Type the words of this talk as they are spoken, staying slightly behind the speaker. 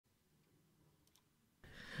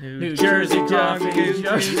New Jersey coffee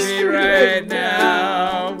jug is streaming right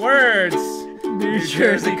now. Words. New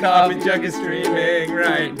Jersey coffee jug is streaming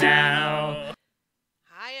right now.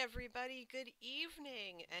 Hi everybody, good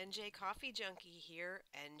evening. NJ Coffee Junkie here,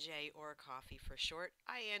 NJ or Coffee for short.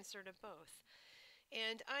 I answer to both.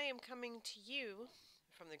 And I am coming to you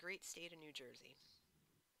from the great state of New Jersey.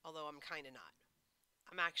 Although I'm kind of not.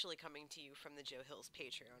 I'm actually coming to you from the Joe Hills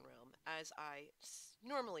Patreon realm, as I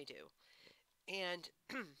normally do. And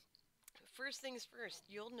first things first,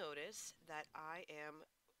 you'll notice that I am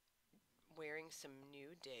wearing some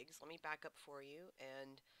new digs. Let me back up for you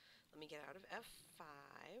and let me get out of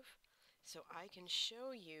F5 so I can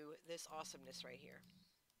show you this awesomeness right here.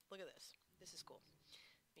 Look at this. This is cool.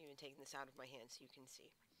 I'm even taking this out of my hand so you can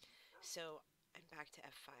see. So I'm back to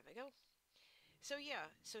F5 I go. So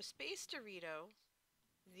yeah, so Space Dorito,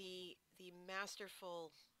 the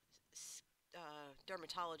masterful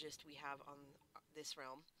dermatologist we have on this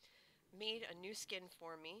realm, made a new skin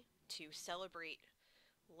for me to celebrate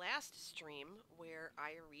last stream where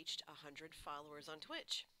I reached 100 followers on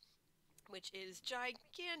Twitch, which is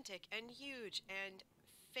gigantic and huge and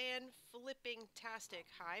fan-flipping-tastic.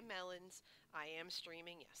 Hi, Melons. I am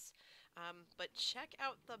streaming, yes. But check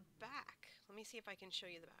out the back. Let me see if I can show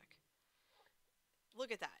you the back.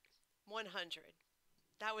 Look at that. 100.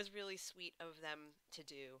 That was really sweet of them to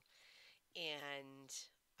do, and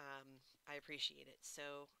I appreciate it.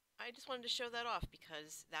 So I just wanted to show that off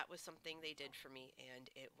because that was something they did for me, and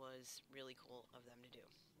it was really cool of them to do.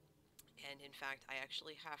 And in fact, I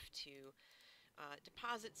actually have to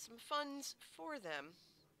deposit some funds for them,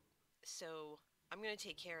 so I'm going to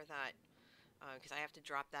take care of that because I have to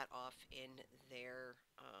drop that off in their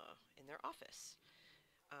office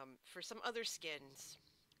for some other skins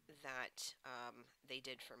that they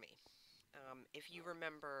did for me. If you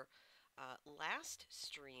remember last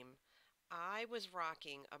stream, I was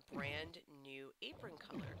rocking a brand new apron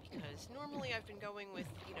color because normally I've been going with,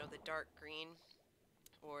 you know, the dark green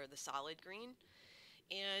or the solid green,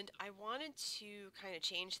 and I wanted to kind of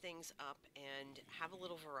change things up and have a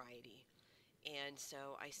little variety. And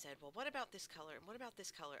so I said, well, what about this color? And what about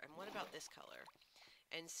this color? And what about this color?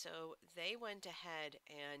 And so they went ahead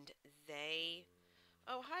and they...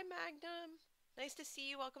 Oh, hi, Magnum. Nice to see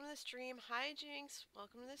you. Welcome to the stream. Hi, Jinx.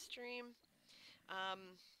 Welcome to the stream.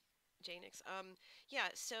 Janix. Yeah,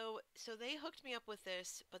 so they hooked me up with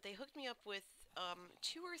this, but they hooked me up with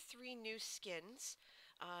 2 or 3 new skins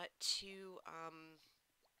to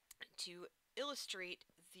illustrate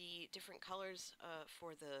the different colors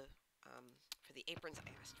for the aprons I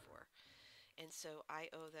asked for. And so I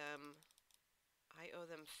owe them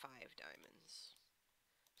 5 diamonds.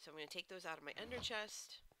 So I'm going to take those out of my ender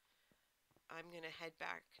chest. I'm going to head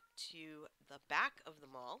back to the back of the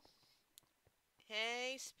mall.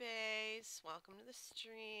 Hey, Space. Welcome to the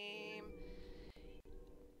stream.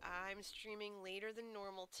 I'm streaming later than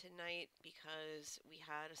normal tonight because we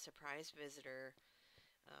had a surprise visitor.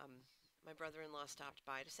 My brother-in-law stopped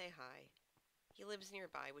by to say hi. He lives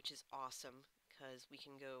nearby, which is awesome because we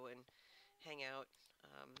can go and hang out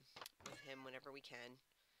with him whenever we can.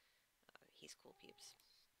 He's cool peeps.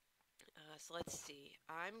 So let's see.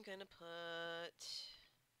 I'm gonna put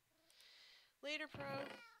later pro.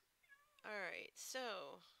 Alright, so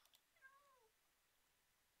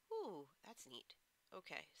ooh, that's neat.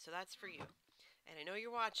 Okay, so that's for you. And I know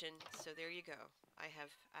you're watching, so there you go. I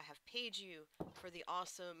have paid you for the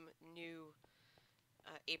awesome new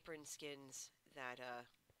apron skins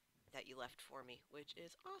that you left for me, which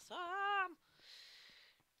is awesome.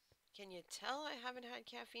 Can you tell I haven't had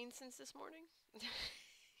caffeine since this morning?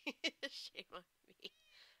 Shame on me.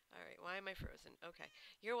 Alright, why am I frozen? Okay.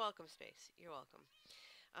 You're welcome, Space. You're welcome.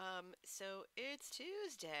 So it's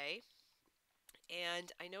Tuesday,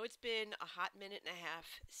 and I know it's been a hot minute and a half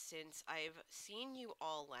since I've seen you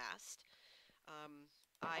all last.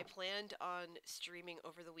 I planned on streaming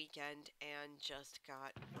over the weekend and just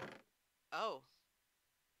got... Oh.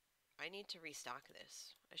 I need to restock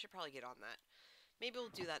this. I should probably get on that. Maybe we'll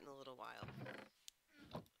do that in a little while.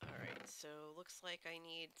 Alright, so looks like I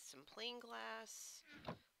need some plain glass.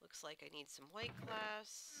 Looks like I need some white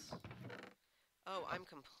glass. Oh, I'm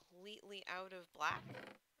completely out of black?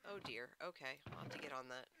 Oh dear, okay, I'll have to get on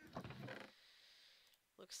that.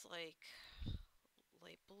 Looks like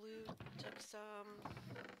light blue took some.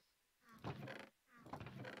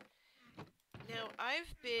 Now,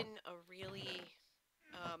 I've been a really,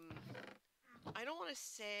 I don't want to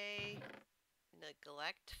say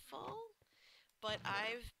neglectful, but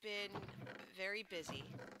I've been very busy.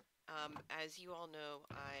 As you all know,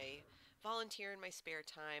 I volunteer in my spare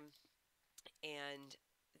time, and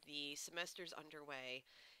the semester's underway,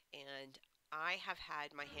 and I have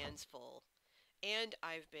had my hands full, and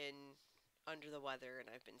I've been under the weather and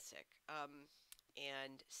I've been sick.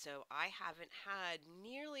 And so I haven't had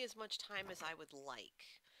nearly as much time as I would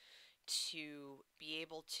like to be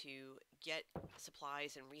able to get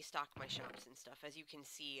supplies and restock my shops and stuff. As you can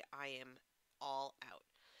see, I am all out.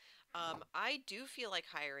 I do feel like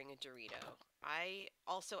hiring a Dorito. I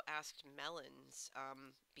also asked Melons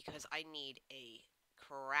because I need a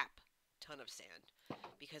crap ton of sand.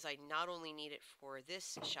 Because I not only need it for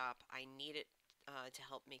this shop, I need it to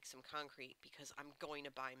help make some concrete because I'm going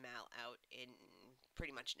to buy Mal out in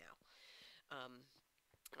pretty much now. Um,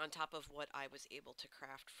 on top of what I was able to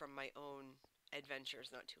craft from my own adventures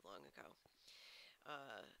not too long ago.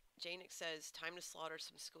 Uh, Janik says, time to slaughter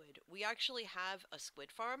some squid. We actually have a squid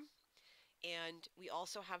farm, and we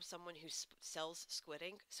also have someone who sells squid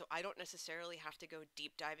ink, so I don't necessarily have to go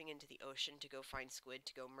deep diving into the ocean to go find squid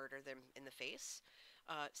to go murder them in the face.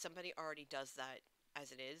 Somebody already does that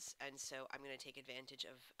as it is, and so I'm going to take advantage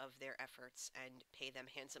of their efforts and pay them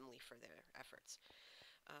handsomely for their efforts.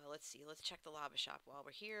 Let's see, let's check the lava shop while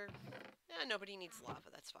we're here. Nobody needs lava,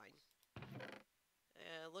 that's fine.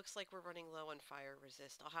 Looks like we're running low on fire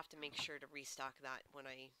resist. I'll have to make sure to restock that when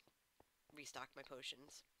I restock my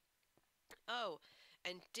potions. Oh,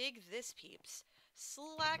 and dig this, peeps.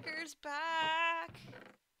 Slacker's back!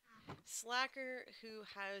 Slacker, who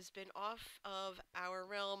has been off of our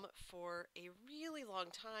realm for a really long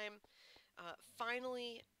time,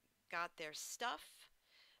 finally got their stuff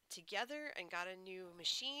together and got a new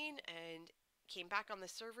machine and came back on the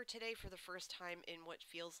server today for the first time in what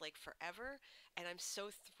feels like forever, and I'm so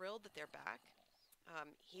thrilled that they're back.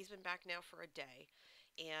 He's been back now for a day,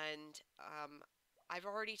 and I've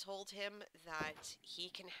already told him that he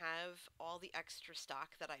can have all the extra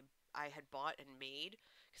stock that I had bought and made,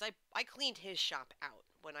 because I cleaned his shop out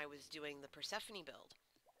when I was doing the Persephone build.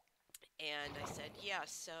 And I said, yeah,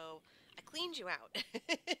 so I cleaned you out.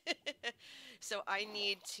 So I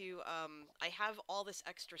need to, I have all this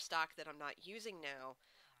extra stock that I'm not using now.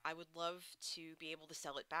 I would love to be able to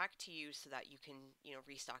sell it back to you so that you can,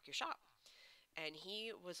 restock your shop. And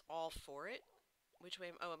he was all for it. Which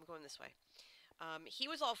way? Oh, I'm going this way. He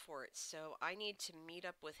was all for it, so I need to meet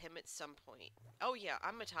up with him at some point. Oh yeah,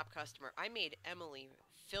 I'm a top customer. I made Emily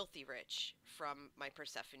filthy rich from my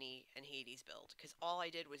Persephone and Hades build, because all I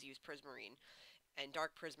did was use prismarine and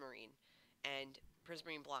dark prismarine and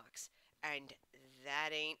prismarine blocks, and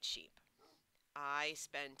that ain't cheap. I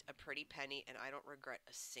spent a pretty penny, and I don't regret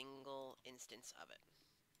a single instance of it.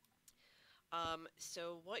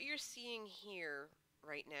 So what you're seeing here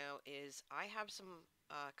right now is I have some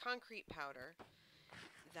concrete powder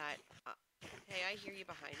that, hey, I hear you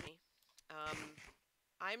behind me.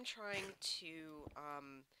 I'm trying to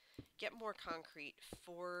get more concrete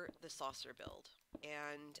for the saucer build,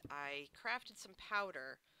 and I crafted some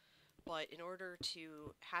powder, but in order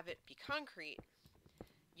to have it be concrete,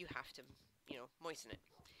 you have to, moisten it.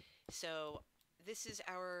 So this is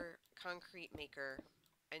our concrete maker,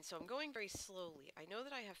 and so I'm going very slowly. I know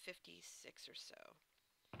that I have 56 or so.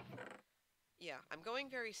 Yeah, I'm going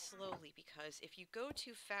very slowly because if you go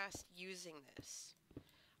too fast using this,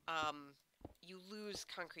 you lose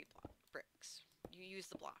concrete bricks. You use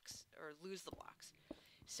the blocks, or lose the blocks.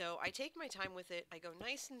 So I take my time with it. I go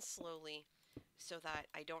nice and slowly so that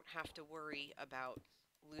I don't have to worry about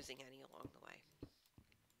losing any along the way.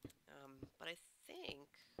 But I think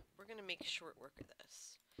we're going to make short work of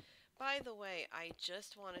this. By the way, I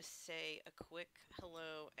just want to say a quick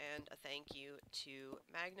hello and a thank you to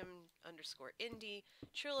Magnum_Indie,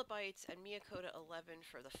 Trilobites, and Miyakota11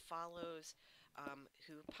 for the follows,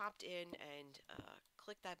 who popped in and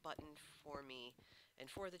clicked that button for me and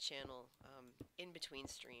for the channel in between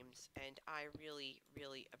streams, and I really,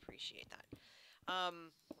 really appreciate that.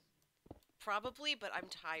 Probably, but I'm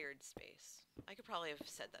tired, Space. I could probably have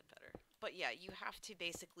said that better. But yeah, you have to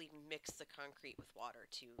basically mix the concrete with water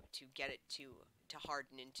to get it to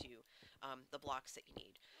harden into the blocks that you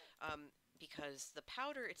need. Because the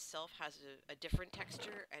powder itself has a different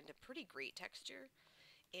texture and a pretty great texture.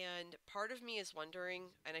 And part of me is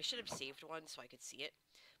wondering, and I should have saved one so I could see it,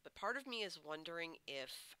 but part of me is wondering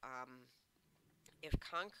if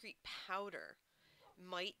concrete powder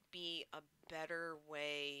might be a better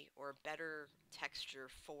way or better texture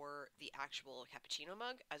for the actual cappuccino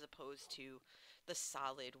mug as opposed to the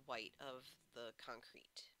solid white of the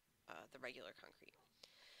concrete, the regular concrete.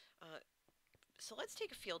 So let's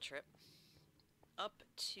take a field trip up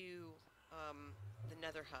to the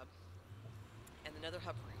nether hub and the nether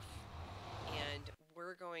hub roof, and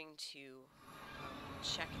we're going to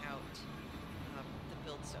check out the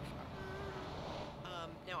build so far.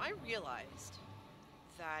 Now I realized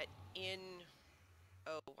that in...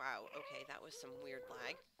 Oh, wow. Okay, that was some weird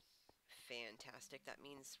lag. Fantastic. That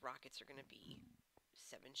means rockets are going to be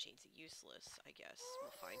 7 shades of useless, I guess.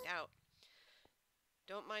 We'll find out.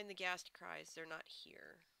 Don't mind the ghast cries. They're not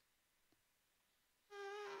here.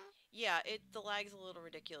 Yeah, the lag's a little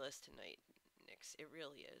ridiculous tonight, Nix. It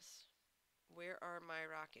really is. Where are my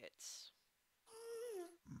rockets?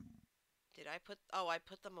 Did I put... Oh, I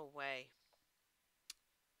put them away.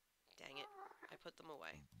 Dang it. I put them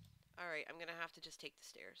away. Alright, I'm gonna have to just take the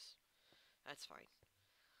stairs. That's fine.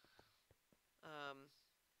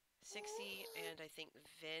 60 and I think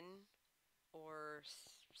Vin or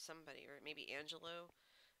somebody, or maybe Angelo,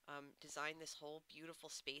 designed this whole beautiful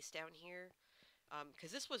space down here.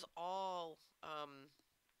 Because this was all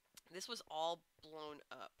blown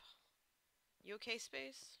up. You okay,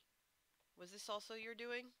 Space? Was this also your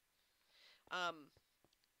doing?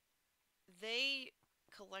 They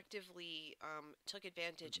collectively took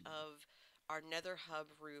advantage of our nether hub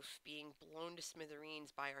roof being blown to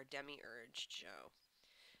smithereens by our demiurge, Joe.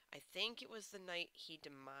 I think it was the night he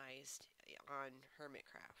demised on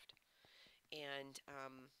Hermitcraft. And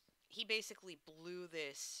he basically blew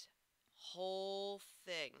this whole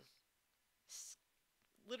thing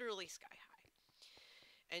literally sky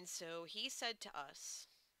high. And so he said to us,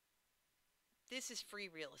 this is free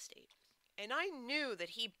real estate. And I knew that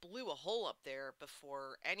he blew a hole up there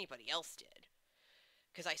before anybody else did,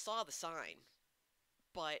 because I saw the sign.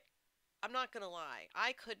 But I'm not going to lie,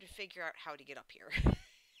 I couldn't figure out how to get up here.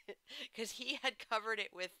 Because he had covered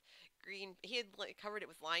it with covered it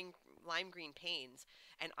with lime green panes,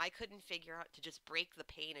 and I couldn't figure out to just break the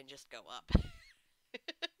pane and just go up.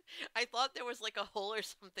 I thought there was like a hole or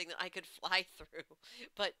something that I could fly through,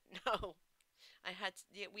 but no,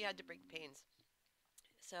 we had to break the panes.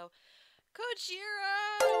 So,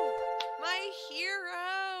 Kojiro, my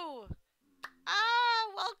hero!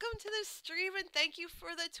 Welcome to the stream, and thank you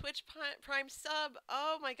for the Twitch Prime sub.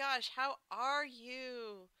 Oh my gosh, how are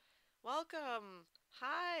you? Welcome.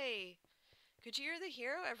 Hi. Kojiro the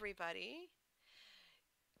hero, everybody.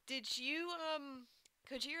 Did you,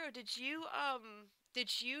 Kojiro, did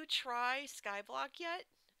you try Skyblock yet?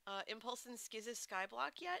 Impulse and Skiz's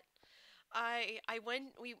Skyblock yet?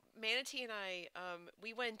 Manatee and I,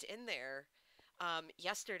 we went in there,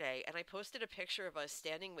 yesterday, and I posted a picture of us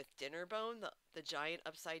standing with Dinnerbone, the giant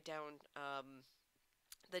upside down,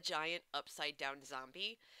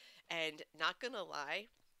 zombie, and not gonna lie,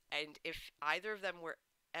 and if either of them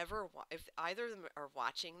are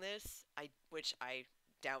watching this, which I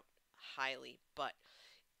doubt highly, but,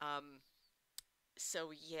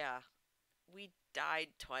 so yeah, we died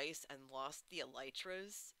twice and lost the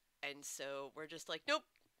elytras, and so we're just like, nope,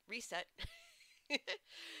 reset.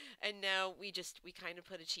 And now we kind of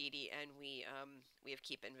put a cheaty, and we have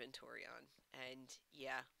keep inventory on, and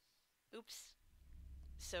yeah, oops.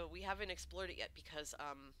 So we haven't explored it yet because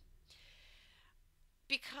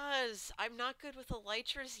I'm not good with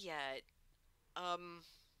elytras yet. I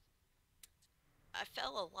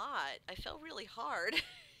fell a lot. I fell really hard.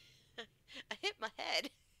 I hit my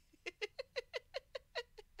head.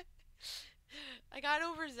 I got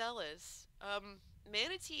overzealous.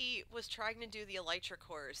 Manatee was trying to do the elytra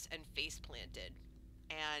course and face planted,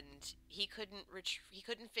 and he couldn't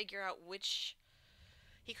figure out which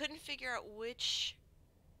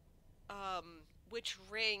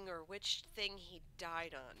ring or which thing he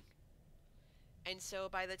died on. And so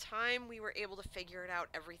by the time we were able to figure it out,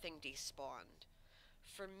 everything despawned.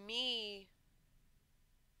 For me,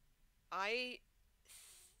 I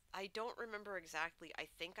don't remember exactly. I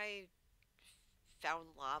think I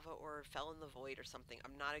found lava or fell in the void or something.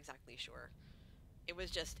 I'm not exactly sure. It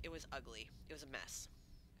was ugly. It was a mess.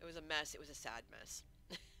 It was a mess. It was a sad mess.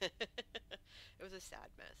 It was a sad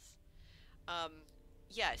mess.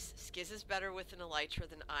 Yes, Skiz is better with an elytra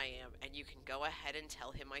than I am, and you can go ahead and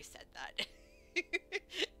tell him I said that.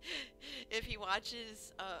 If he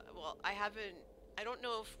watches, well, I don't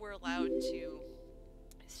know if we're allowed to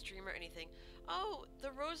stream or anything. Oh,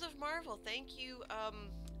 the Rose of Marvel, thank you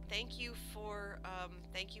for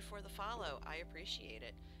the follow. I appreciate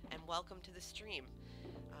it, and welcome to the stream.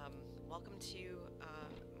 Welcome to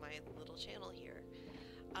my little channel here.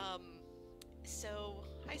 So,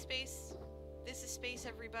 hi Space. This is Space,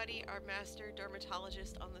 everybody, our master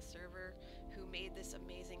dermatologist on the server who made this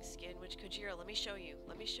amazing skin, which, Kojiro, let me show you.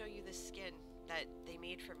 Let me show you this skin that they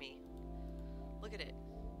made for me. Look at it.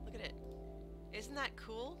 Look at it. Isn't that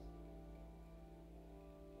cool?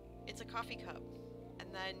 It's a coffee cup.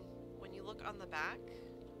 And then when you look on the back,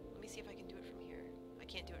 let me see if I can do it from here. I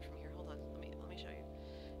can't do it from here. Hold on. Let me show you.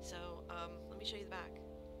 So, let me show you the back.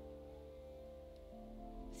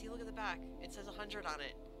 See, look at the back. It says 100 on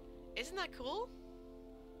it. Isn't that cool?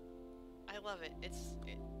 I love it. It's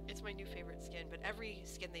my new favorite skin, but every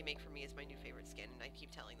skin they make for me is my new favorite skin, and I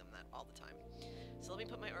keep telling them that all the time. So let me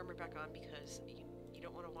put my armor back on because you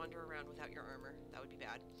don't want to wander around without your armor. That would be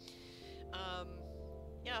bad.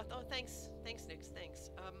 Yeah, oh, thanks, Nix, thanks.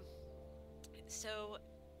 So,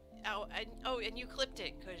 and you clipped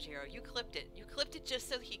it, Kojiro. You clipped it. You clipped it just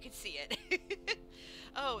so he could see it.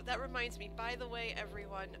 Oh, that reminds me. By the way,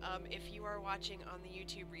 everyone, if you are watching on the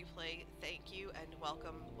YouTube replay, thank you and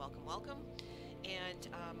welcome, welcome, welcome. And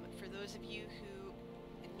for those of you who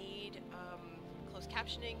need closed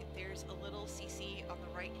captioning, there's a little CC on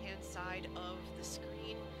the right-hand side of the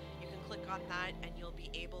screen. You can click on that, and you'll be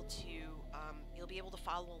able to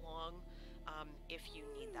follow along if you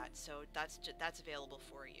need that. So that's available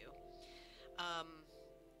for you.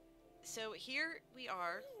 So here we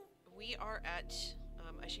are. We are at.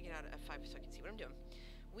 I should get out of F5 so I can see what I'm doing.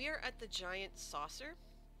 We are at the giant saucer.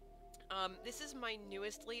 This is my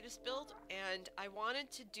newest, latest build, and I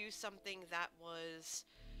wanted to do something that was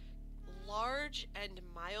large and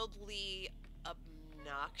mildly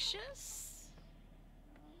obnoxious.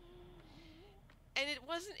 And it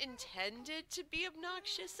wasn't intended to be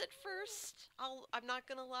obnoxious at first. I'm not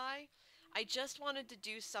gonna lie. I just wanted to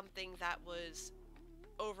do something that was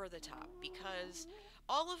over the top because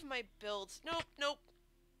all of my builds. Nope.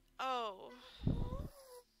 Oh.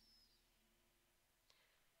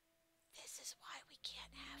 This is why we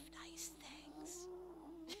can't have nice things.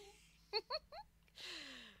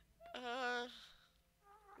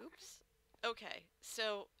 Oops. Okay,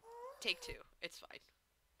 so take two. It's fine.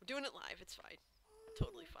 We're doing it live. It's fine.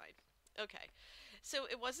 Totally fine. Okay, so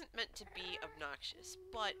it wasn't meant to be obnoxious,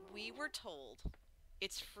 but we were told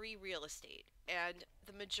it's free real estate, and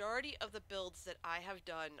the majority of the builds that I have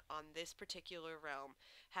done on this particular realm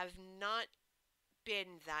have not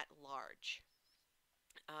been that large.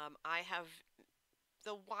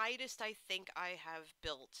 The widest I think I have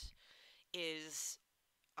built is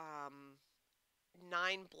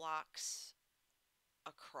 9 blocks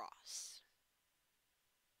across.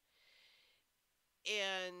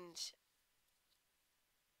 And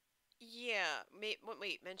yeah,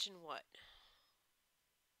 wait, mention what?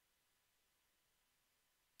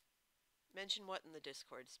 Mention what in the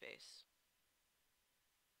Discord space?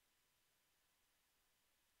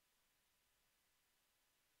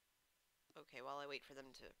 Okay, while I wait for them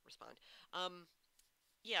to respond.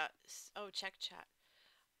 Yeah, oh, check chat.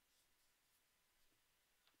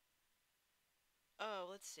 Oh,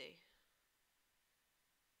 let's see.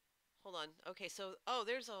 Hold on. Okay, so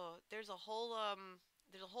there's a whole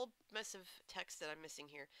mess of text that I'm missing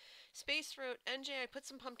here. Space wrote, NJ, I put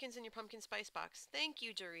some pumpkins in your pumpkin spice box. Thank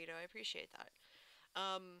you, Dorito. I appreciate that.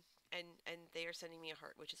 And they are sending me a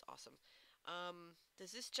heart, which is awesome.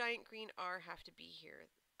 Does this giant green R have to be here?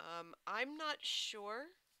 I'm not sure.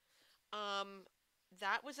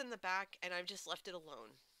 That was in the back, and I've just left it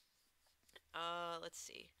alone. Let's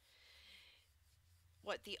see.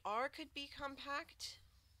 What, the R could be compact?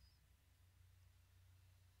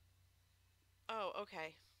 Oh,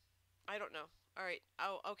 okay. I don't know. Alright.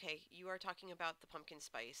 Oh, okay. You are talking about the pumpkin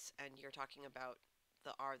spice, and you're talking about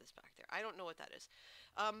the R that's back there. I don't know what that is.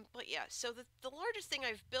 But yeah, so the largest thing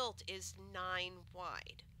I've built is 9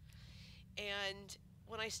 wide. And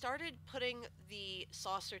when I started putting the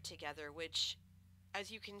saucer together, which, as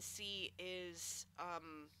you can see, is,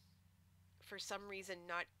 for some reason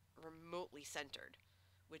not remotely centered,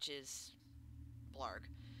 which is blarg.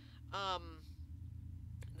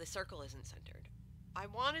 The circle isn't centered. I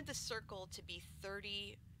wanted the circle to be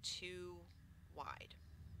 32 wide.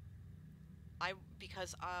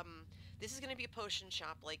 Because this is going to be a potion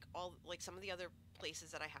shop like some of the other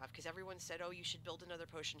places that I have, because everyone said, "Oh, you should build another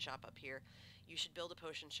potion shop up here. You should build a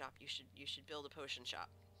potion shop. You should build a potion shop."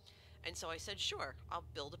 And so I said, "Sure, I'll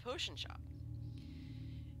build a potion shop."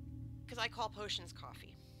 Because I call potions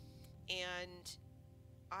coffee. And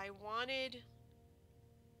I wanted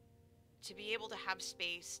to be able to have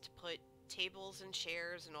space to put tables and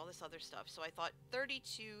chairs and all this other stuff. So I thought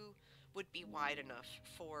 32 would be wide enough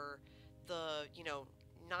for the,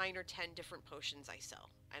 9 or 10 different potions I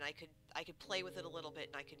sell. And I could play with it a little bit,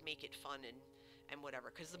 and I could make it fun and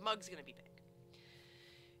whatever, because the mug's going to be big.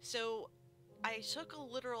 So I took a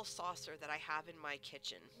literal saucer that I have in my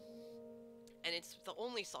kitchen. And it's the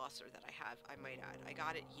only saucer that I have, I might add. I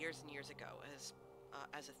got it years and years ago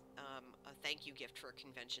as a thank you gift for a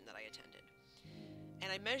convention that I attended.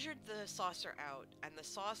 And I measured the saucer out, and the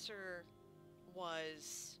saucer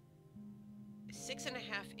was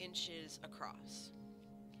 6.5 inches across.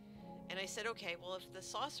 And I said, okay, well, if the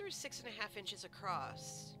saucer is 6.5 inches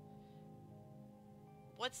across,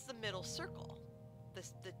 what's the middle circle?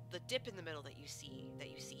 The dip in the middle that you see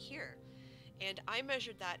here. And I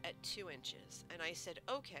measured that at 2 inches. And I said,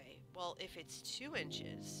 okay, well, if it's 2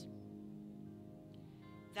 inches,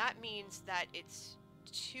 that means that it's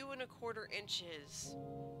 2¼ inches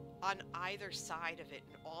on either side of it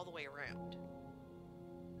and all the way around.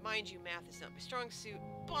 Mind you, math is not my strong suit,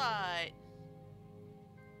 but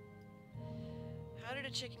how did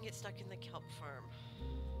a chicken get stuck in the kelp farm?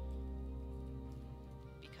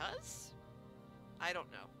 Because? I don't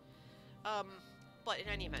know. But in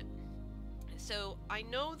any event, so I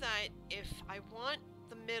know that if I want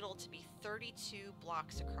the middle to be 32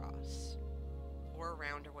 blocks across, or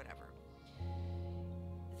around or whatever,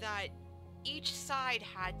 that each side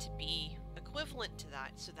had to be equivalent to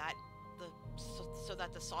that so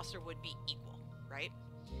that the saucer would be equal, right?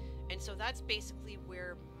 And so that's basically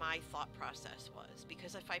where my thought process was,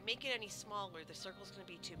 because if I make it any smaller, the circle's going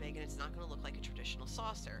to be too big and it's not going to look like a traditional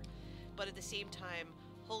saucer. But at the same time,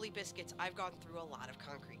 holy biscuits, I've gone through a lot of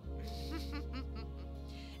concrete.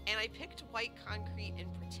 And I picked white concrete in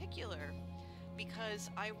particular because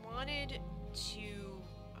I wanted to...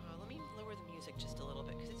 let me lower the music just a little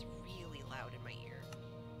bit because it's really loud in my ear.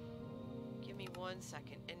 Give me 1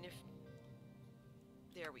 second, and if...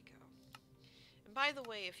 There we go. And by the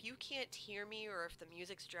way, if you can't hear me or if the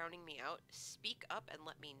music's drowning me out, speak up and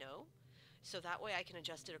let me know, so that way I can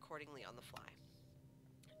adjust it accordingly on the fly.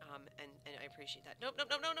 And I appreciate that. Nope, nope,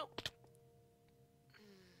 nope, no, no!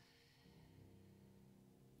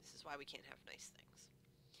 This is why we can't have nice things.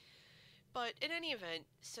 But in any event,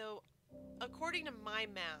 so according to my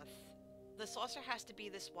math, the saucer has to be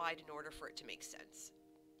this wide in order for it to make sense.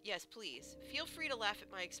 Yes, please, feel free to laugh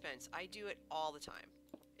at my expense. I do it all the time.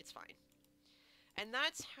 It's fine. And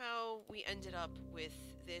that's how we ended up with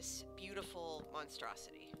this beautiful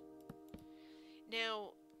monstrosity. Now,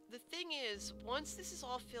 the thing is, once this is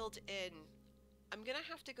all filled in, I'm gonna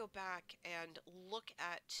have to go back and look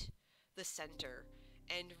at the center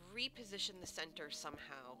and reposition the center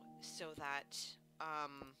somehow so that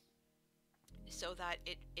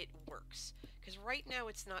it works. Because right now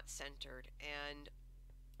it's not centered, and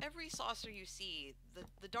every saucer you see,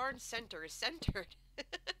 the darn center is centered.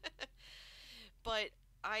 But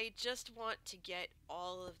I just want to get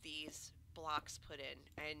all of these blocks put in,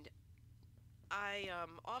 and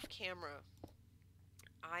off camera,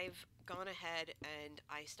 I've gone ahead and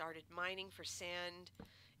I started mining for sand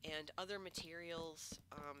and other materials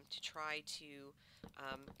to try to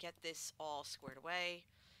get this all squared away,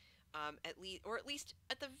 at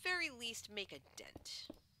the very least make a dent.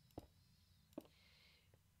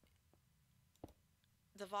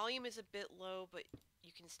 The volume is a bit low, but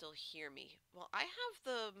you can still hear me. Well, I have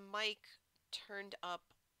the mic turned up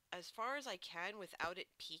as far as I can without it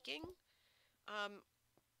peaking.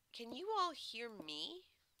 Can you all hear me?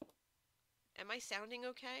 Am I sounding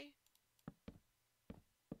okay?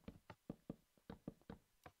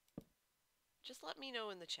 Just let me know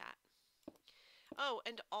in the chat. Oh,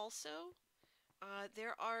 and also,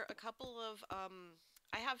 there are a couple of,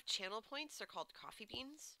 I have channel points. They're called coffee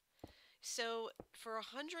beans. So for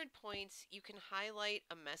 100 points, you can highlight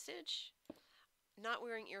a message. Not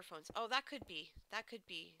wearing earphones. Oh, that could be,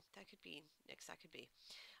 Nix, that could be.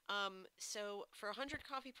 So for 100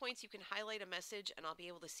 coffee points, you can highlight a message and I'll be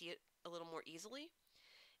able to see it a little more easily.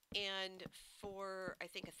 And for, I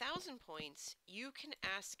think, 1,000 points, you can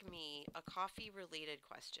ask me a coffee-related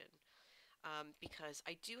question. Because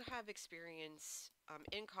I do have experience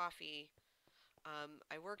in coffee.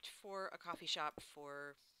 I worked for a coffee shop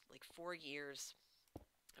for like 4 years.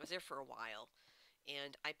 I was there for a while,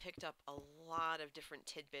 and I picked up a lot of different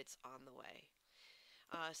tidbits on the way.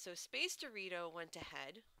 So Space Dorito went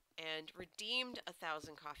ahead and redeemed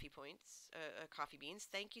 1,000 coffee points, coffee beans.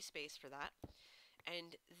 Thank you, Space, for that.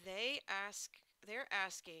 And they're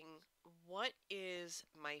asking, what is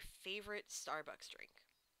my favorite Starbucks drink?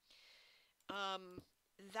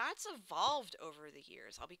 That's evolved over the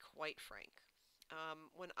years, I'll be quite frank.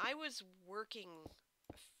 When I was working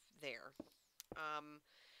there,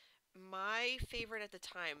 my favorite at the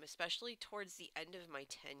time, especially towards the end of my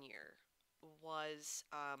tenure, was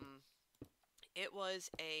it was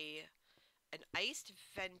an iced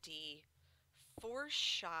venti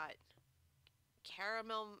 4-shot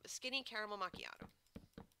skinny caramel macchiato.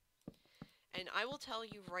 And I will tell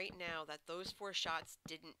you right now that those 4 shots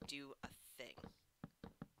didn't do a thing.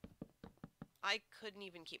 I couldn't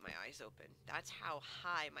even keep my eyes open. That's how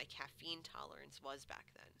high my caffeine tolerance was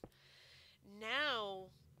back then. Now,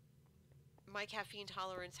 my caffeine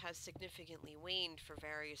tolerance has significantly waned for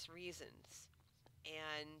various reasons.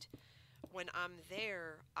 And when I'm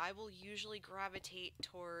there, I will usually gravitate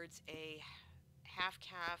towards a half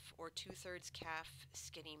calf or 2/3 calf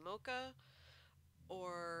skinny mocha,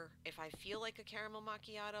 or if I feel like a caramel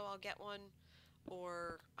macchiato, I'll get one,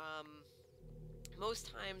 or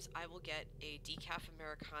most times I will get a decaf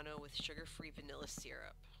Americano with sugar-free vanilla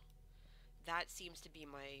syrup. That seems to be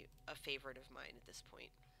a favorite of mine at this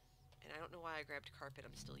point. And I don't know why I grabbed carpet,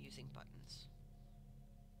 I'm still using buttons.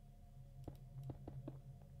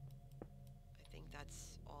 I think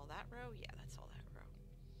that's all that row? Yeah, that's all that row.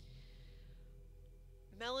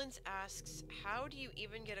 Melons asks, how do you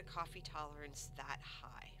even get a coffee tolerance that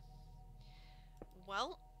high?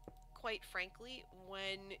 Well, quite frankly,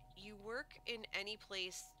 when you work in any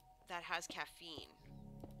place that has caffeine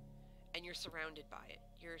and you're surrounded by it,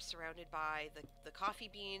 you're surrounded by the coffee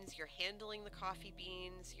beans, you're handling the coffee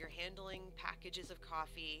beans, you're handling packages of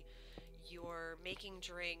coffee, you're making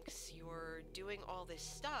drinks, you're doing all this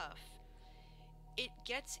stuff, it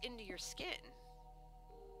gets into your skin.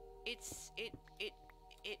 It's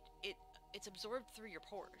absorbed through your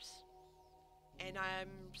pores. And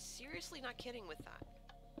I'm seriously not kidding with that.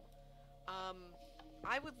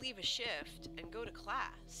 I would leave a shift and go to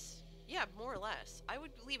class. Yeah, more or less. I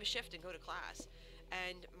would leave a shift and go to class.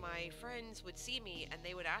 And my friends would see me and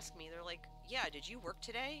they would ask me, they're like, yeah, did you work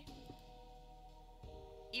today?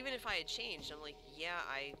 Even if I had changed, I'm like, yeah,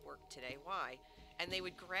 I worked today. Why? And they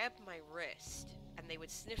would grab my wrist and they would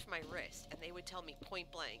sniff my wrist and they would tell me point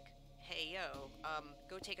blank, hey, yo,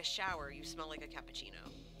 go take a shower. You smell like a cappuccino.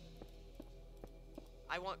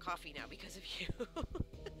 I want coffee now because of you.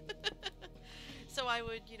 So I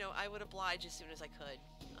would, I would oblige as soon as I could.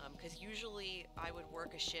 Because usually I would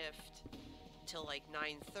work a shift till like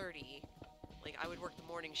 9:30. Like I would work the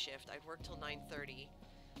morning shift. I'd work till 9:30.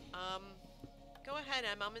 Go ahead,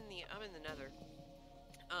 Em. I'm in the nether.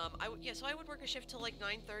 So I would work a shift till like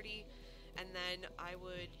 9:30, and then I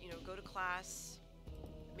would, go to class,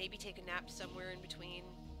 maybe take a nap somewhere in between.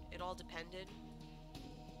 It all depended.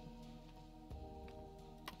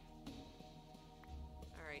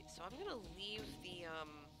 Alright, so I'm gonna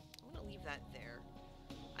leave that there.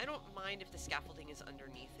 I don't mind if the scaffolding is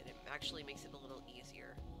underneath it. It actually makes it a little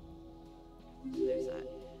easier. So there's that.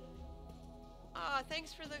 Ah,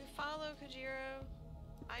 thanks for the follow, Kojiro.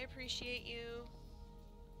 I appreciate you.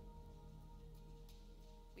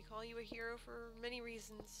 We call you a hero for many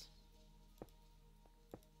reasons.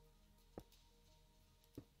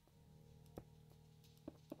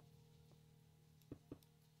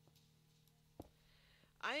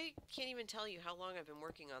 I can't even tell you how long I've been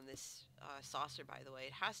working on this saucer, by the way.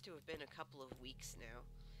 It has to have been a couple of weeks now.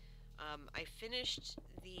 I finished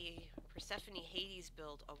the Persephone Hades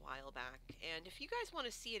build a while back, and if you guys want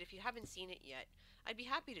to see it, if you haven't seen it yet, I'd be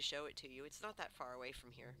happy to show it to you. It's not that far away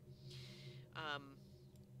from here.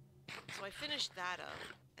 So I finished that up,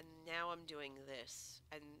 and now I'm doing this.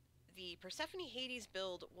 And the Persephone Hades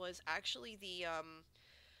build was actually the,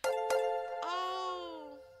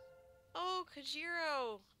 Oh,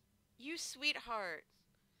 Kojiro! You sweetheart!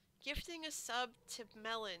 Gifting a sub to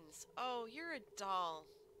Melons. Oh, you're a doll.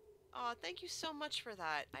 Oh, thank you so much for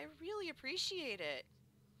that. I really appreciate it.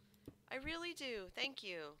 I really do. Thank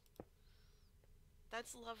you.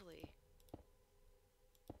 That's lovely.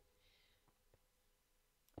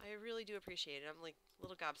 I really do appreciate it. I'm like a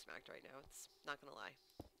little gobsmacked right now. It's not gonna lie.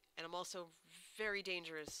 And I'm also very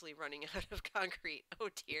dangerously running out of concrete. Oh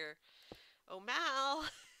dear. Oh, Mal!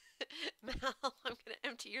 Mal, I'm gonna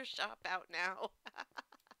empty your shop out now.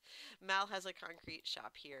 Mal has a concrete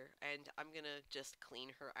shop here, and I'm gonna just clean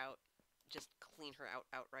her out. Just clean her out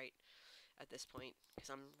outright at this point, because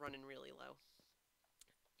I'm running really low.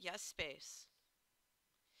 Yes, space.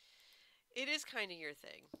 It is kind of your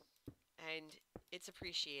thing, and it's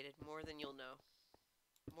appreciated more than you'll know.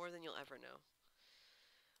 More than you'll ever know.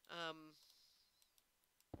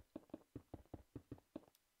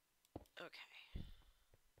 Okay.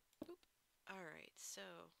 Boop. Alright, so,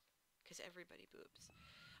 because everybody boobs.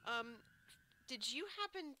 Did you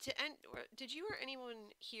happen to, did you or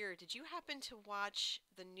anyone here, did you happen to watch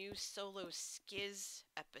the new Solo Skiz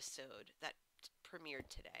episode that premiered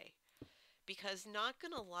today? Because not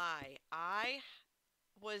gonna lie, I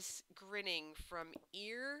was grinning from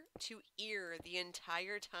ear to ear the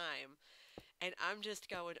entire time, and I'm just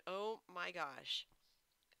going, oh my gosh.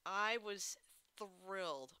 I was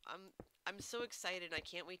thrilled. I'm so excited. I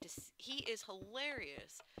can't wait to see. He is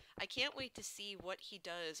hilarious. I can't wait to see what he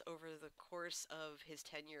does over the course of his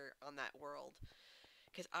tenure on that world.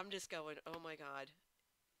 Because I'm just going, oh my god.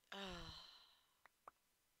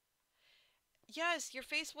 Yes, your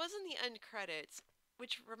face was in the end credits,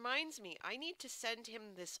 which reminds me, I need to send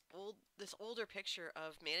him this older picture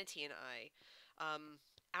of Manatee and I.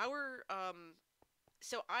 Our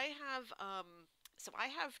so I have So I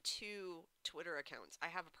have two Twitter accounts. I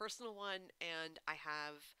have a personal one and I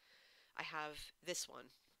have this one.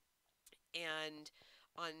 And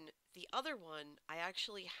on the other one, I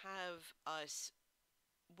actually have us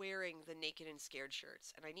wearing the naked and scared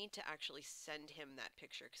shirts. And I need to actually send him that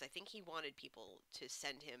picture because I think he wanted people to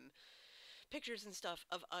send him pictures and stuff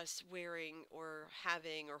of us wearing or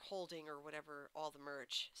having or holding or whatever all the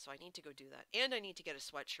merch. So I need to go do that. And I need to get a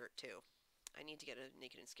sweatshirt too. I need to get a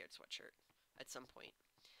naked and scared sweatshirt at some point.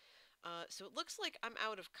 So it looks like I'm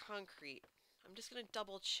out of concrete. I'm just going to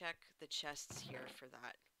double check the chests here for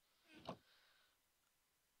that.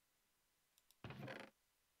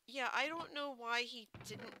 Yeah, I don't know why he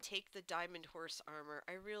didn't take the diamond horse armor.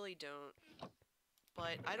 I really don't.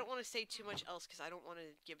 But I don't want to say too much else because I don't want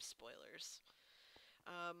to give spoilers.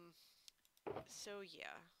 So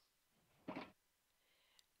yeah.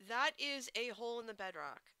 That is a hole in the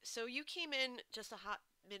bedrock. So you came in just a hot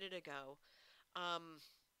minute ago. Um,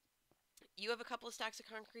 you have a couple of stacks of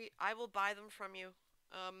concrete. I will buy them from you,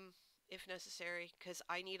 if necessary, because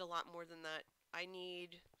I need a lot more than that.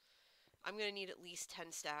 I'm gonna need at least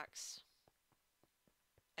 10 stacks.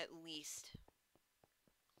 At least.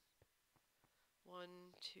 1,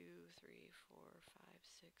 2, 3, 4, 5,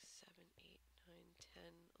 6, 7, 8, 9, 10,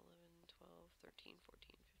 11, 12, 13,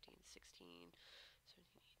 14, 15, 16,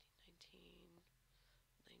 17, 18,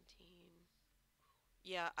 19, 19.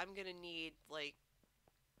 Yeah, I'm gonna need, like,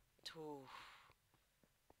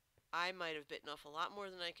 I might have bitten off a lot more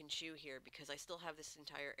than I can chew here because I still have this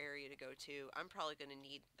entire area to go to. I'm probably gonna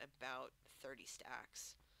need about 30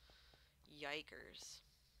 stacks. Yikers.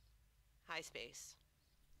 Hi, Space.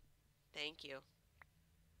 Thank you.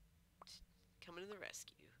 Coming to the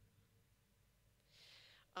rescue.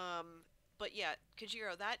 But yeah,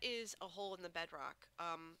 Kajiro, that is a hole in the bedrock.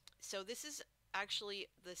 So this is actually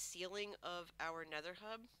the ceiling of our nether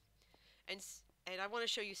hub. And I want to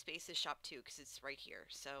show you Space's shop too, because it's right here.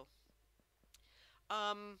 So,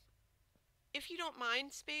 if you don't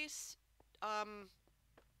mind, Space,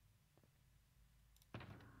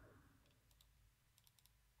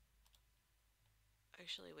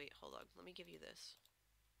 actually, wait, hold on. Let me give you this.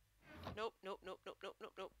 Nope, nope, nope, nope, nope,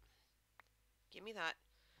 nope, nope. Give me that.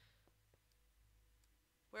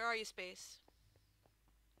 Where are you, Space?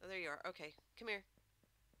 Oh, there you are. Okay, come here.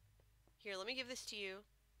 Here, let me give this to you.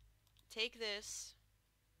 Take this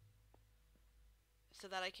so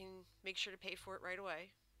that I can make sure to pay for it right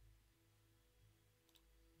away.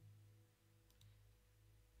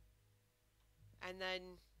 And then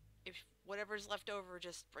if whatever's left over,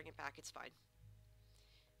 just bring it back. It's fine.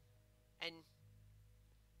 And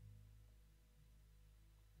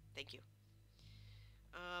thank you.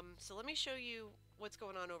 So let me show you what's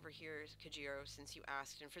going on over here, Kajiro, since you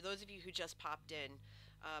asked. And for those of you who just popped in,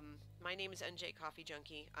 my name is NJ Coffee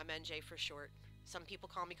Junkie. I'm NJ for short. Some people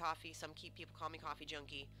call me Coffee, some people call me Coffee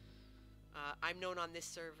Junkie. I'm known on this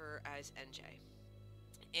server as NJ.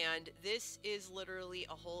 And this is literally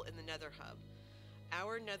a hole in the nether hub.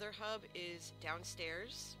 Our nether hub is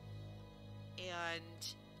downstairs,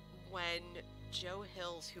 and when Joe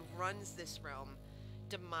Hills, who runs this realm,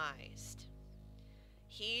 demised,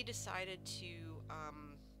 he decided to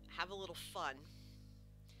have a little fun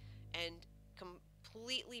and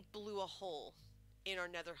completely blew a hole in our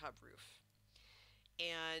nether hub roof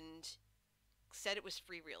and said it was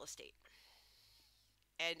free real estate.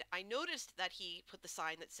 And I noticed that he put the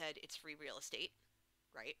sign that said it's free real estate,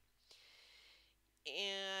 right?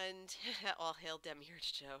 And all hail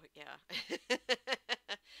Demiurge Joe, yeah.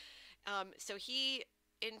 So he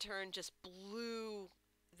in turn just blew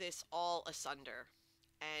this all asunder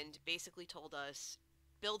and basically told us,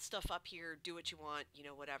 build stuff up here, do what you want, you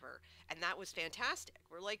know, whatever. And that was fantastic.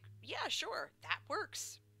 We're like, yeah, sure, that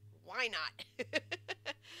works. Why not?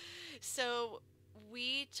 So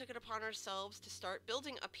we took it upon ourselves to start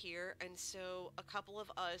building up here, and so a couple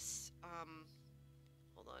of us,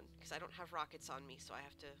 hold on, because I don't have rockets on me, so I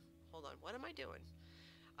have to, hold on, what am I doing?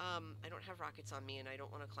 I don't have rockets on me, and I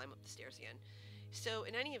don't want to climb up the stairs again. So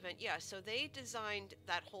in any event, yeah, so they designed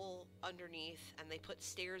that hole underneath, and they put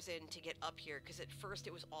stairs in to get up here, because at first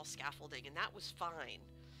it was all scaffolding, and that was fine.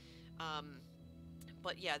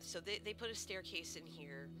 But yeah, so they put a staircase in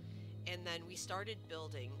here, and then we started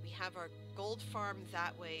building. We have our gold farm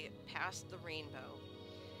that way past the rainbow,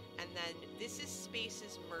 and then this is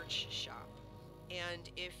Space's merch shop. And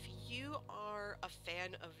if you are a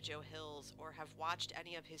fan of Joe Hills or have watched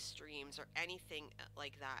any of his streams or anything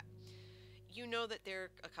like that, you know that there are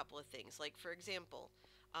a couple of things. Like, for example,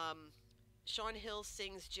 Sean Hills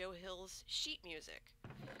sings Joe Hills' sheet music.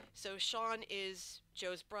 So Sean is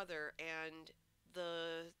Joe's brother, and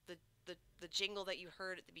the the jingle that you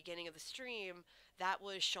heard at the beginning of the stream, that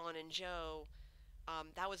was Sean and Joe.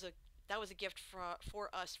 That was a gift for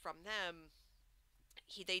us from them.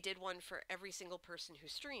 They did one for every single person who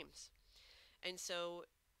streams, and so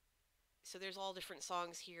there's all different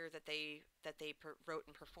songs here that they wrote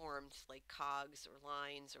and performed, like Cogs or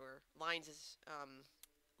Lines, or Lines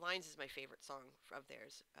is my favorite song of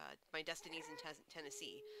theirs. My Destiny's in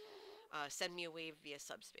Tennessee. Send Me a Wave via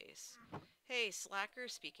Subspace. Hey, Slacker,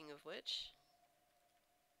 speaking of which.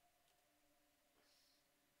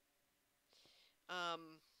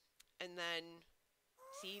 And then,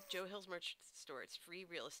 see, Joe Hill's merch store. It's free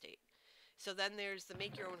real estate. So then there's the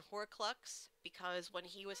Make Your Own Horcrux, because when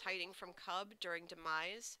he was hiding from Cub during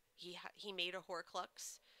Demise, he made a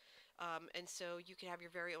Horcrux. And so you can have your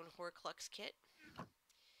very own Horcrux kit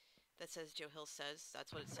that says Joe Hill Says.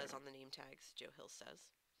 That's what it says on the name tags, Joe Hill Says.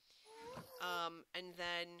 And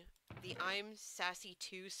then the I'm Sassy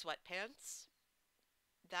 2 sweatpants.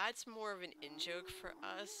 That's more of an in-joke for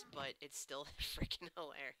us, but it's still freaking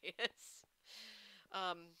hilarious.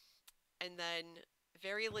 And then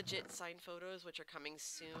very legit signed photos, which are coming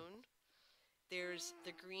soon. There's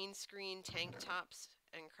the green screen tank tops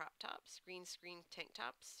and crop tops. Green screen tank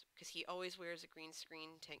tops, because he always wears a green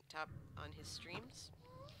screen tank top on his streams.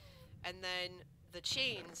 And then the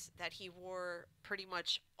chains that he wore pretty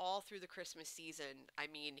much all through the Christmas season. I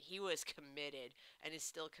mean, he was committed and is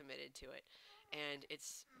still committed to it. And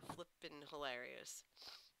it's flippin' hilarious.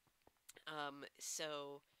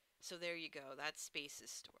 So there you go. That's Space's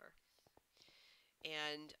store.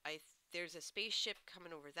 And there's a spaceship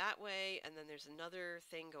coming over that way, and then there's another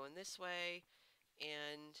thing going this way.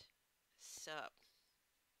 And sup.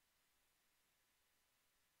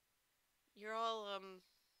 You're all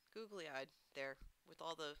googly-eyed there with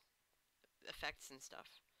all the effects and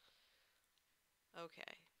stuff.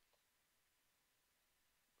 Okay.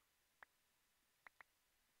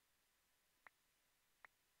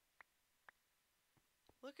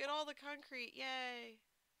 Look at all the concrete, yay!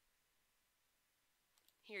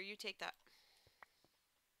 Here, you take that.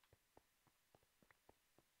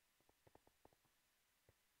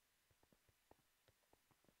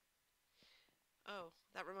 Oh,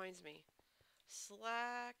 that reminds me.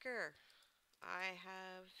 Slacker, I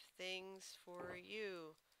have things for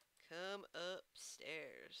you. Come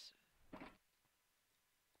upstairs.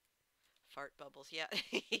 Fart bubbles, yeah.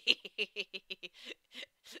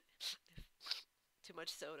 Too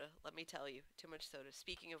much soda, let me tell you. Too much soda.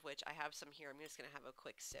 Speaking of which, I have some here. I'm just going to have a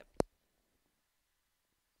quick sip.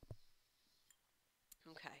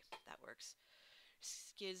 Okay, that works.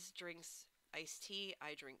 Skiz drinks iced tea.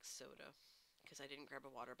 I drink soda, because I didn't grab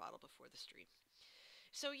a water bottle before the stream.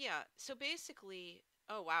 So yeah, so basically,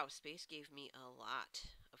 oh wow, Space gave me a lot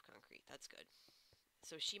of concrete. That's good.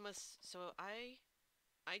 So she must, so I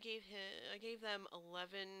gave them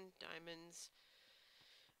 11 diamonds.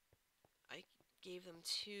 I gave them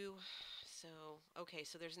 2. So, okay,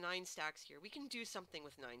 so there's 9 stacks here. We can do something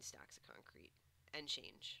with 9 stacks of concrete and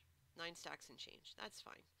change. 9 stacks and change. That's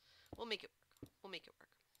fine. We'll make it work. We'll make it work.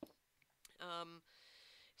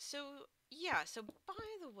 So yeah, so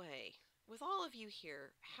by the way, with all of you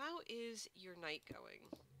here, how is your night going?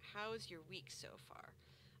 How's your week so far?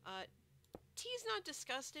 Tea's not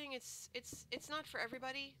disgusting. It's not for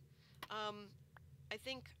everybody. I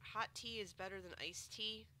think hot tea is better than iced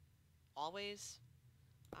tea, always.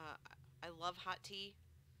 I love hot tea,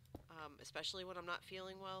 especially when I'm not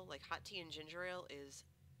feeling well. Like, hot tea and ginger ale is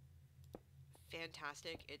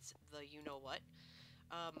fantastic. It's the you-know-what.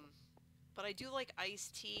 But I do like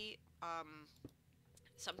iced tea.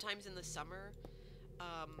 Sometimes in the summer,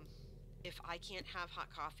 if I can't have hot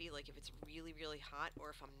coffee, like if it's really, really hot,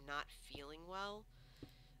 or if I'm not feeling well,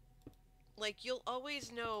 like, you'll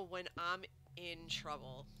always know when I'm in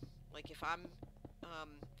trouble. Like, if I'm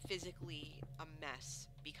physically a mess,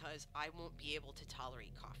 because I won't be able to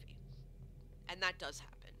tolerate coffee. And that does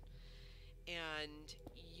happen. And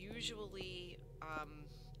usually,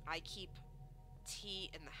 I keep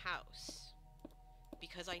tea in the house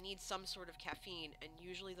because I need some sort of caffeine, and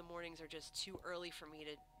usually the mornings are just too early for me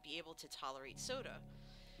to be able to tolerate soda.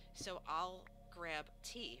 So I'll grab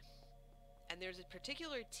tea. And there's a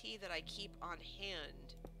particular tea that I keep on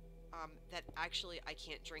hand that actually I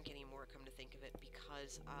can't drink anymore, come to think of it,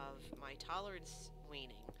 because of my tolerance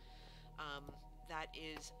waning. That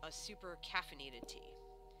is a super caffeinated tea.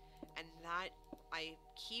 And that I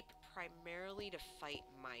keep primarily to fight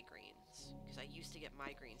migraines, because I used to get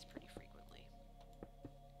migraines pretty frequently.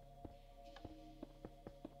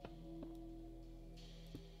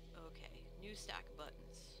 Okay, new stack of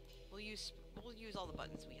buttons. We'll use all the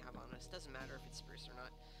buttons we have on us. Doesn't matter if it's spruce or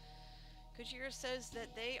not. Kujira says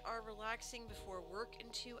that they are relaxing before work in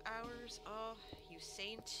 2 hours. Oh, you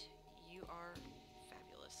saint, you are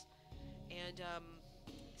fabulous. And,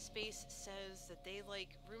 Space says that they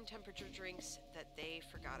like room temperature drinks that they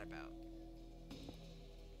forgot about.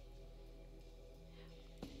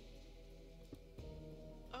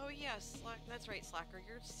 Oh yes, that's right, Slacker.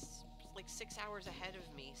 You're like 6 hours ahead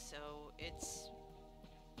of me, so it's...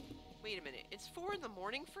 Wait a minute, it's 4 in the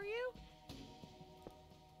morning for you?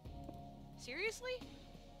 Seriously?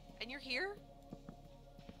 And you're here?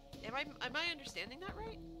 Am I understanding that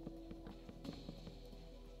right?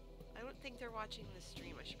 I don't think they're watching this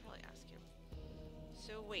stream. I should probably ask him.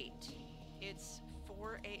 So wait, it's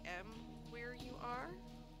 4 a.m. where you are?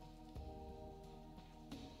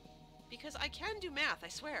 Because I can do math, I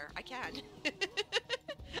swear, I can.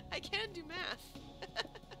 I can do math.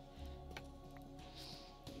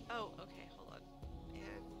 Oh, okay, hold on.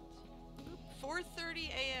 And 4:30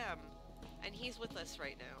 a.m. and he's with us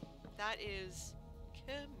right now. That is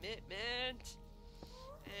commitment.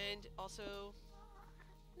 And also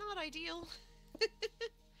not ideal.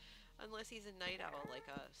 Unless he's a night owl like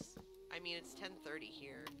us. I mean, it's 10:30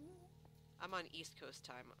 here. I'm on East Coast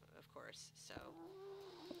time, of course, so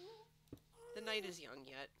the night is young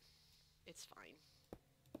yet. It's fine.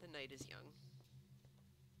 The night is young.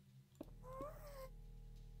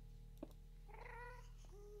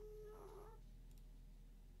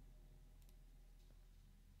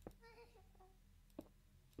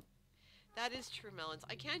 That is true, Melons.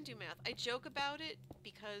 I can do math. I joke about it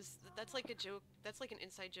because that's like a joke. That's like an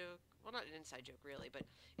inside joke. Well, not an inside joke, really, but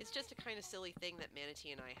it's just a kind of silly thing that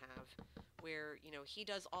Manatee and I have where, you know, he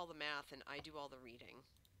does all the math and I do all the reading.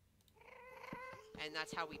 And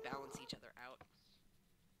that's how we balance each other out.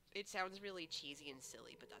 It sounds really cheesy and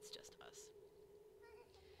silly, but that's just us.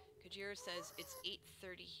 Kajira says it's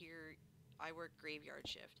 8:30 here. I work graveyard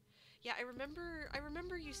shift. Yeah, I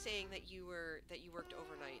remember you saying that you worked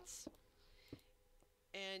overnights.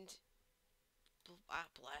 And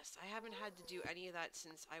bless, I haven't had to do any of that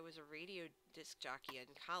since I was a radio disc jockey in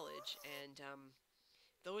college, and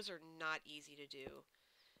those are not easy to do.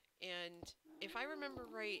 And if I remember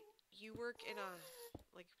right, you work in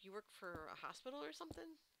you work for a hospital or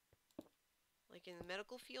something? Like in the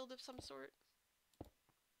medical field of some sort?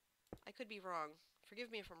 I could be wrong.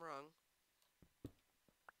 Forgive me if I'm wrong.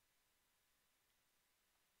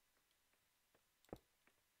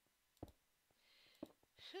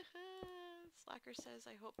 Slacker says,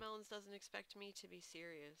 I hope Melons doesn't expect me to be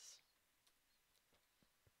serious.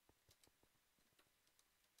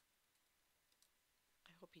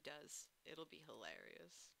 I hope he does. It'll be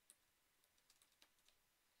hilarious.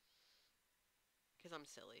 Because I'm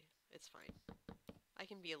silly. It's fine. I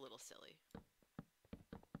can be a little silly.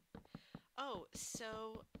 Oh,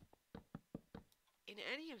 so in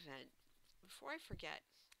any event, before I forget,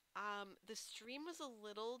 the stream was a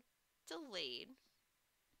little delayed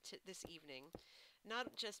this evening,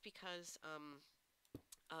 not just because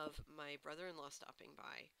of my brother-in-law stopping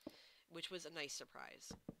by, which was a nice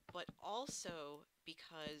surprise, but also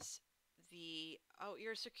because oh,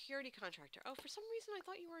 you're a security contractor. Oh, for some reason I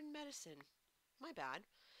thought you were in medicine. My bad.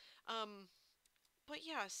 But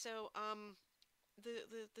yeah, so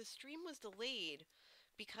the stream was delayed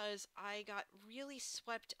because I got really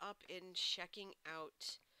swept up in checking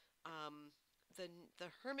out the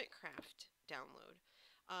Hermitcraft download.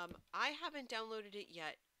 I haven't downloaded it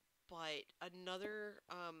yet, but another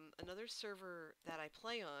server that I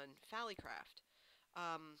play on, Fallycraft,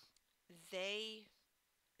 they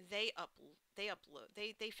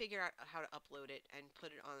they figure out how to upload it and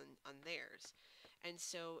put it on theirs. And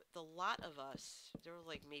so the lot of us, there were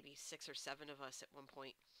like maybe 6 or 7 of us at one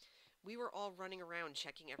point, we were all running around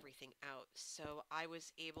checking everything out. So I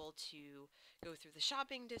was able to go through the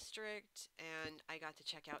shopping district, and I got to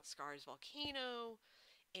check out Scar's Volcano,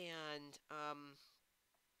 and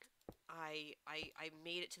I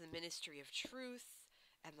made it to the Ministry of Truth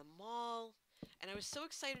and the mall, and I was so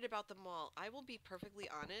excited about the mall. I will be perfectly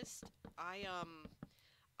honest.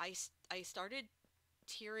 I started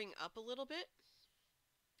tearing up a little bit.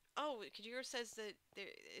 Oh, Kajiro says that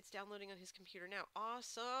it's downloading on his computer now.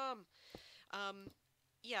 Awesome.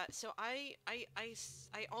 Yeah, so I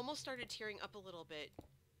almost started tearing up a little bit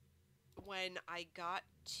when I got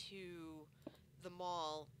to the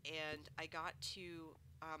mall and I got to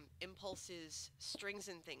Impulse's Strings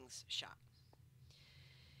and Things shop.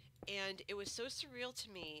 And it was so surreal to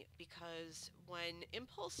me because when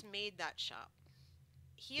Impulse made that shop,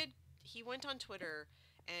 he went on Twitter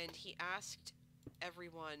and he asked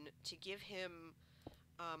everyone to give him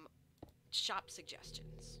shop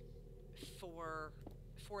suggestions for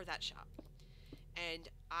that shop. And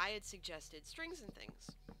I had suggested strings and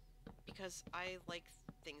things because I like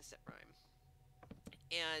things that rhyme.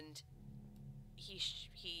 And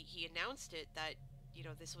he announced it that, you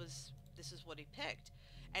know, this is what he picked.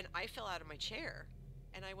 And I fell out of my chair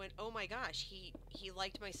and I went, "Oh my gosh, he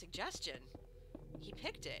liked my suggestion. He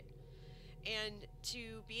picked it." And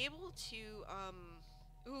to be able to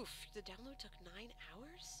the download took 9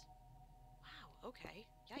 hours? Wow, okay.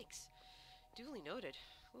 Yikes. Duly noted.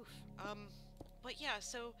 Oof. But yeah,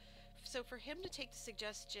 so for him to take the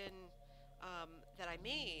suggestion that I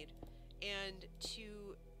made and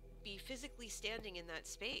to be physically standing in that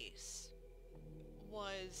space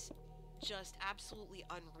was just absolutely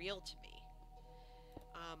unreal to me.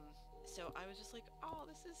 Um, so I was just like, oh,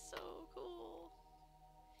 this is so cool.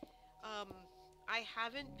 Um, I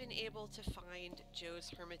haven't been able to find Joe's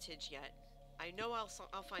Hermitage yet. I know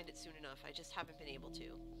I'll find it soon enough. I just haven't been able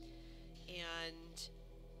to. And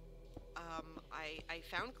I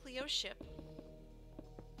found Cleo's ship,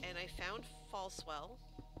 and I found Falsewell,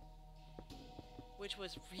 which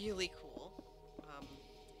was really cool,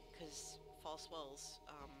 because Falsewell's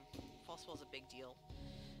a big deal.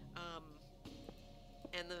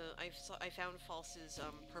 And I found False's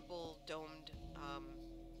purple domed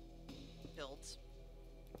builds,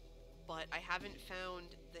 but I haven't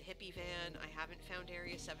found the hippie van. I haven't found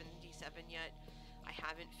Area 77 yet. I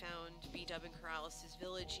haven't found B-Dub and Corrales'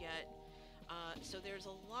 village yet. So there's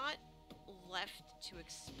a lot left to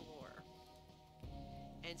explore.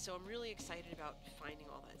 And so I'm really excited about finding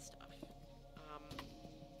all that stuff.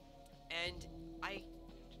 And I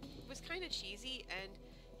was kind of cheesy and,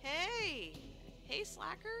 hey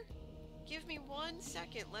Slacker, give me 1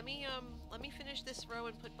 second. Let me finish this row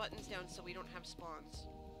and put buttons down so we don't have spawns.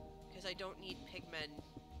 Because I don't need pigmen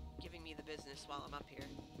giving me the business while I'm up here.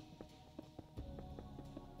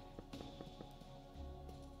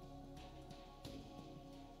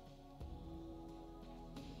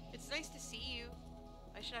 It's nice to see you.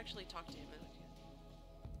 I should actually talk to him.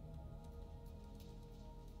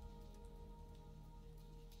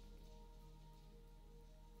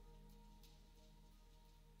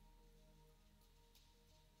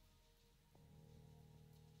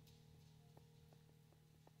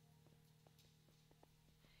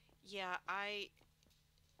 Yeah,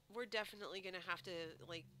 we're definitely gonna have to,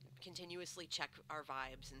 like, continuously check our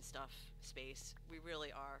vibes and stuff, Space. We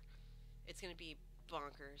really are. It's gonna be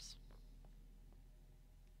bonkers.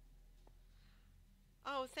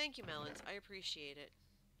 Oh, thank you, Melons. I appreciate it.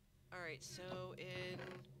 Alright, so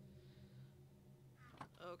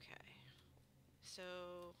okay.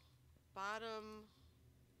 So, bottom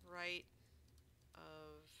right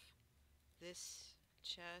of this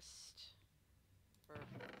chest, or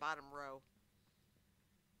bottom row,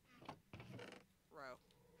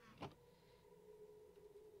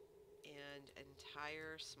 and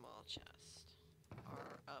entire small chest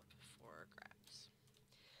are up for grabs.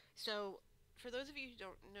 So, for those of you who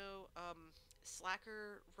don't know,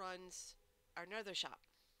 Slacker runs our nether shop.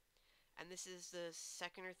 And this is the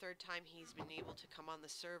second or third time he's been able to come on the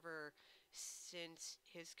server since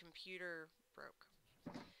his computer broke.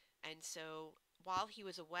 And so, while he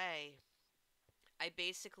was away, I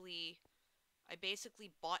basically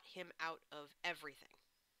bought him out of everything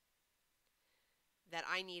that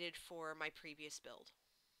I needed for my previous build,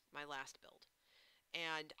 my last build.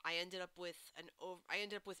 And I ended up with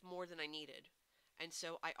more than I needed. And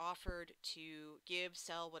so I offered to give,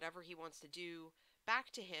 sell, whatever he wants to do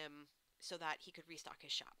back to him so that he could restock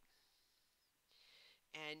his shop.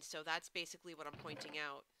 And so that's basically what I'm pointing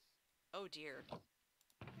out. Oh dear.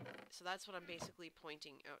 So that's what I'm basically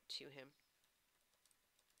pointing out to him.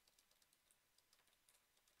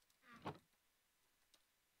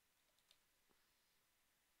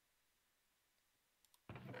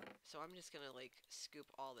 So I'm just gonna, like, scoop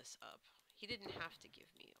all this up. He didn't have to give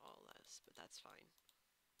me all this, but that's fine.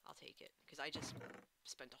 I'll take it, because I just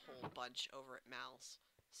spent a whole bunch over at Mal's.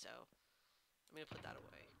 So I'm gonna put that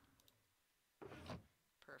away.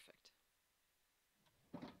 Perfect.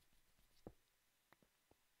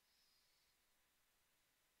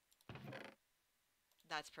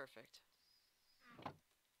 That's perfect.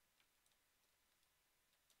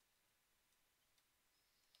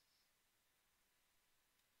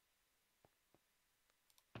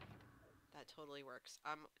 That totally works.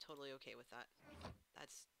 I'm totally okay with that.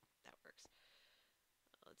 That works.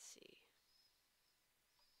 Let's see.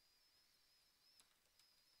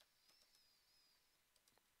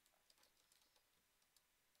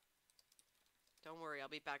 Don't worry, I'll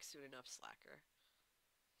be back soon enough, Slacker.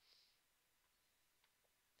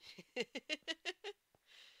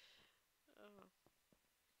 Oh.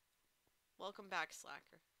 Welcome back,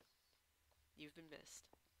 Slacker. You've been missed.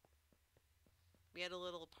 We had a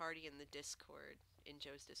little party in the Discord, in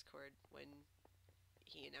Joe's Discord, when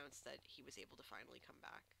he announced that he was able to finally come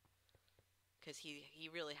back. Because he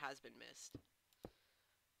really has been missed.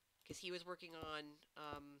 Because he was working on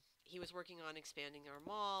expanding our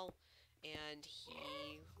mall, and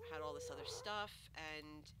he had all this other stuff,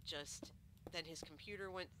 and just then his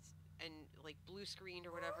computer went and like blue screened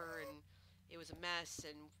or whatever, and it was a mess,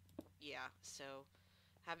 and yeah, so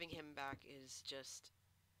having him back is just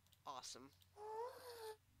awesome.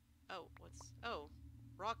 Oh,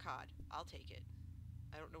 raw cod. I'll take it.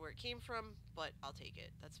 I don't know where it came from, but I'll take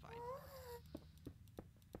it. That's fine.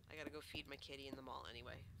 I gotta go feed my kitty in the mall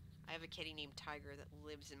anyway. I have a kitty named Tiger that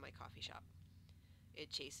lives in my coffee shop.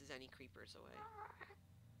 It chases any creepers away.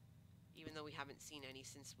 Even though we haven't seen any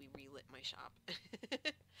since we relit my shop.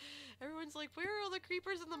 Everyone's like, where are all the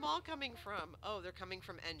creepers in the mall coming from? Oh, they're coming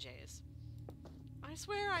from NJ's. I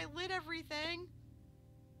swear I lit everything.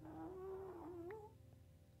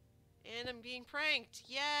 And I'm being pranked.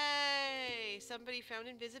 Yay! Somebody found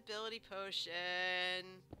invisibility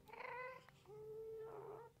potion.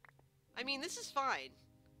 I mean, this is fine.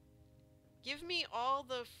 Give me all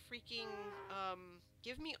the freaking,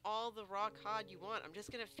 give me all the raw cod you want. I'm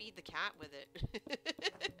just gonna feed the cat with it.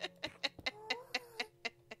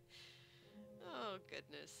 Oh,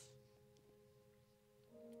 goodness.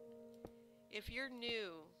 If you're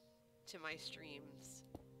new to my streams,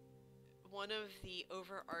 one of the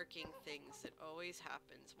overarching things that always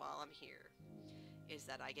happens while I'm here is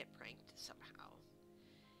that I get pranked somehow.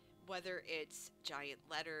 Whether it's giant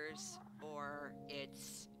letters, or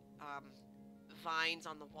it's vines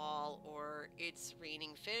on the wall, or it's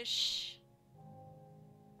raining fish.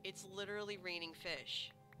 It's literally raining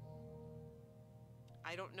fish.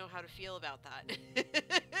 I don't know how to feel about that.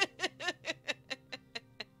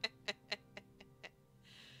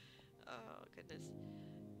 Oh, goodness.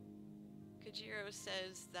 Kajiro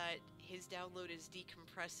says that his download is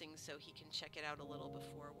decompressing so he can check it out a little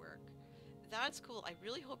before work. That's cool. I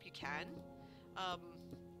really hope you can.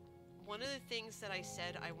 One of the things that I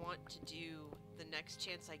said I want to do the next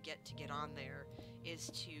chance I get to get on there is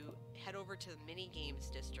to head over to the mini games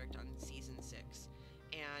district on season 6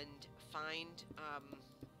 and find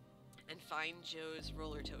Joe's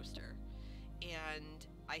roller toaster. And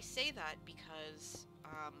I say that because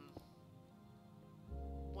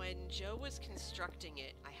when Joe was constructing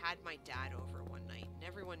it, I had my dad over one night, and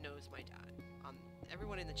everyone knows my dad.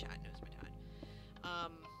 Everyone in the chat knows my dad.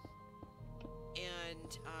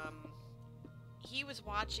 He was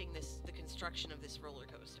watching the construction of this roller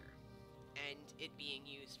coaster and it being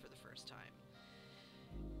used for the first time.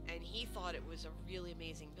 And he thought it was a really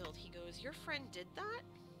amazing build. He goes, "Your friend did that?"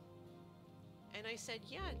 And I said,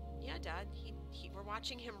 yeah, Dad. We're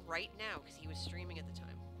watching him right now because he was streaming at the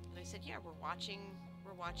time. And I said, yeah, we're watching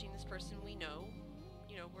this person we know.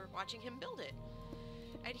 You know, we're watching him build it.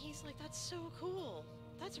 And he's like, "That's so cool.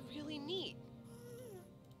 That's really neat."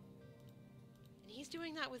 And he's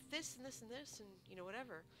doing that with this and this and this and, you know,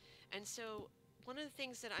 whatever. And so one of the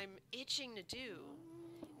things that I'm itching to do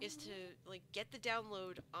is to, like, get the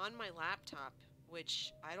download on my laptop,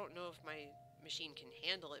 which I don't know if my machine can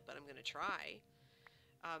handle it, but I'm going to try.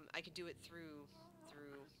 I could do it through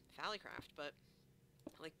Fallycraft, but,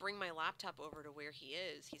 like, bring my laptop over to where he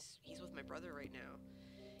is. He's with my brother right now.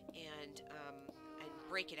 And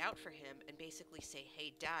break it out for him and basically say,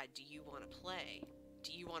 "Hey, Dad, do you want to play?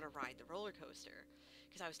 Do you want to ride the roller coaster?"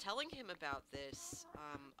 Because I was telling him about this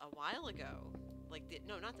a while ago.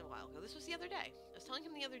 No, not a while ago. This was the other day. I was telling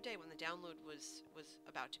him the other day when the download was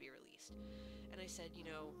about to be released. And I said, you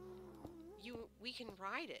know, we can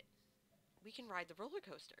ride it. We can ride the roller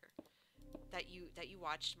coaster that you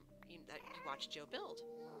watched Joe build.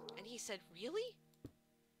 And he said, "Really?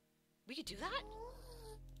 We could do that?"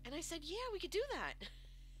 And I said, "Yeah, we could do that."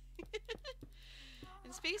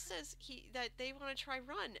 And Space says that they want to try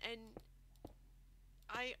Run, and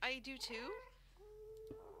I do too.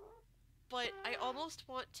 But I almost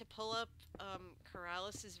want to pull up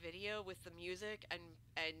Corrales' video with the music and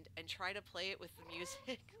try to play it with the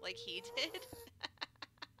music like he did.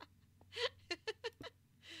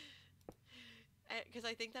 Because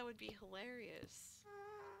I think that would be hilarious.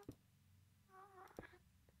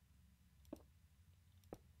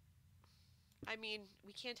 I mean,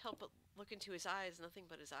 we can't help but look into his eyes, nothing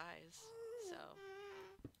but his eyes. So,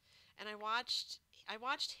 and I watched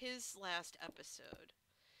his last episode,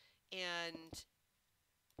 and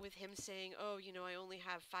with him saying, "Oh, you know, I only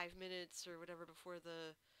have 5 minutes or whatever before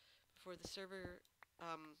the server."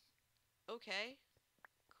 Okay,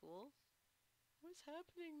 cool. What's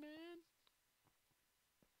happening, man?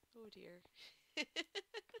 Oh dear.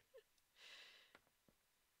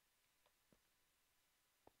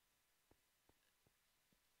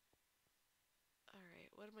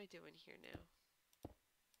 am I doing here now?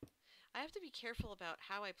 I have to be careful about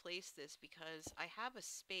how I place this because I have a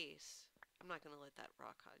space. I'm not going to let that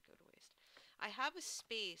rock hod go to waste. I have a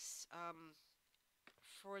space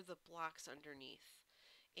for the blocks underneath.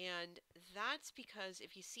 And that's because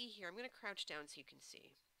if you see here, I'm going to crouch down so you can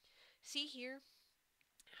see. See here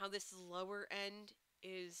how this lower end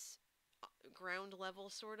is ground level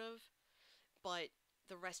sort of, but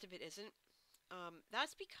the rest of it isn't?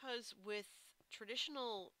 That's because with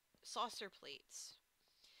traditional saucer plates,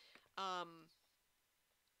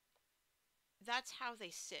 that's how they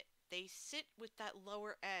sit. They sit with that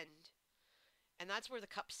lower end, and that's where the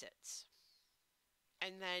cup sits.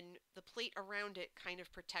 And then the plate around it kind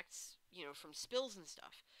of protects, you know, from spills and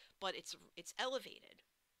stuff, but it's elevated.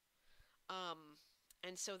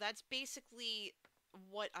 And so that's basically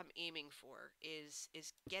what I'm aiming for is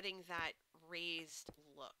getting that raised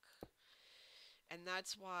look. And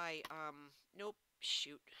that's why nope,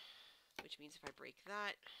 shoot. Which means if I break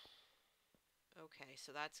that, okay,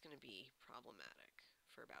 so that's going to be problematic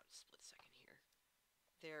for about a split second here.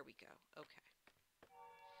 There we go. Okay.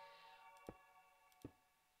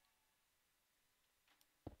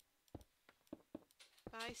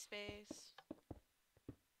 Bye, space.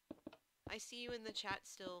 I see you in the chat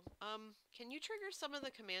still. Can you trigger some of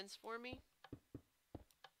the commands for me?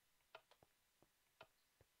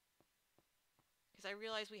 Because I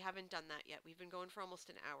realize we haven't done that yet. We've been going for almost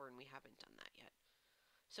an hour and we haven't done that yet.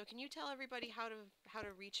 So can you tell everybody how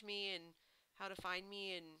to reach me and how to find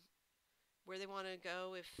me and where they want to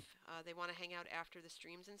go if they want to hang out after the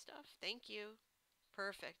streams and stuff? Thank you.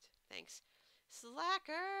 Perfect. Thanks.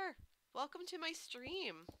 Slacker! Welcome to my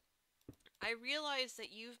stream. I realize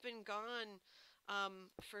that you've been gone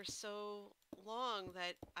for so long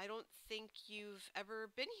that I don't think you've ever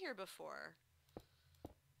been here before.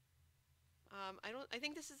 I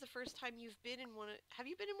think this is the first time you've been in one of... Have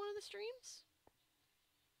you been in one of the streams?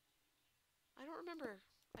 I don't remember.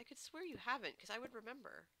 I could swear you haven't, because I would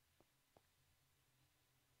remember.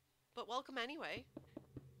 But welcome anyway.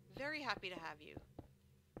 Very happy to have you.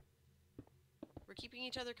 We're keeping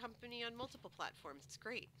each other company on multiple platforms. It's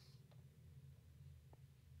great.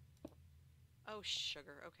 Oh,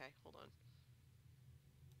 sugar. Okay, hold on.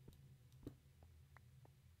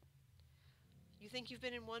 You think you've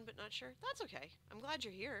been in one but not sure? That's okay. I'm glad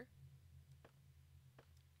you're here.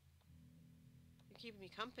 You're keeping me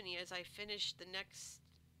company as I finish the next...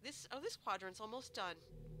 This quadrant's almost done.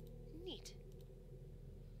 Neat.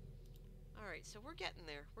 Alright, so we're getting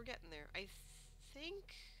there. We're getting there. I think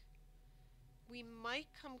we might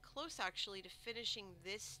come close, actually, to finishing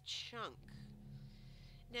this chunk.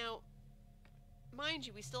 Now, mind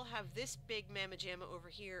you, we still have this big mamma jamma over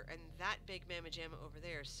here and that big mamma jamma over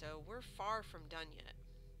there, so we're far from done yet.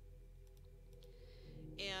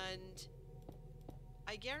 And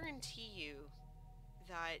I guarantee you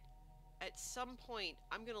that at some point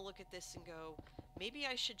I'm going to look at this and go, maybe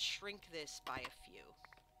I should shrink this by a few.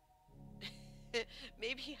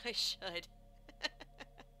 Maybe I should.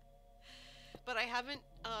 But I haven't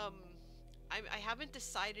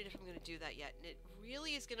decided if I'm going to do that yet, and it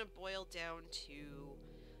really is going to boil down to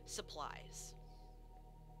supplies.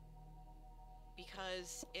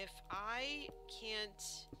 Because if I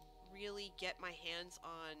can't really get my hands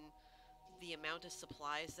on the amount of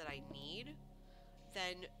supplies that I need,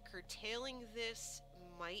 then curtailing this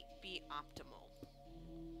might be optimal.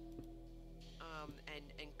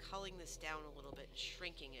 And culling this down a little bit and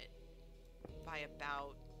shrinking it by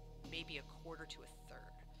about maybe a quarter to a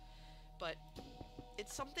third. But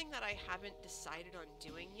it's something that I haven't decided on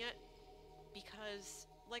doing yet because,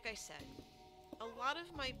 like I said, a lot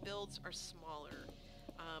of my builds are smaller.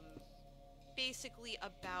 Basically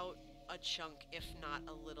about a chunk, if not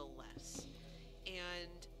a little less.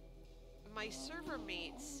 And my server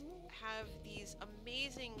mates have these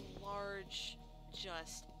amazing, large,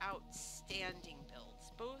 just outstanding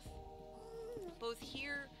builds, both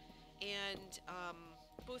here and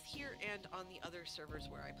on the other servers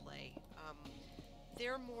where I play.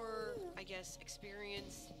 They're more, I guess,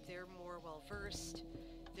 experienced. They're more well versed.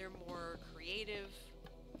 They're more creative,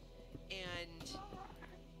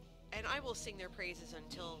 and I will sing their praises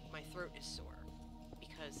until my throat is sore,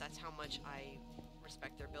 because that's how much I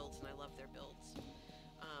respect their builds and I love their builds.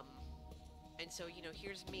 And so, you know,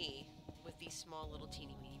 here's me with these small little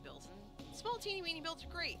teeny weeny builds. And small teeny weeny builds are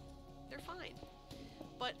great. They're fine.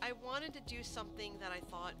 But I wanted to do something that I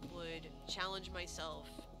thought would challenge myself,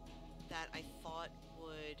 that I thought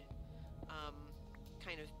would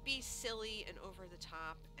kind of be silly and over the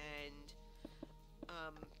top and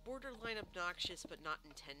borderline obnoxious but not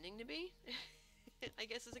intending to be, I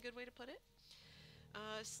guess is a good way to put it.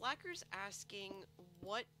 Slacker's asking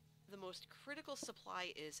what the most critical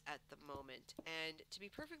supply is at the moment, and to be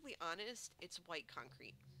perfectly honest, it's white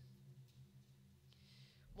concrete.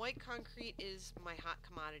 White concrete is my hot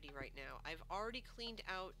commodity right now. I've already cleaned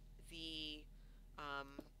out the,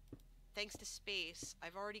 thanks to space,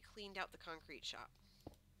 I've already cleaned out the concrete shop.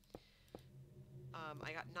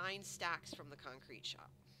 I got 9 stacks from the concrete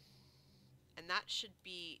shop. And that should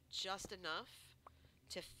be just enough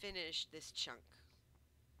to finish this chunk.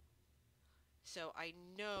 So I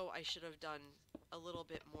know I should have done a little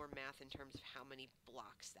bit more math in terms of how many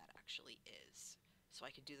blocks that actually is, so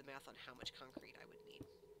I could do the math on how much concrete I would need.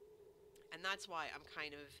 And that's why I'm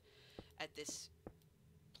kind of at this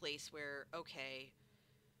place where, okay,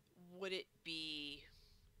 would it be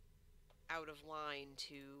out of line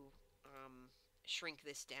to shrink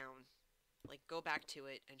this down? Like, go back to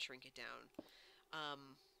it and shrink it down.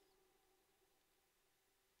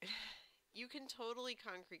 You can totally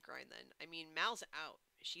concrete grind then. I mean, Mal's out.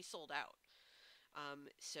 She sold out.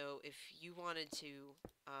 So if you wanted to,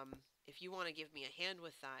 if you want to give me a hand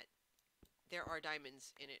with that, there are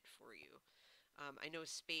diamonds in it for you. I know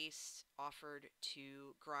Space offered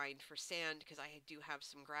to grind for sand because I do have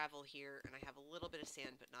some gravel here, and I have a little bit of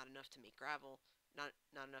sand, but not enough to make gravel, not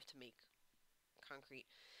enough to make concrete.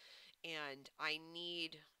 And I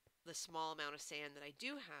need the small amount of sand that I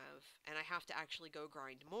do have, and I have to actually go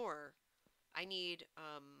grind more. I need,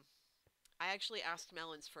 I actually asked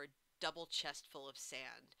Melons for a double chest full of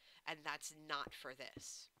sand, and that's not for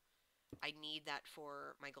this. I need that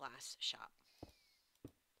for my glass shop,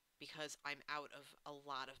 because I'm out of a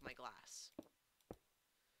lot of my glass.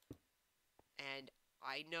 And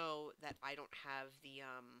I know that I don't have the,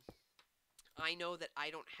 I know that I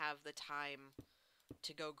don't have the time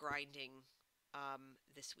to go grinding,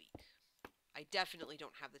 this week. I definitely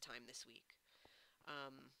don't have the time this week.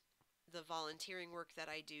 The volunteering work that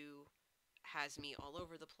I do has me all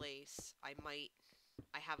over the place. I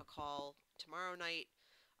have a call tomorrow night.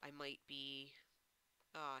 I might be,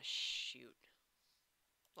 ah, shoot.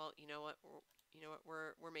 Well, you know what?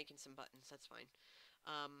 We're making some buttons. That's fine.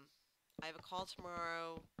 I have a call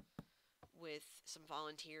tomorrow with some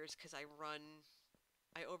volunteers because I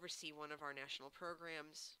oversee one of our national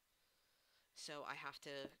programs. So I have to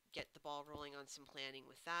get the ball rolling on some planning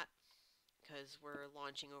with that because we're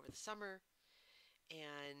launching over the summer.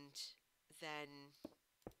 And then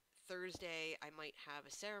Thursday I might have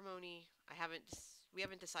a ceremony. We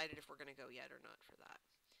haven't decided if we're going to go yet or not for that.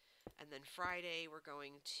 And then Friday we're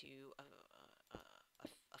going to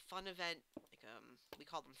a fun event, like we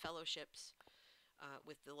call them fellowships,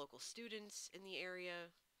 with the local students in the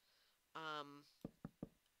area.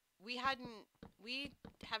 We have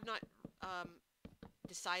not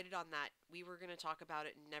decided on that. We were going to talk about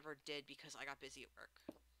it and never did because I got busy at work.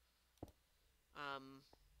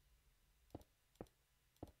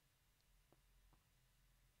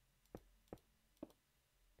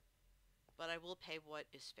 But I will pay what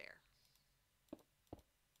is fair.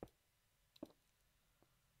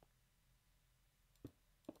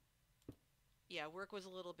 Yeah, work was a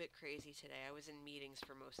little bit crazy today. I was in meetings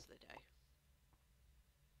for most of the day.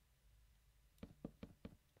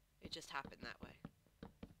 It just happened that way.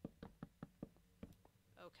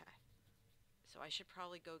 Okay. So I should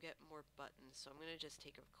probably go get more buttons, so I'm going to just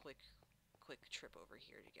take a quick trip over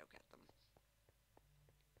here to go get them.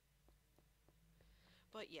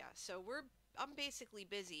 But yeah, so I'm basically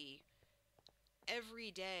busy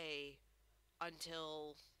every day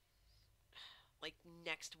until like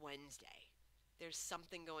next Wednesday. There's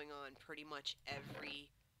something going on pretty much every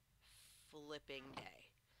flipping day.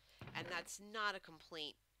 And that's not a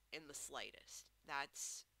complaint in the slightest.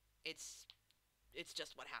 It's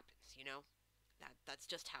just what happens, you know? That's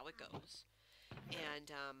just how it goes.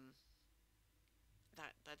 And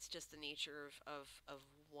that's just the nature of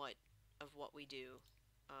what we do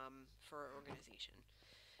for our organization.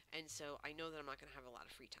 And so I know that I'm not going to have a lot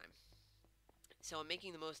of free time. So I'm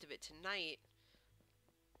making the most of it tonight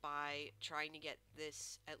by trying to get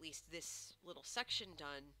at least this little section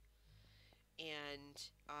done, and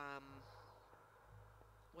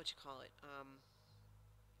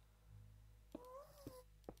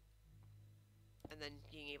and then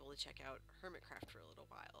being able to check out Hermitcraft for a little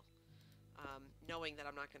while, knowing that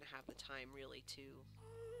I'm not going to have the time really to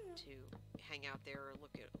hang out there or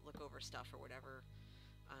look over stuff or whatever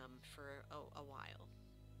for a while.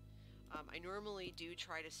 I normally do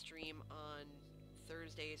try to stream on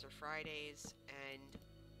Thursdays or Fridays, and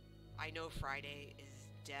I know Friday is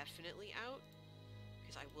definitely out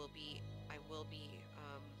because I will be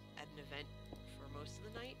at an event for most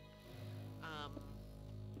of the night.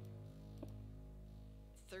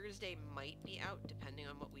 Thursday might be out depending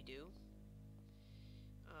on what we do.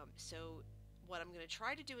 So what I'm going to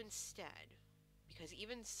try to do instead, because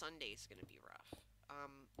even Sunday's going to be rough,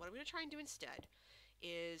 what I'm going to try and do instead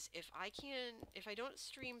is if I don't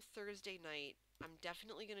stream Thursday night, I'm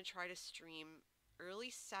definitely going to try to stream early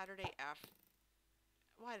Saturday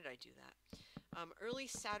why did I do that? Early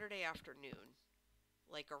Saturday afternoon,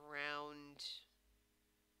 like around,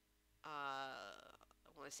 I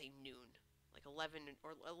want to say noon, like 11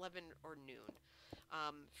 or noon,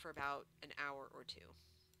 for about an hour or two,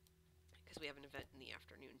 because we have an event in the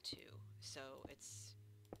afternoon too. So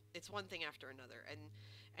it's one thing after another,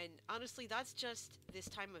 and honestly, that's just this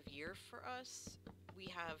time of year for us. We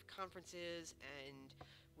have conferences and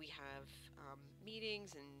we have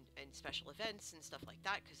meetings and special events and stuff like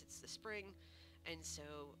that because it's the spring, and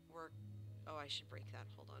so oh, I should break that.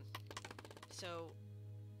 Hold on. So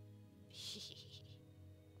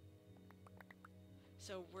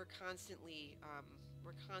so we're constantly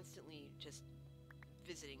just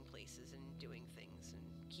visiting places and doing things and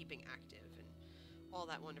keeping active and all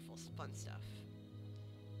that wonderful fun stuff.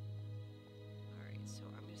 Alright, so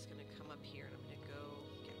I'm just gonna come up here and I'm gonna go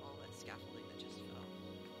get all that scaffolding that just fell.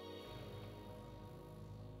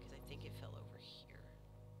 Because I think it fell over here.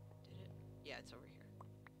 Did it? Yeah, it's over here.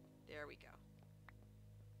 There we go.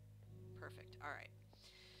 Perfect. Alright.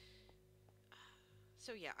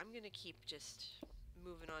 So yeah, I'm gonna keep just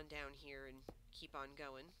moving on down here and keep on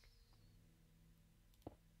going.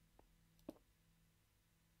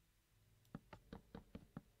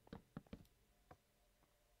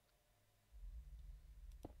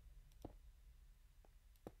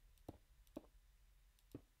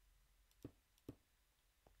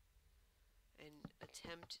 And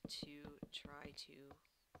attempt to try to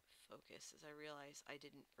focus as I realize I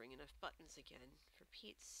didn't bring enough buttons again, for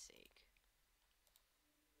Pete's sake.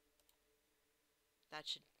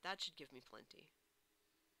 That should give me plenty.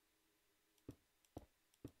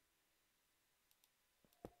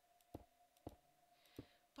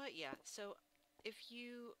 But yeah, so if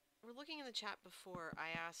you were looking in the chat before,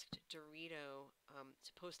 I asked Dorito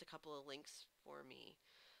to post a couple of links for me,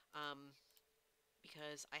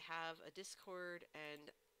 because I have a Discord and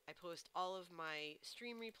I post all of my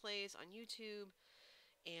stream replays on YouTube,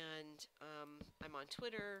 and I'm on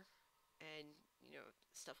Twitter and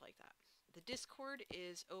stuff like that. The Discord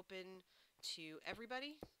is open to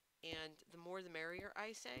everybody, and the more the merrier,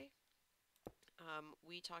 I say.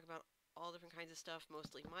 We talk about all different kinds of stuff,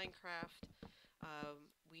 mostly Minecraft.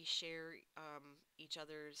 We share each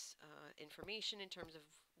other's information in terms of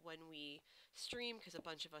when we stream, because a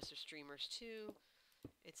bunch of us are streamers too.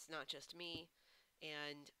 It's not just me.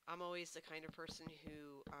 And I'm always the kind of person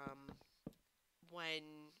who,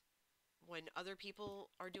 when other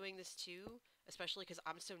people are doing this too, especially because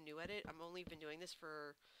I'm so new at it, I've only been doing this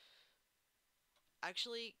for,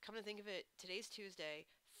 actually, come to think of it, today's Tuesday.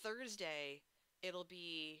 Thursday, it'll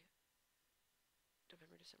be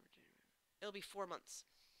November, December, January. It'll be 4 months.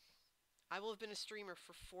 I will have been a streamer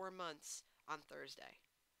for 4 months on Thursday.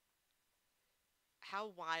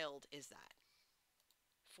 How wild is that?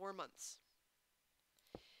 4 months.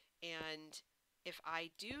 And if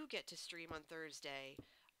I do get to stream on Thursday,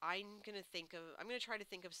 I'm gonna try to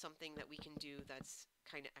think of something that we can do that's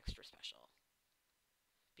kind of extra special.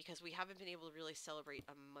 Because we haven't been able to really celebrate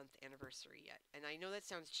a month anniversary yet. And I know that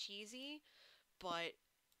sounds cheesy, but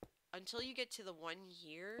until you get to the 1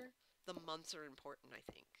 year, the months are important, I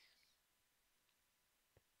think.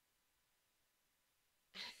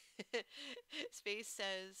 Space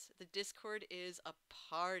says the Discord is a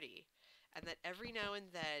party, and that every now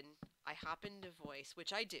and then I hop into voice,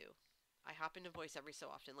 which I do. I hop into voice every so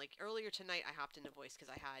often. Like earlier tonight, I hopped into voice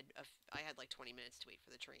because I had like 20 minutes to wait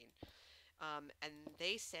for the train. And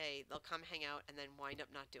they say they'll come hang out and then wind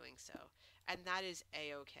up not doing so, and that is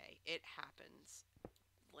a-okay. It happens.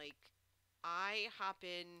 Like, I hop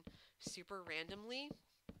in super randomly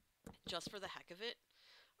just for the heck of it.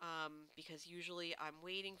 Because usually I'm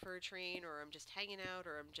waiting for a train, or I'm just hanging out,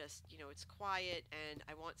 or I'm just, it's quiet and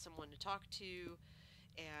I want someone to talk to,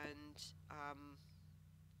 and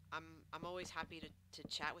I'm always happy to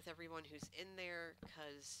chat with everyone who's in there,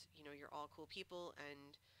 because you're all cool people,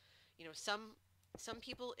 and some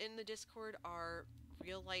people in the Discord are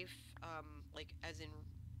real life, like as in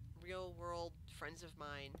real world friends of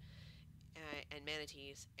mine, and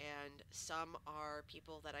manatees, and some are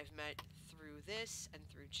people that I've met through this and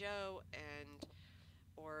through Joe, and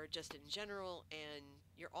or just in general, and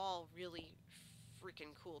you're all really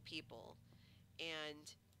freaking cool people.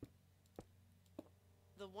 And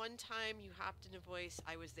the one time you hopped into voice,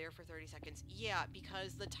 I was there for 30 seconds. Yeah,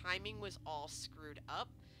 because the timing was all screwed up,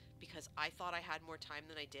 because I thought I had more time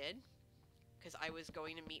than I did, because I was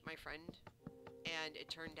going to meet my friend, and it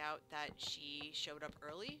turned out that she showed up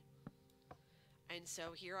early. And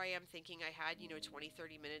so here I am thinking I had, 20,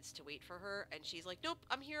 30 minutes to wait for her, and she's like, nope,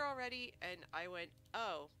 I'm here already. And I went,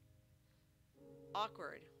 oh,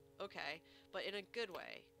 awkward. Okay, but in a good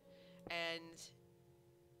way. And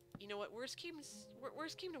you know what? Worst came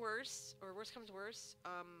to worst, or worst comes to worst.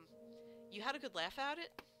 You had a good laugh at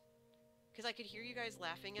it, because I could hear you guys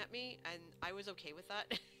laughing at me, and I was okay with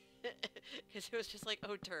that, because it was just like,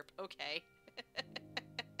 oh, derp, okay,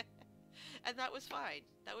 and that was fine.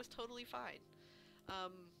 That was totally fine.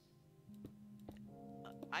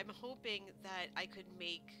 I'm hoping that I could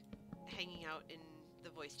make hanging out in the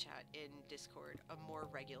voice chat in Discord a more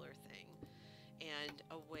regular thing, and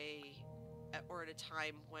a way, or at a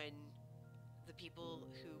time when the people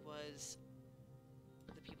who was,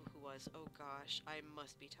 oh gosh, I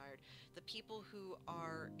must be tired. The people who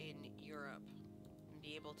are in Europe,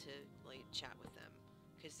 be able to like chat with them,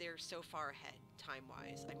 because they're so far ahead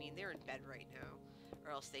time-wise. I mean, they're in bed right now,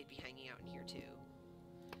 or else they'd be hanging out in here too.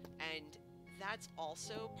 And that's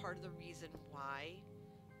also part of the reason why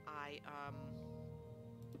I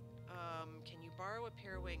can you borrow a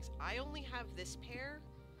pair of wings? I only have this pair,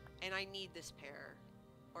 and I need this pair,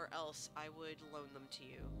 or else I would loan them to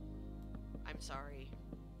you. I'm sorry.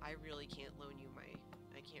 I really can't loan you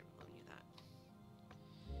I can't loan you that.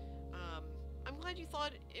 I'm glad you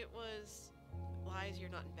thought it was lies, you're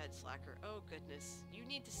not in bed, slacker. Oh goodness. You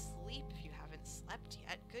need to sleep if you haven't slept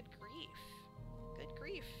yet. Good grief. Good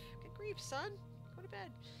grief. Good grief, son. Go to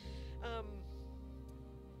bed.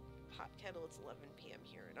 Hot kettle, it's 11 p.m.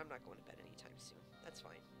 here, and I'm not going to bed anytime soon. That's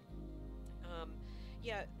fine.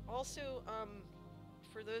 Yeah, also,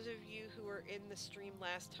 for those of you who were in the stream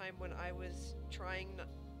last time when I was trying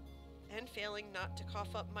and failing not to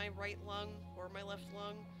cough up my right lung or my left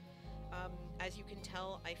lung, as you can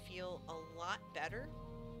tell, I feel a lot better.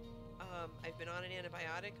 I've been on an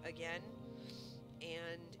antibiotic again,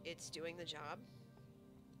 and it's doing the job.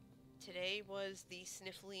 Today was the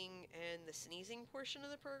sniffling and the sneezing portion of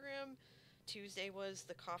the program. Tuesday was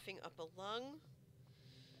the coughing up a lung.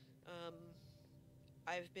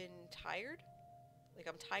 I've been tired. Like,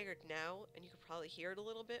 I'm tired now, and you could probably hear it a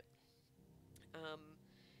little bit.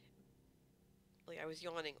 Like, I was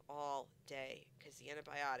yawning all day because the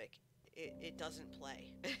antibiotic, it doesn't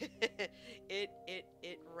play.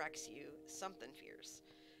 it wrecks you something fierce,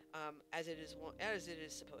 as it is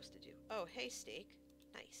supposed to do. Oh, hey, steak,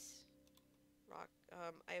 nice. Rock.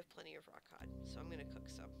 I have plenty of rock cod, so I'm gonna cook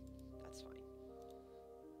some. That's fine.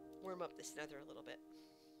 Warm up this nether a little bit.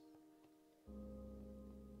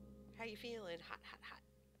 How you feeling? Hot, hot, hot.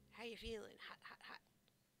 How you feeling? Hot, hot, hot.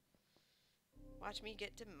 Watch me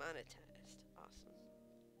get demonetized. Awesome.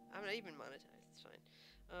 I'm not even monetized. It's fine.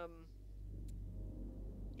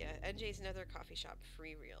 Yeah, NJ's Nether Coffee Shop,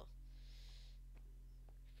 free real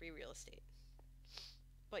estate.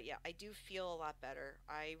 But yeah, I do feel a lot better.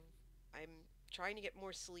 I'm trying to get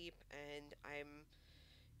more sleep, and I'm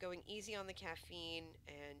going easy on the caffeine,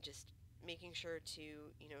 and just making sure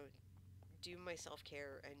to, do my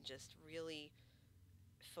self-care and just really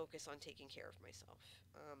focus on taking care of myself.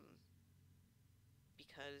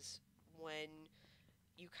 Because when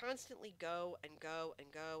you constantly go and go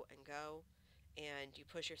and go and go, and you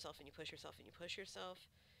push yourself and you push yourself and you push yourself,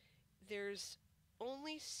 there's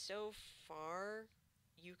only so far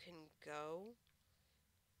you can go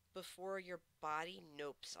before your body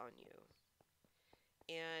nopes on you.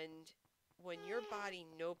 And when your body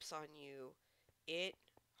nopes on you, it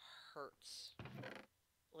hurts.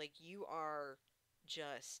 Like, you are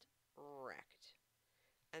just wrecked.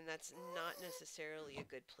 And that's not necessarily a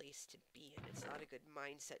good place to be in. It's not a good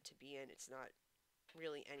mindset to be in. It's not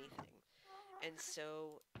really anything. And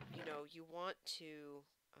so, you want to...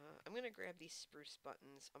 I'm going to grab these spruce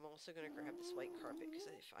buttons. I'm also going to grab this white carpet, because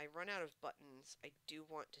if I run out of buttons, I do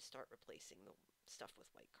want to start replacing the stuff with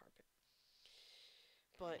white carpet.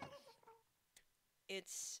 But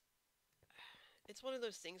it's one of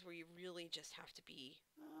those things where you really just have to be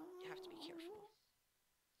careful.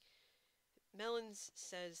 Melons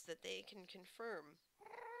says that they can confirm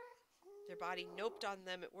their body noped on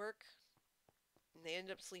them at work, and they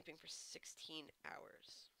ended up sleeping for 16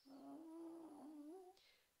 hours.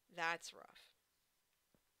 That's rough.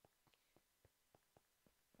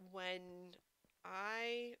 When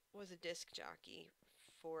I was a disc jockey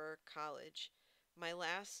for college, my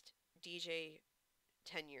last DJ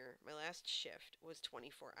tenure, my last shift was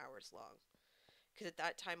 24 hours long. Because at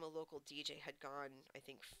that time, a local DJ had gone, I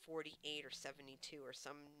think, 48 or 72 or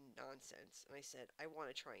some nonsense. And I said, I want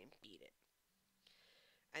to try and beat it.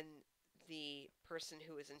 And the person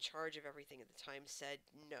who was in charge of everything at the time said,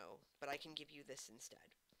 no, but I can give you this instead.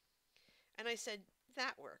 And I said,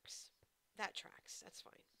 that works. That tracks. That's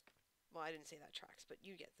fine. Well, I didn't say that tracks, but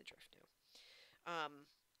you get the drift now.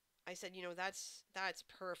 I said, you know, that's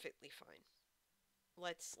perfectly fine.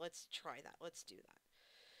 Let's try that. Let's do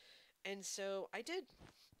that. And so I did.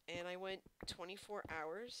 And I went 24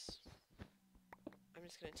 hours. I'm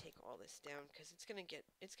just going to take all this down because it's going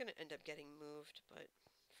to end up getting moved, but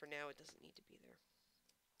for now it doesn't need to be there.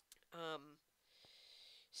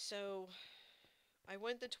 So I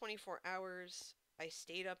went the 24 hours. I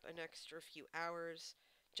stayed up an extra few hours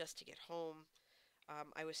just to get home.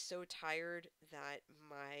 I was so tired that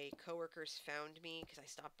my coworkers found me because I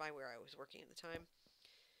stopped by where I was working at the time.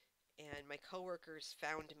 And my coworkers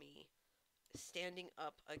found me standing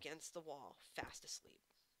up against the wall, fast asleep.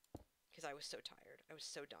 Because I was so tired. I was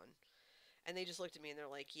so done. And they just looked at me and they're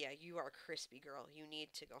like, yeah, you are crispy, girl. You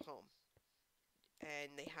need to go home.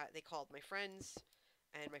 And they called my friends,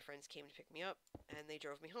 and my friends came to pick me up, and they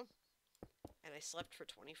drove me home. And I slept for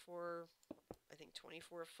 24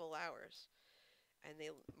 full hours. And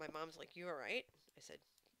my mom's like, you alright? I said,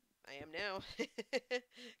 I am now.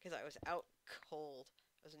 Because I was out cold.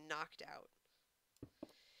 I was knocked out.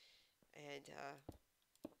 And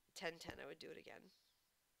 10/10, I would do it again.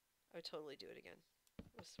 I would totally do it again. It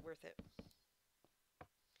was worth it.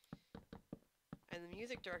 And the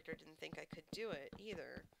music director didn't think I could do it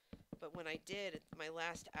either. But when I did, my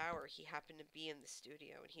last hour, he happened to be in the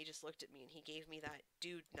studio. And he just looked at me and he gave me that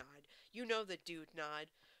dude nod. You know the dude nod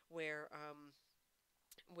where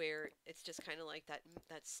it's just kind of like that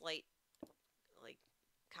slight, like,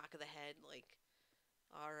 cock of the head, like,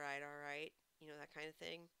 all right, you know, that kind of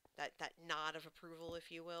thing. That nod of approval,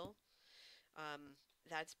 if you will.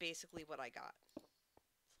 That's basically what I got.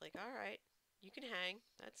 It's like, all right, you can hang.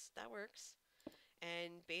 That works.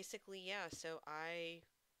 And basically, yeah. So I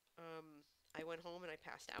went home and I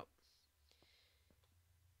passed out.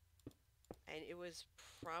 And it was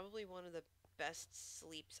probably one of the best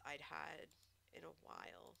sleeps I'd had in a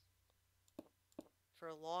while. For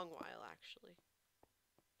a long while, actually.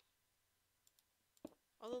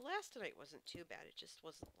 Although last night wasn't too bad, it just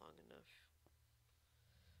wasn't long enough.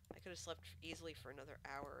 I could have slept easily for another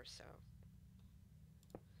hour or so.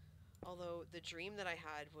 Although the dream that I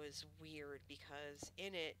had was weird because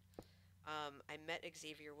in it, I met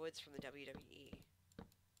Xavier Woods from the WWE.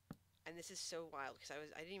 And this is so wild because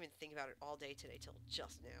I didn't even think about it all day today till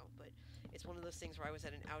just now. But it's one of those things where I was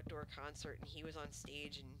at an outdoor concert and he was on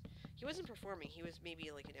stage and he wasn't performing. He was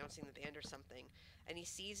maybe like announcing the band or something. And he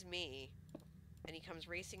sees me and he comes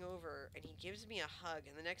racing over and he gives me a hug.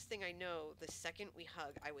 And the next thing I know, the second we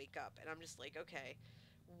hug, I wake up and I'm just like, okay,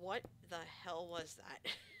 what the hell was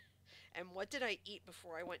that? And what did I eat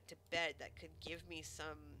before I went to bed that could give me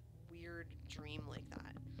some weird dream like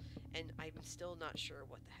that? And I'm still not sure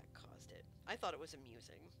what the heck caused it. I thought it was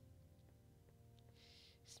amusing.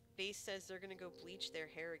 Space says they're going to go bleach their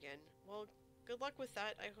hair again. Well, good luck with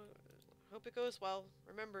that. I hope it goes well.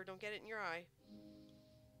 Remember, don't get it in your eye.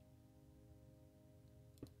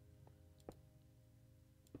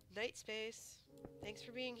 Night Space. Thanks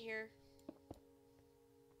for being here.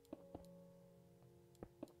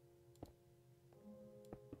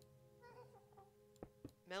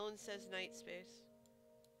 Melon says Night Space.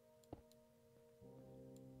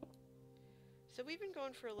 So we've been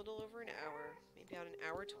going for a little over an hour, maybe about an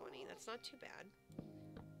hour 20. That's not too bad.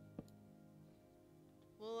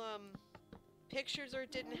 Well, pictures or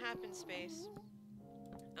it didn't happen Space.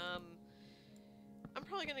 I'm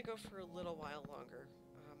probably gonna go for a little while longer.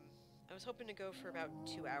 I was hoping to go for about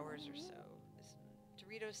 2 hours or so.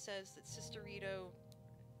 Dorito says that Sisterito,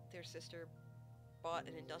 their sister, bought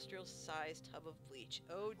an industrial-sized tub of bleach.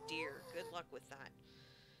 Oh dear, good luck with that.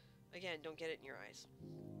 Again, don't get it in your eyes.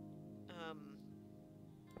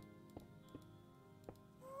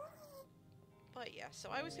 But yeah, so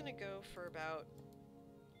I was gonna go for about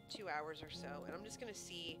 2 hours or so, and I'm just gonna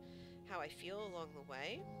see how I feel along the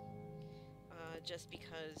way. Just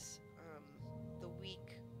because the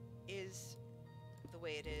week is the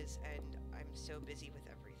way it is, and I'm so busy with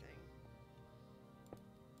everything.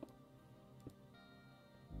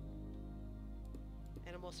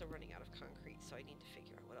 And I'm also running out of concrete, so I need to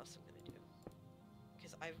figure out what else I'm gonna do.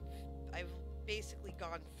 Because I've basically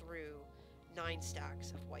gone through 9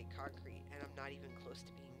 stacks of white concrete, and I'm not even close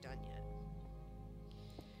to being done yet.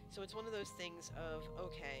 So it's one of those things of,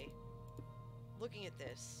 okay, looking at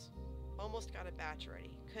this, almost got a batch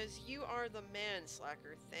ready. Because you are the man,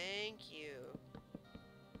 Slacker. Thank you.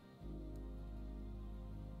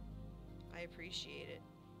 I appreciate it.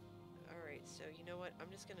 Alright, so you know what?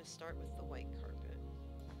 I'm just going to start with the white carpet.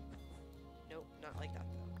 Nope, not like that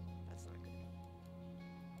though. That's not good.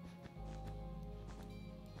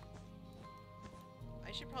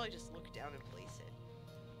 I should probably just look down and place it.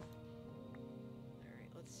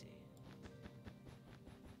 Alright, let's see.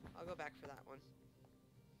 I'll go back for that one.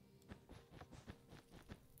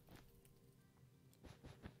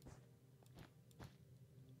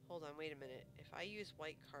 Hold on, wait a minute. If I use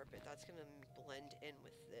white carpet, that's gonna blend in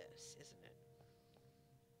with this, isn't it?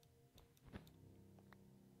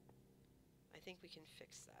 I think we can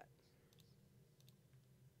fix that.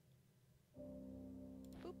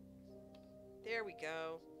 Boop. There we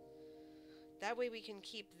go. That way we can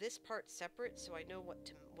keep this part separate so I know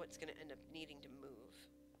what's gonna end up needing to move.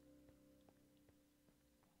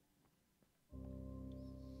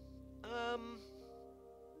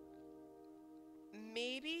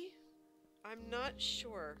 Maybe? I'm not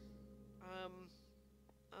sure.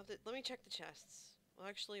 Let me check the chests. Well,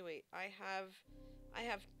 actually, wait. I have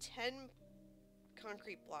 10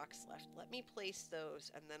 concrete blocks left. Let me place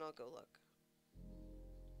those, and then I'll go look.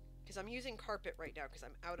 Because I'm using carpet right now, because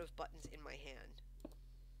I'm out of buttons in my hand.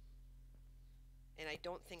 And I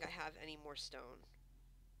don't think I have any more stone.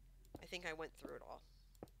 I think I went through it all.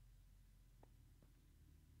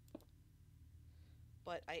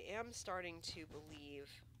 But I am starting to believe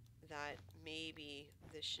that maybe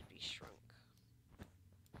this should be shrunk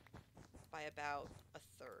by about a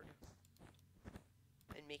third.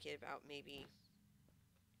 And make it about maybe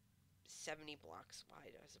 70 blocks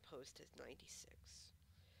wide as opposed to 96.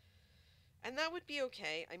 And that would be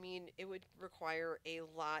okay. I mean, it would require a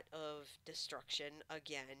lot of destruction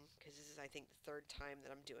again, because this is, I think, the third time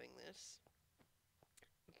that I'm doing this.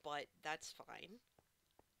 But that's fine.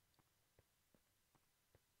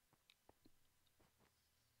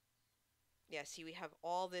 Yeah, see, we have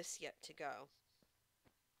all this yet to go.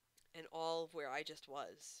 And all of where I just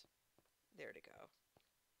was. There to go.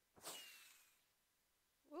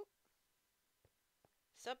 Whoop.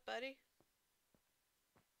 Sup, buddy?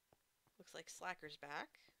 Looks like Slacker's back.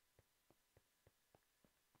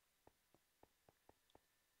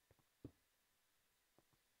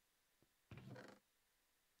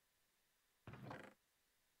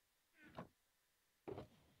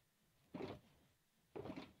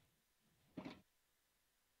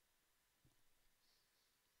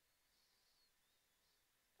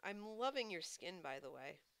 I'm loving your skin, by the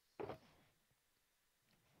way.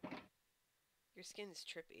 Your skin's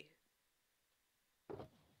trippy.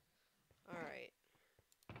 Alright.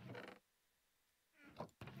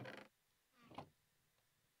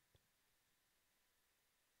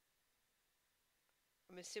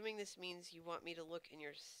 I'm assuming this means you want me to look in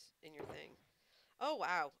your thing. Oh,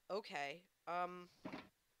 wow. Okay.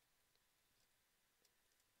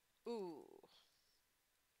 Ooh.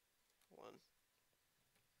 One.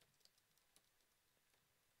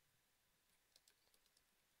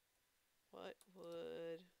 What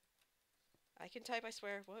would... I can type, I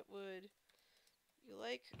swear. What would you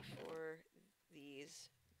like for these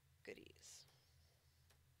goodies?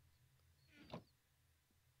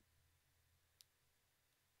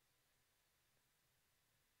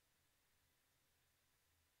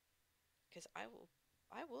 Because I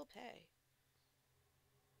will pay.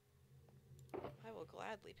 I will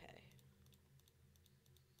gladly pay.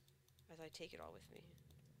 As I take it all with me.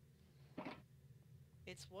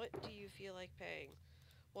 It's what do you feel like paying?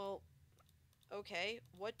 Well, okay,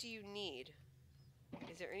 what do you need?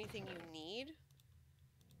 Is there anything you need?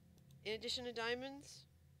 In addition to diamonds?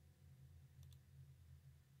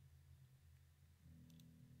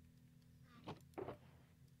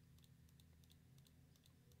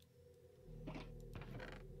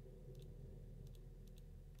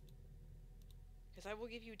 Because I will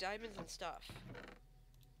give you diamonds and stuff.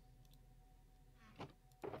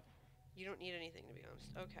 You don't need anything, to be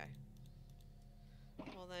honest. Okay.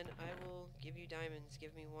 Well then, I will give you diamonds.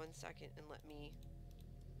 Give me 1 second and let me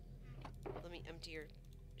empty your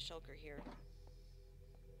shulker here.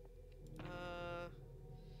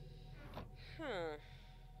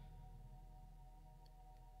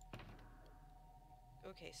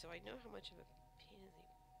 Okay, so I know how much of a pain in the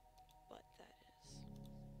butt that is.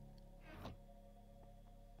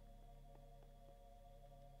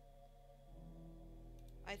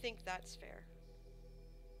 I think that's fair.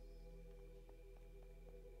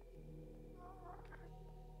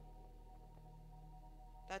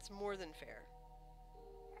 That's more than fair.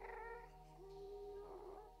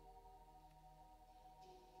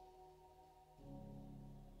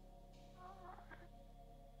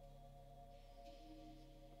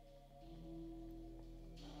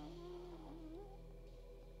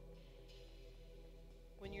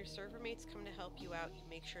 When your server mates come to help you out, you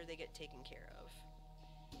make sure they get taken care of.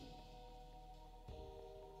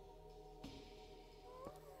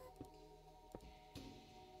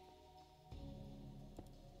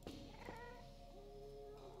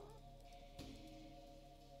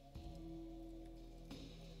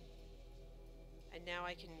 And now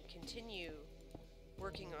I can continue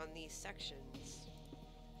working on these sections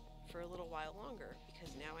for a little while longer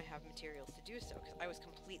because now I have materials to do so, because I was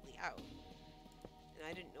completely out and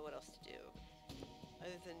I didn't know what else to do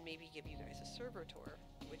other than maybe give you guys a server tour,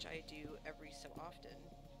 which I do every so often.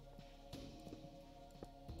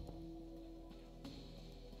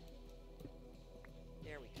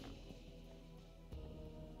 There we go.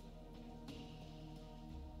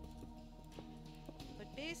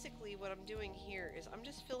 But basically what I'm doing here is I'm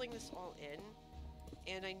just filling this all in,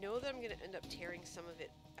 and I know that I'm going to end up tearing some of it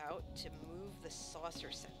out to move the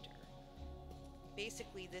saucer center.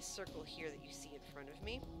 Basically this circle here that you see in front of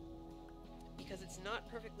me, because it's not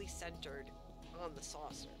perfectly centered on the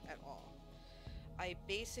saucer at all. I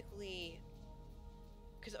basically,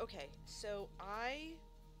 okay, so I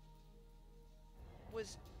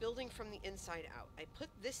was building from the inside out. I put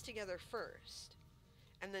this together first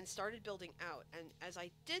and then started building out, and as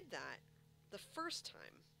I did that the first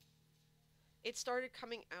time, it started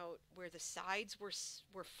coming out where the sides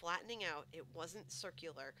were flattening out. It wasn't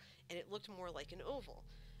circular, and it looked more like an oval,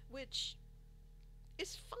 which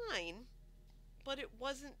is fine, but it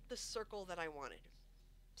wasn't the circle that I wanted.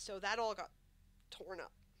 So that all got torn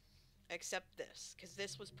up, except this, because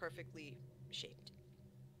this was perfectly shaped.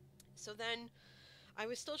 So then I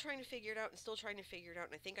was still trying to figure it out and still trying to figure it out,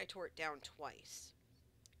 and I think I tore it down twice.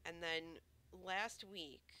 And then last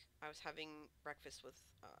week, I was having breakfast with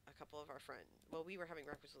a couple of our friends. Well, we were having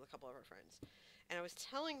breakfast with a couple of our friends. And I was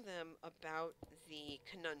telling them about the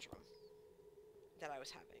conundrum that I was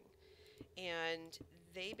having. And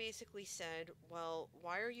they basically said, well,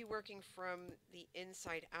 why are you working from the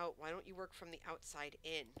inside out? Why don't you work from the outside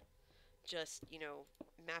in? Just, you know,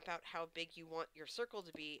 map out how big you want your circle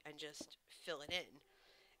to be and just fill it in.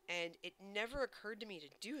 And it never occurred to me to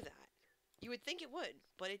do that. You would think it would,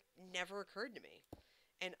 but it never occurred to me.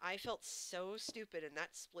 And I felt so stupid in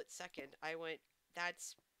that split second. I went,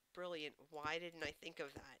 that's brilliant. Why didn't I think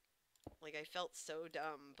of that? Like, I felt so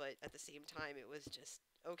dumb, but at the same time, it was just,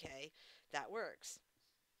 okay, that works.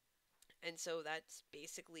 And so that's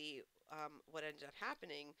basically what ended up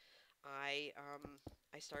happening. I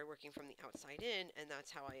started working from the outside in, and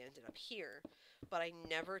that's how I ended up here. But I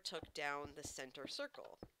never took down the center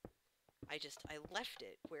circle. I left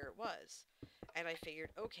it where it was. And I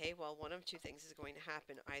figured, okay, well, one of two things is going to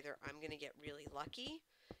happen. Either I'm going to get really lucky,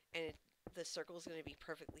 and the circle is going to be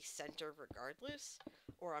perfectly centered regardless,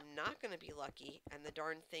 or I'm not going to be lucky, and the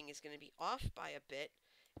darn thing is going to be off by a bit,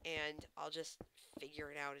 and I'll just figure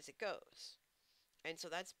it out as it goes. And so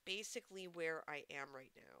that's basically where I am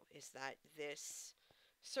right now, is that this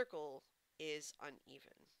circle is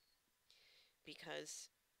uneven. Because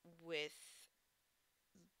with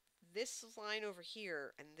this line over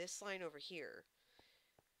here and this line over here,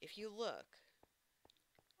 if you look,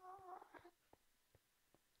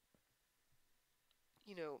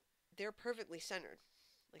 you know, they're perfectly centered.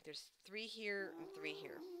 Like there's 3 here and 3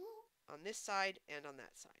 here, on this side and on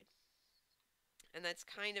that side. And that's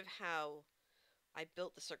kind of how I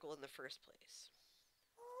built the circle in the first place.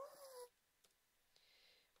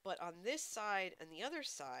 But on this side and the other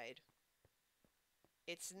side,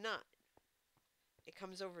 it's not. It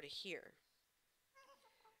comes over to here.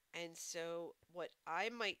 And so what I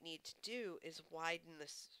might need to do is widen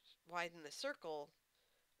the circle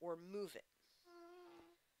or move it,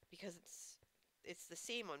 because it's the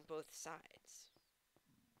same on both sides.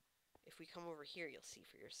 If we come over here, you'll see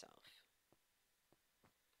for yourself.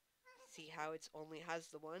 See how it's only has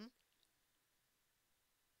the one?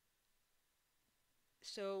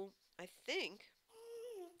 So I think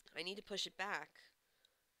I need to push it back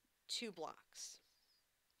 2 blocks.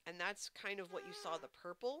 And that's kind of what you saw the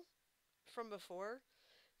purple from before.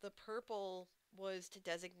 The purple was to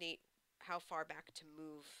designate how far back to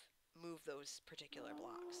move those particular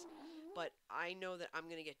blocks. But I know that I'm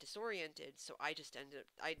going to get disoriented, so I just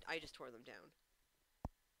I just tore them down.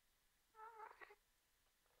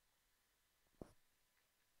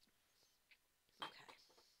 Okay.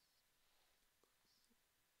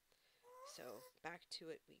 So back to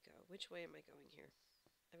it we go. Which way am I going here?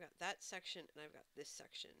 I've got that section and I've got this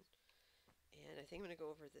section. And I think I'm going to go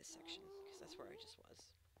over this section because that's where I just was.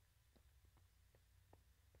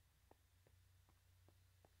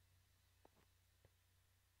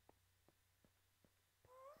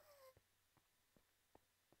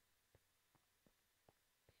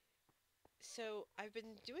 So I've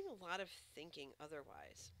been doing a lot of thinking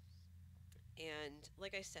otherwise. And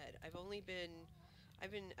like I said, I've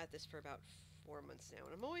been at this for about 4 months now,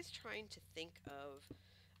 and I'm always trying to think of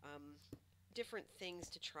different things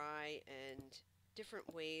to try and different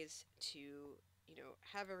ways to, you know,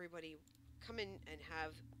 have everybody come in and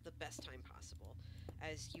have the best time possible.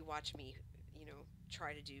 as you watch me, you know,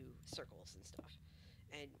 try to do circles and stuff,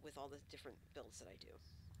 and with all the different builds that I do.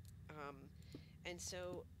 Um, and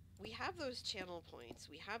so we have those channel points,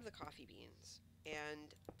 we have the coffee beans,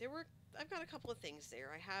 and I've got a couple of things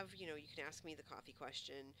there. I have, you know, you can ask me the coffee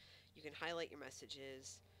question, you can highlight your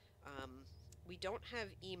messages. Um, we don't have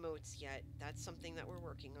emotes yet. That's something that we're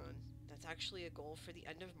working on. That's actually a goal for the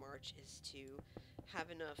end of March, is to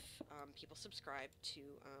have enough people subscribe to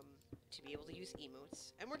be able to use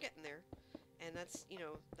emotes, and we're getting there. And that's, you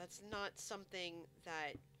know, that's not something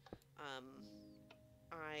that um,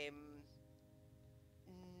 I'm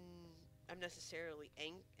I'm necessarily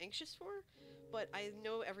anxious for, but I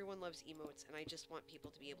know everyone loves emotes, and I just want people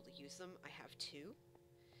to be able to use them. I have two.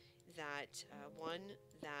 One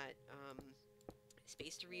that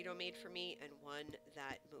Space Dorito made for me, and one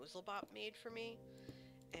that Moselbop made for me,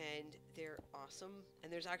 and they're awesome.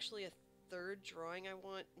 And there's actually a third drawing I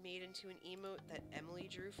want made into an emote that Emily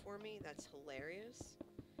drew for me. That's hilarious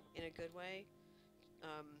in a good way,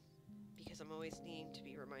 um, because I'm always needing to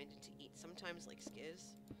be reminded to eat. Sometimes, like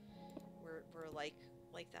Skiz, we're like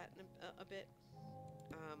that in a bit.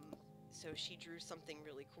 Um, so she drew something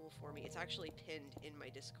really cool for me. It's actually pinned in my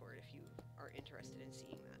Discord if you are interested in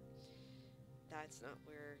seeing that. That's not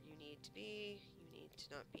where you need to be. You need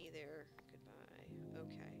to not be there. Goodbye.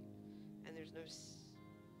 Okay. And there's no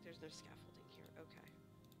scaffolding here. Okay.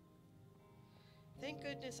 Thank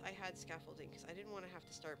goodness I had scaffolding, because I didn't want to have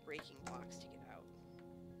to start breaking blocks to get out.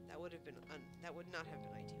 That would have been that would not have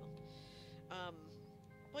been ideal.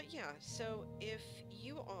 But yeah, so if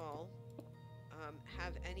you all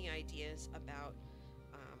have any ideas about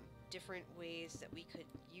different ways that we could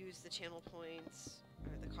use the channel points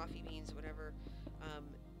or the coffee beans, whatever,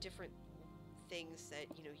 different things that,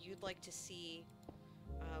 you know, you'd like to see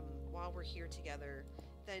while we're here together,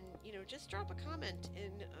 then, you know, just drop a comment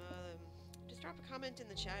in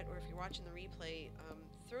the chat, or if you're watching the replay,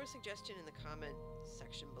 throw a suggestion in the comment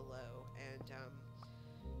section below, and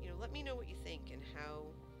you know, let me know what you think, and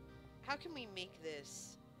how can we make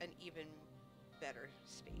this an even better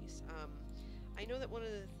space. I know that one of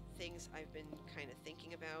the things I've been kind of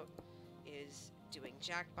thinking about is doing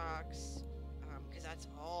Jackbox, because that's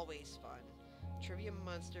always fun. Trivia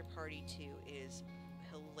Monster Party 2 is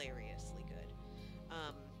hilariously good.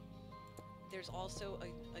 There's also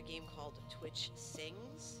a game called Twitch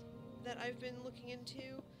Sings that I've been looking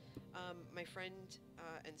into. My friend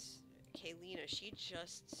and Kaylina, she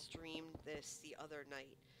just streamed this the other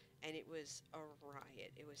night, and it was a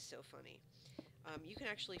riot. It was so funny. You can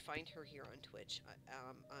actually find her here on Twitch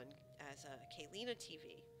as Kaylina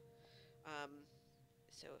TV.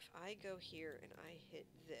 So if I go here and I hit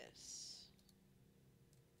this,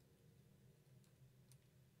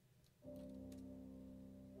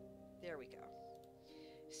 there we go.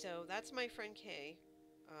 So that's my friend Kay.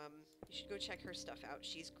 You should go check her stuff out.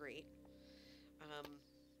 She's great.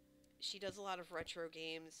 She does a lot of retro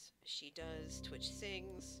games. She does Twitch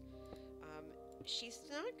Sings. She's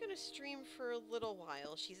not going to stream for a little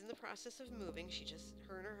while. She's in the process of moving.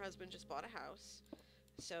 Her and her husband just bought a house.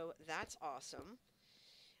 So that's awesome.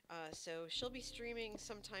 So she'll be streaming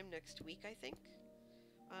sometime next week, I think.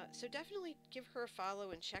 So definitely give her a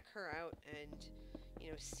follow and check her out, and, you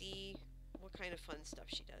know, see what kind of fun stuff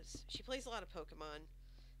she does. She plays a lot of Pokemon.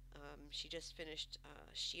 She just finished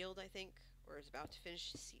Shield, I think, or is about to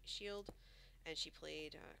finish Shield, and she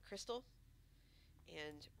played Crystal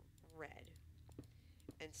and Red.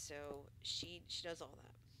 And so she does all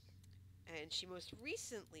that. And she most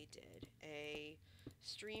recently did a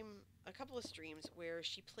couple of streams where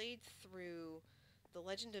she played through The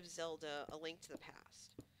Legend of Zelda: A Link to the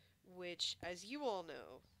Past, which, as you all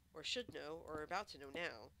know, or should know, or are about to know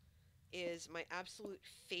now, is my absolute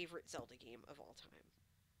favorite Zelda game of all time.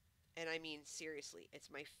 And I mean, seriously,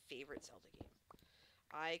 it's my favorite Zelda game.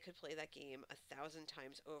 I could play that game 1,000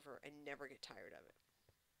 times over and never get tired of it,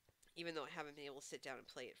 even though I haven't been able to sit down and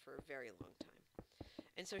play it for a very long time.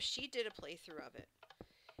 And so she did a playthrough of it,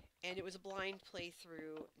 and it was a blind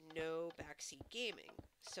playthrough, no backseat gaming,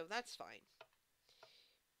 so that's fine.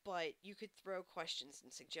 But you could throw questions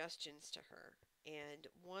and suggestions to her, and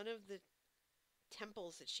one of the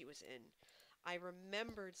temples that she was in, I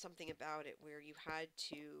remembered something about it where you had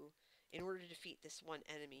to, in order to defeat this one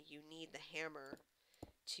enemy, you need the hammer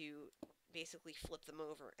to basically flip them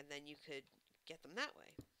over, and then you could get them that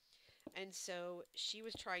way. And so she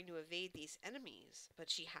was trying to evade these enemies, but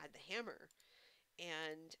she had the hammer.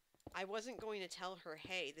 And I wasn't going to tell her,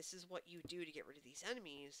 hey, this is what you do to get rid of these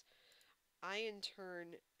enemies. I, in turn,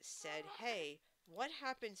 said, hey, what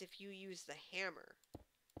happens if you use the hammer?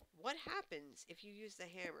 What happens if you use the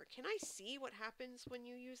hammer? Can I see what happens when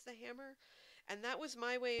you use the hammer? And that was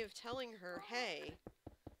my way of telling her, hey,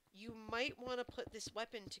 you might want to put this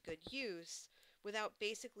weapon to good use without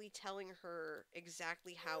basically telling her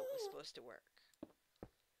exactly how it was supposed to work.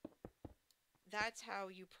 That's how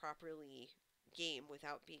you properly game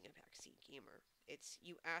without being a backseat gamer. It's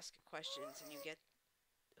you ask questions and you get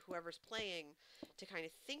whoever's playing to kind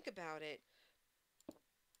of think about it,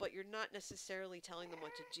 but you're not necessarily telling them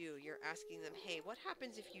what to do. You're asking them, hey, what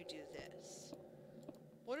happens if you do this?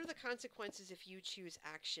 What are the consequences if you choose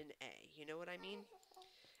action A? You know what I mean?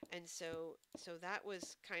 And so that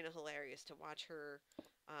was kind of hilarious to watch her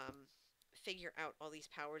figure out all these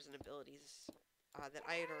powers and abilities that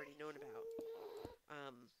I had already known about.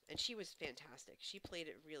 And she was fantastic. She played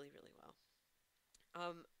it really, really well.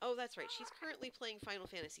 Oh, that's right. She's currently playing Final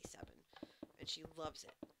Fantasy VII, and she loves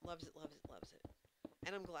it. Loves it, loves it, loves it.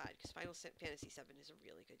 And I'm glad, because Final Fantasy VII is a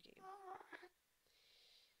really good game.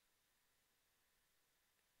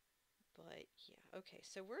 But yeah, okay.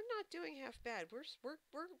 So we're not doing half bad. We're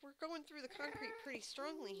going through the concrete pretty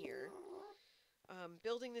strongly here.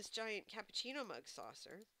 Building this giant cappuccino mug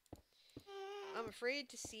saucer. I'm afraid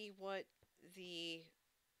to see what the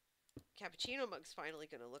cappuccino mug's finally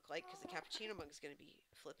going to look like, because the cappuccino mug's going to be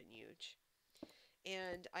flippin' huge.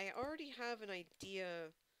 And I already have an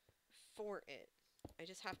idea for it. I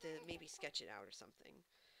just have to maybe sketch it out or something.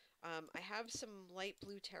 I have some light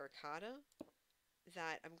blue terracotta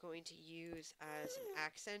that I'm going to use as an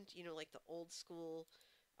accent, you know, like the old school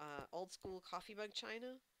coffee mug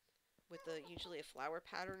china with usually a flower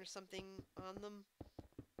pattern or something on them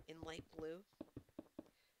in light blue.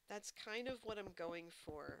 That's kind of what I'm going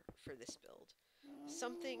for this build.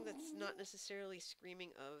 Something that's not necessarily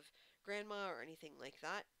screaming of grandma or anything like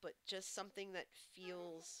that, but just something that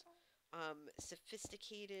feels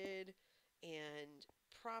sophisticated and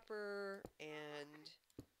proper and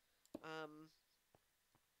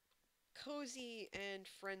cozy and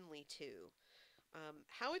friendly too.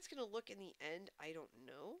 How it's going to look in the end, I don't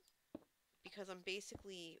know, because I'm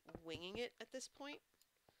basically winging it at this point.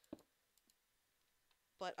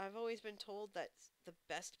 But I've always been told that the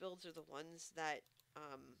best builds are the ones that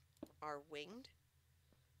are winged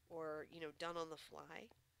or, you know, done on the fly.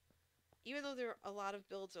 Even though there are a lot of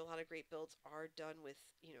builds, a lot of great builds are done with,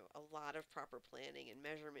 you know, a lot of proper planning and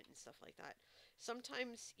measurement and stuff like that.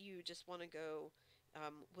 Sometimes you just want to go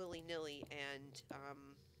willy-nilly and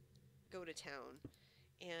go to town.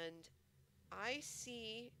 And I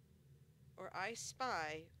see, or I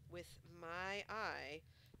spy with my eye,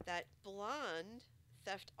 that Blonde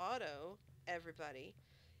Theft Auto, everybody,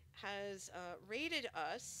 has raided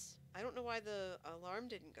us. I don't know why the alarm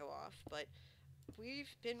didn't go off, but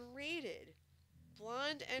we've been raided.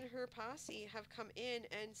 Blonde and her posse have come in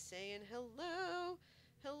and saying, hello,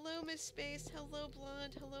 hello, Miss Space, hello,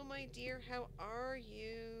 Blonde, hello, my dear, how are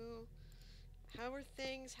you? How are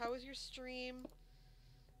things? How was your stream?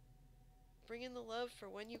 Bring in the love for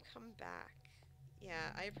when you come back.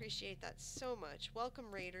 Yeah, I appreciate that so much.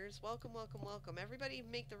 Welcome, Raiders. Welcome, welcome, welcome. Everybody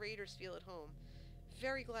make the Raiders feel at home.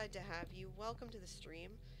 Very glad to have you. Welcome to the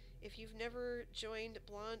stream. If you've never joined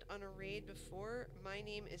Blonde on a raid before, my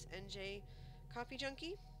name is NJ Coffee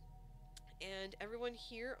Junkie, and everyone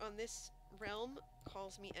here on this realm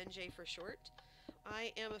calls me NJ for short.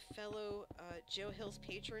 I am a fellow Joe Hill's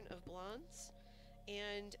patron of Blondes,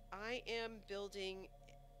 and I am building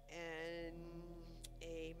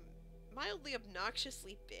a mildly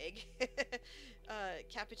obnoxiously big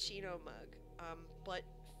cappuccino mug. But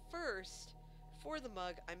first, for the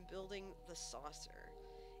mug, I'm building the saucer.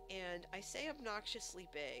 And I say obnoxiously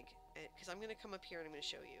big because I'm going to come up here and I'm going to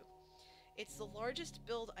show you. It's the largest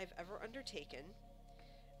build I've ever undertaken.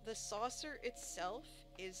 The saucer itself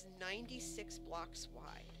is 96 blocks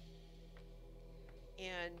wide.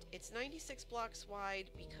 And it's 96 blocks wide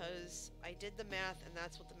because I did the math and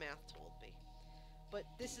that's what the math told me. But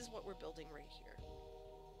this is what we're building right here.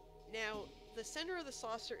 Now, the center of the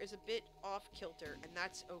saucer is a bit off kilter, and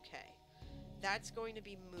that's okay. That's going to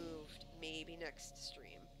be moved maybe next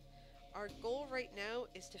stream. Our goal right now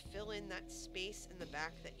is to fill in that space in the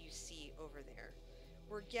back that you see over there.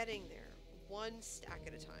 We're getting there, one stack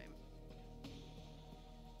at a time.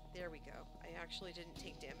 There we go. I actually didn't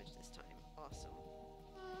take damage this time. Awesome.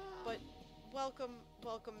 But welcome,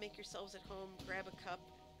 welcome, make yourselves at home, grab a cup,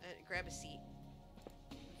 and grab a seat.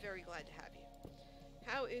 Very glad to have you.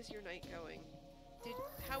 How is your night going?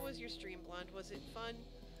 How was your stream, Blonde? Was it fun?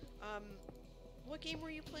 What game were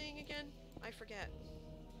you playing again? I forget.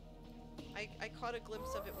 I caught a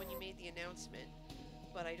glimpse of it when you made the announcement,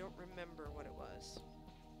 but I don't remember what it was.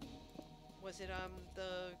 Was it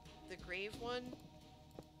the Grave one?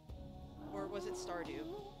 Or was it Stardew?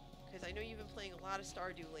 Because I know you've been playing a lot of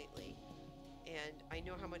Stardew lately, and I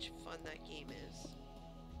know how much fun that game is.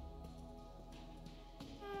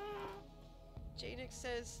 Janix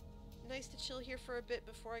says, nice to chill here for a bit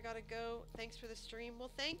before I gotta go. Thanks for the stream.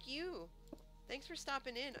 Well, thank you. Thanks for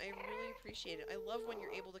stopping in. I really appreciate it. I love when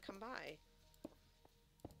you're able to come by.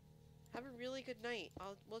 Have a really good night.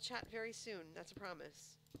 We'll chat very soon. That's a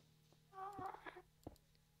promise.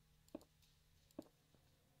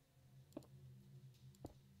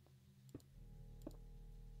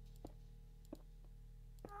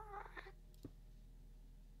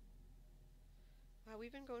 Wow,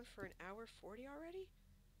 we've been going for an hour 40 already?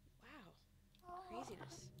 Wow.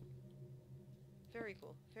 Craziness. Very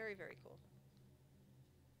cool. Very, very cool.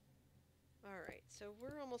 Alright, so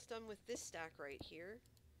we're almost done with this stack right here.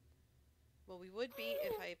 Well, we would be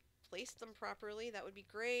if I placed them properly. That would be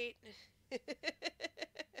great.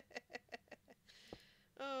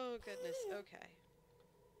 Oh, goodness. Okay.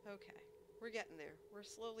 Okay. We're getting there. We're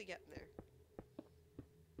slowly getting there.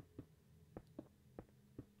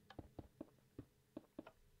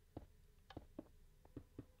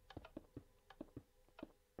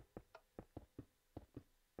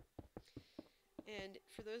 And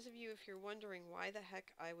for those of you, if you're wondering why the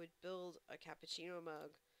heck I would build a cappuccino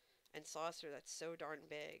mug and saucer that's so darn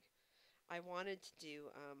big, I wanted to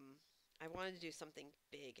do something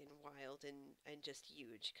big and wild and just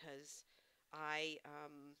huge, because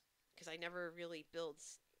I never really build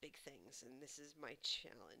big things, and this is my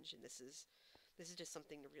challenge, and this is just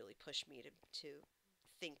something to really push me to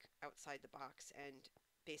think outside the box and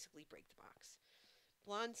basically break the box.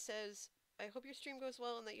 Blonde says, I hope your stream goes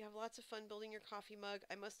well and that you have lots of fun building your coffee mug.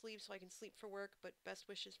 I must leave so I can sleep for work, but best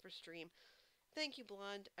wishes for stream. Thank you,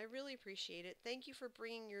 Blonde. I really appreciate it. Thank you for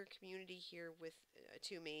bringing your community here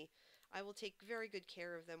to me. I will take very good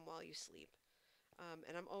care of them while you sleep.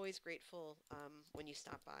 And I'm always grateful when you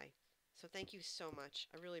stop by. So thank you so much.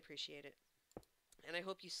 I really appreciate it. And I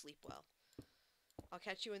hope you sleep well. I'll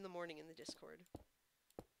catch you in the morning in the Discord.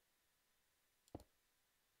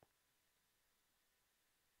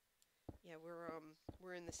 Yeah,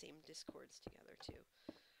 we're in the same Discords together too.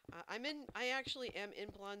 I actually am in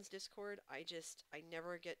Blonde's Discord. I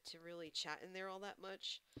never get to really chat in there all that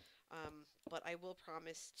much. But I will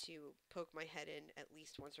promise to poke my head in at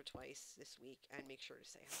least once or twice this week and make sure to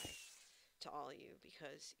say hi to all of you,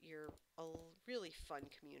 because you're a really fun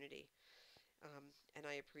community. And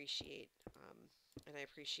I appreciate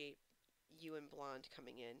you and Blonde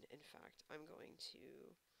coming in. In fact, I'm going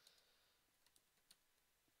to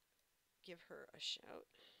give her a shout.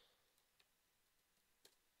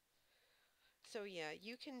 So yeah,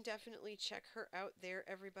 you can definitely check her out there,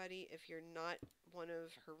 everybody. If you're not one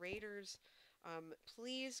of her raiders,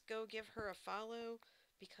 please go give her a follow,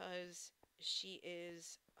 because she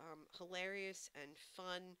is hilarious and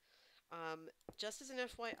fun. Just as an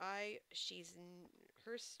FYI,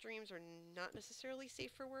 her streams are not necessarily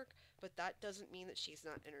safe for work, but that doesn't mean that she's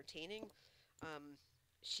not entertaining.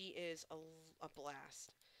 She is a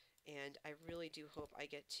blast, and I really do hope I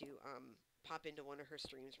get to pop into one of her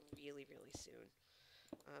streams really, really soon.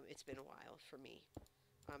 It's been a while for me,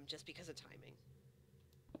 just because of timing.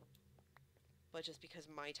 But just because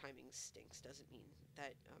my timing stinks doesn't mean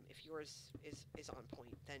that if yours is on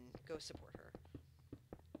point, then go support her.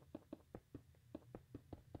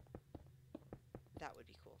 That would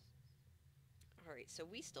be cool. Alright, so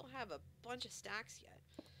we still have a bunch of stacks yet.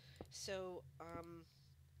 So,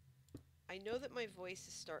 I know that my voice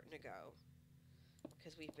is starting to go,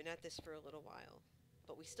 because we've been at this for a little while,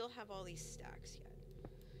 but we still have all these stacks yet.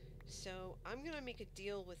 So I'm going to make a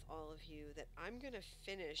deal with all of you that I'm going to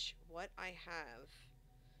finish what I have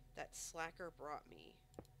that Slacker brought me,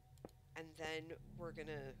 and then we're going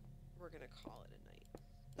to call it a night.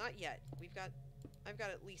 Not yet. I've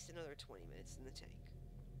got at least another 20 minutes in the tank.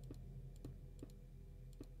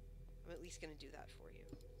 I'm at least going to do that for you.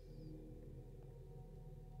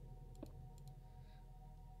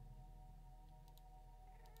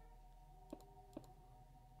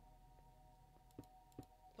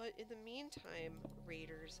 But in the meantime,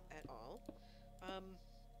 raiders at all,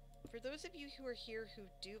 for those of you who are here who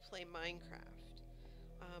do play Minecraft,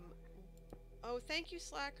 oh, thank you,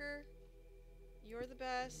 Slacker. You're the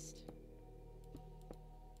best.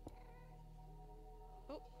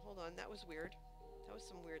 Oh, hold on, that was weird. That was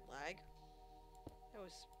some weird lag.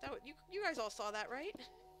 You guys all saw that, right?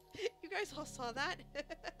 You guys all saw that?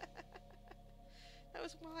 That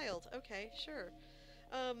was wild. Okay, sure.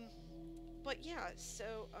 But yeah,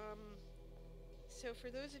 so for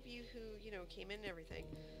those of you who, came in and everything,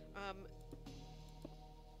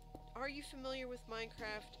 are you familiar with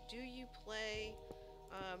Minecraft? Do you play?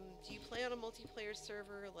 Do you play on a multiplayer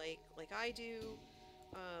server like I do?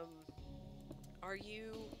 Are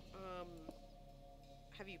you,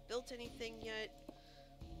 have you built anything yet?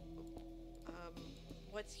 Um,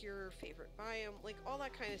 what's your favorite biome? Like all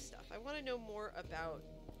that kind of stuff. I want to know more about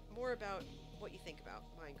what you think about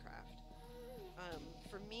Minecraft.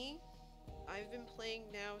 For me, I've been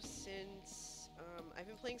playing now since I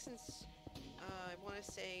want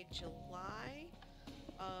to say July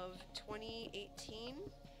of 2018.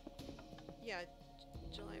 Yeah,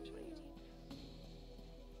 July of 2018.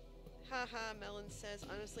 Haha, Melon says,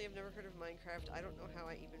 honestly, I've never heard of Minecraft. I don't know how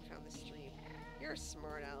I even found this stream. You're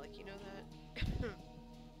smart, Alec. You know that?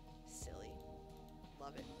 Silly.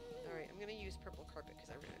 Love it. Alright, I'm gonna use purple carpet because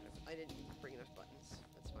I didn't bring enough buttons.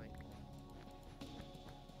 That's fine.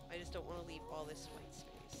 I just don't want to leave all this white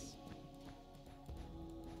space.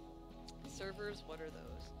 Servers, what are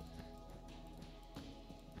those?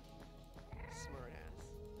 Smart ass.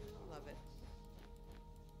 Love it.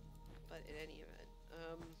 But in any event,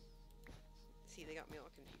 see, they got me all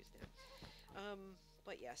confused now.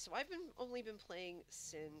 But yeah, so I've only been playing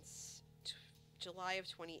since July of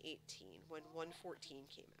 2018 when 1.14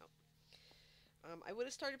 came out. I would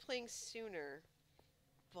have started playing sooner,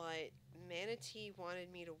 but Manatee wanted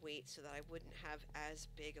me to wait so that I wouldn't have as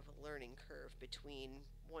big of a learning curve between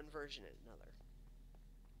one version and another.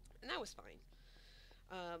 And that was fine.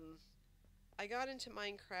 I got into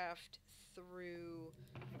Minecraft through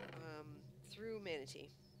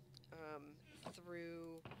Manatee,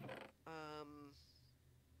 through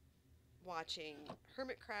watching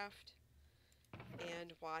Hermitcraft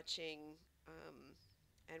and watching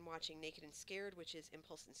Naked and Scared, which is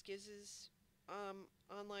Impulse and Skiz's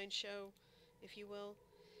online show, if you will,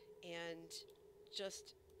 and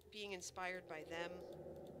just being inspired by them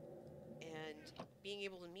and being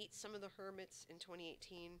able to meet some of the hermits in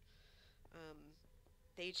 2018.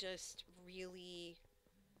 They just really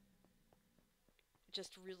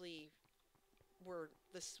were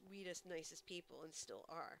the sweetest, nicest people and still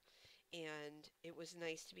are. And it was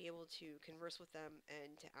nice to be able to converse with them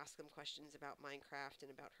and to ask them questions about Minecraft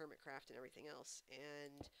and about Hermitcraft and everything else,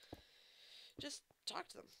 and just talk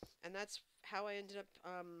to them. And that's how I ended up.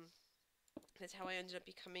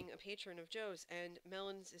 Becoming a patron of Joe's. And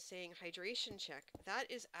Melons is saying hydration check.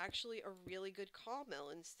 That is actually a really good call,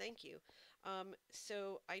 Melons. Thank you.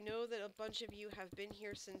 So I know that a bunch of you have been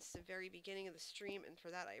here since the very beginning of the stream, and for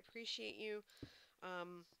that I appreciate you.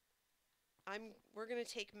 We're gonna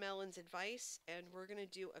take Melon's advice and we're gonna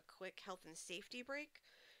do a quick health and safety break.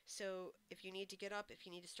 So if you need to get up, if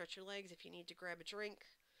you need to stretch your legs, if you need to grab a drink,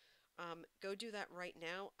 go do that right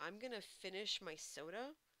now. I'm gonna finish my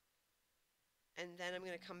soda, and then I'm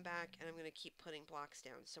gonna come back and I'm gonna keep putting blocks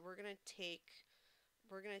down. So we're gonna take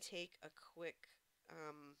a quick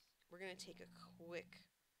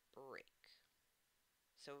break.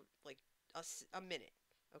 So like a minute,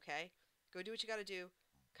 okay? Go do what you gotta do.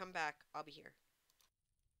 Come back. I'll be here.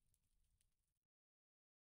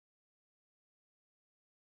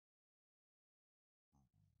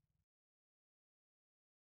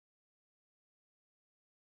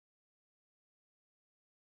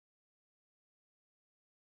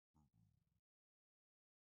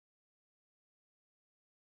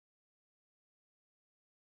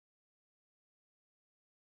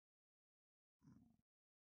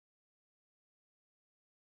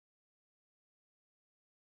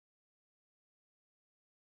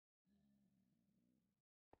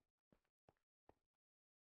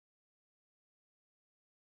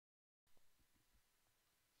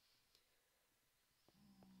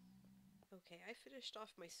 Okay, I finished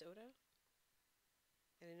off my soda.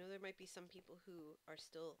 And I know there might be some people who are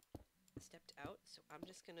still stepped out, so I'm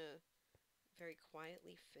just gonna very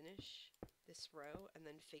quietly finish this row and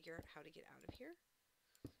then figure out how to get out of here.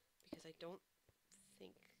 Because I don't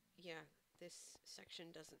think, yeah, this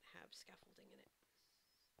section doesn't have scaffolding in it.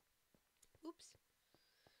 Oops.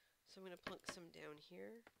 So I'm gonna plunk some down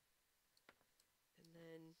here and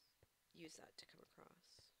then use that to come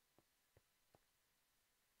across.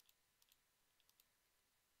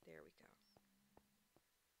 There we go.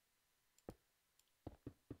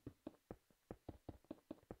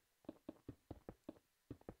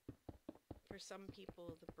 For some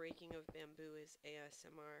people, the breaking of bamboo is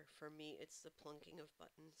ASMR. For me, it's the plunking of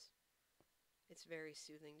buttons. It's very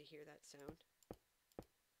soothing to hear that sound.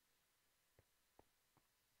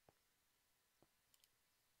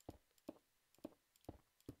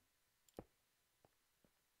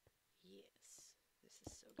 Yes, this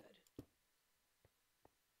is so good.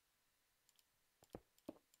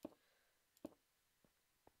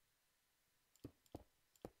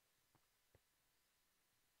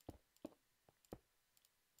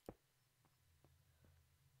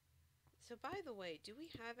 So by the way, do we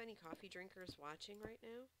have any coffee drinkers watching right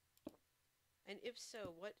now? And if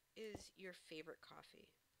so, what is your favorite coffee?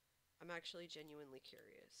 I'm actually genuinely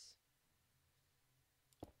curious.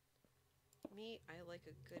 Me, I like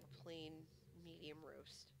a good plain medium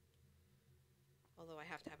roast. Although I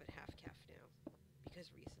have to have it half calf now,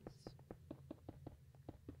 because reasons.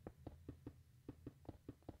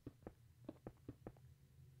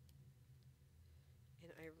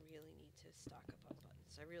 And I really need to stock up on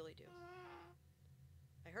buttons. I really do.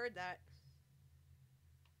 I heard that.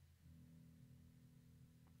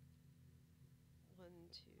 One,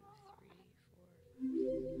 two, three,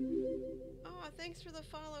 four. Aw, thanks for the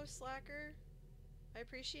follow, Slacker. I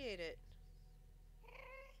appreciate it.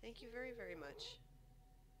 Thank you very, very much.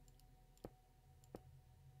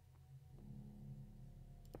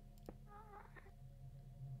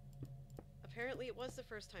 Apparently it was the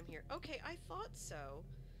first time here. Okay, I thought so.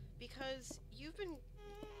 Because you've been,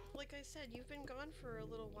 like I said, you've been gone for a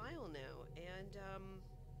little while now. And,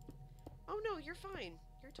 oh no, you're fine.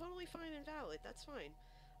 You're totally fine and valid. That's fine.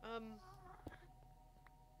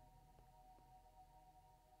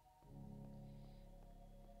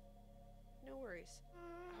 No worries.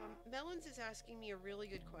 Melons is asking me a really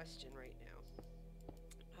good question right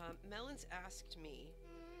now. Melons asked me,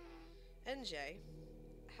 NJ,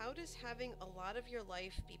 how does having a lot of your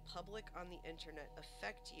life be public on the internet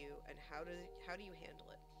affect you, and how do you handle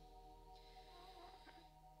it?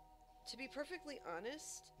 To be perfectly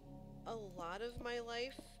honest, a lot of my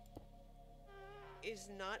life is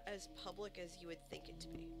not as public as you would think it to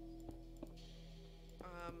be.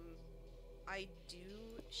 I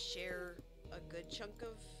do share a good chunk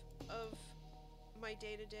of my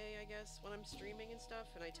day-to-day, I guess, when I'm streaming and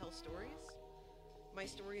stuff, and I tell stories. My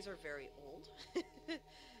stories are very old,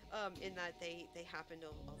 in that they happened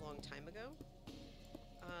a long time ago.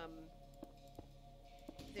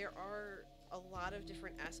 There are a lot of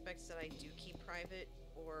different aspects that I do keep private,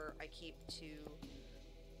 or I keep to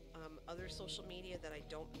other social media that I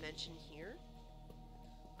don't mention here.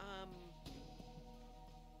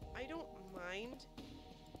 I don't mind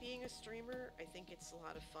being a streamer. I think it's a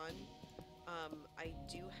lot of fun. I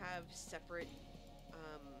do have separate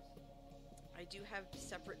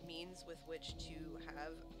means with which to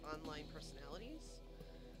have online personalities.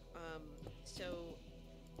 So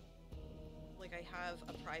like I have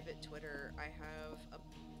a private Twitter. I have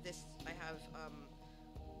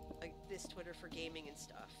this Twitter for gaming and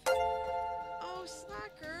stuff. Oh,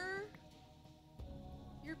 Slacker!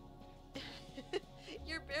 You're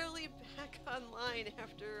you're barely back online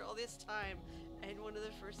after all this time, and one of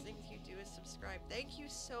the first things you do is subscribe. Thank you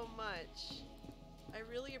so much. I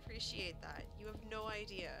really appreciate that. You have no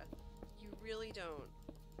idea. You really don't.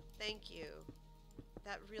 Thank you.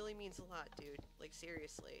 That really means a lot, dude. Like,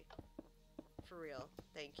 seriously. For real.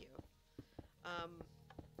 Thank you.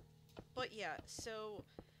 But yeah, so,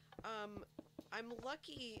 I'm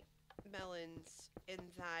lucky, Melons, in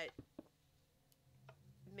that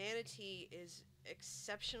Manatee is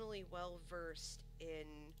exceptionally well versed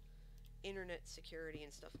in internet security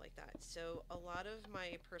and stuff like that. So a lot of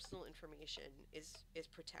my personal information is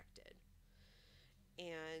protected.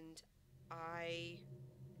 And I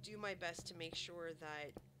do my best to make sure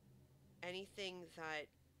that anything that,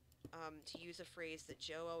 to use a phrase that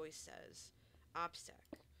Joe always says,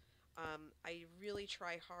 OPSEC, I really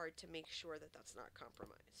try hard to make sure that that's not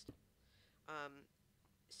compromised.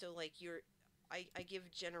 So like I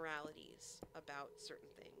give generalities about certain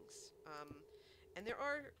things. And there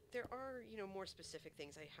are, you know, more specific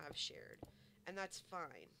things I have shared, and that's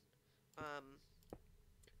fine.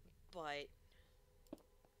 But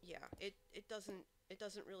yeah, it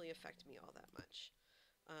doesn't really affect me all that much.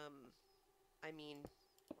 I mean,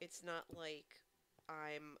 it's not like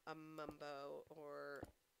I'm a mumbo or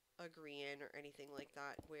a green or anything like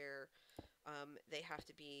that where they have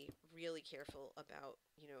to be really careful about,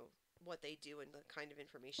 you know, what they do and the kind of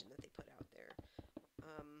information that they put out there.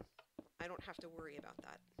 I don't have to worry about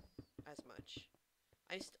that as much.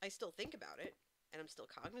 I still think about it, and I'm still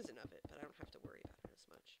cognizant of it, but I don't have to worry about it as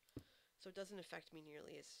much. So it doesn't affect me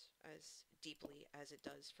nearly as deeply as it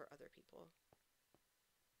does for other people.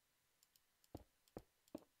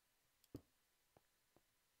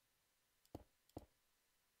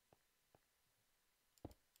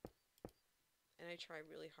 And I try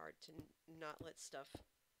really hard to not let stuff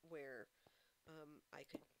where I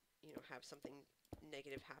could, you know, have something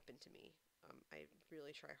negative happen to me. I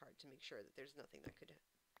really try hard to make sure that there's nothing that could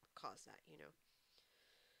cause that, you know.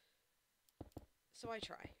 So I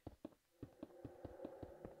try.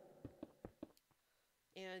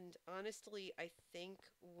 And honestly, I think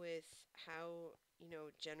with how, you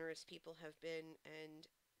know, generous people have been and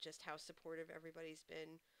just how supportive everybody's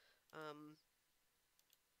been. Um,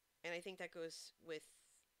 and I think that goes with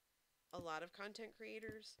a lot of content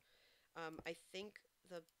creators. I think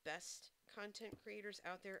the best content creators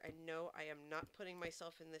out there, and no, I am not putting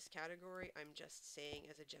myself in this category, I'm just saying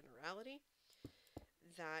as a generality,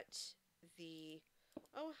 that the...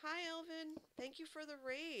 Oh, hi, Elvin. Thank you for the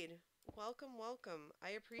raid. Welcome, welcome.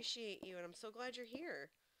 I appreciate you, and I'm so glad you're here.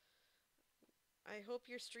 I hope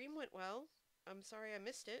your stream went well. I'm sorry I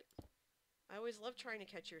missed it. I always love trying to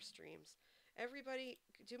catch your streams. Everybody,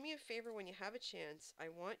 do me a favor when you have a chance. I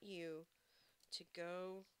want you to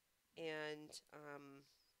go and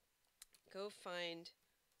go find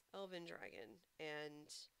Elven Dragon.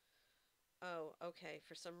 And, oh, okay,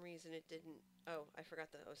 for some reason it didn't... Oh, I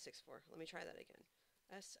forgot the 064. Let me try that again.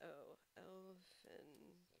 S-O, Elven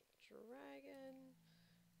Dragon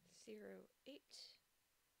 08.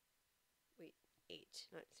 Wait, 8,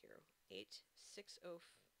 not 0. 860.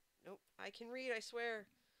 Nope, I can read, I swear.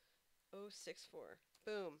 064.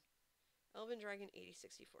 Boom. Elven Dragon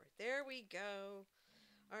 8064. There we go.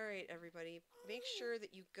 Alright, everybody. Make sure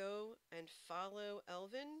that you go and follow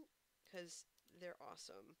Elven, because they're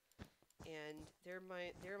awesome. And they're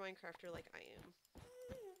a Minecrafter like I am.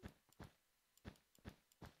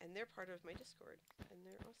 And they're part of my Discord. And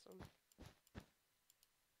they're awesome.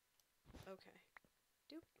 Okay.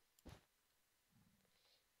 Doop.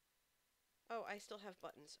 Oh, I still have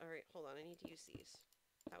buttons. Alright, hold on. I need to use these.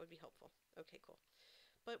 That would be helpful. Okay, cool.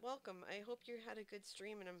 But welcome. I hope you had a good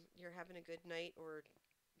stream and you're having a good night or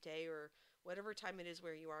day or whatever time it is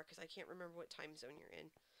where you are, because I can't remember what time zone you're in.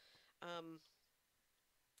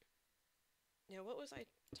 Now, what was I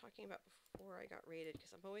talking about before I got raided?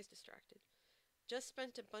 Because I'm always distracted. Just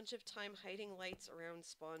spent a bunch of time hiding lights around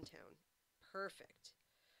Spawn Town. Perfect.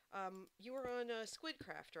 You were on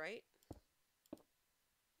Squidcraft, right?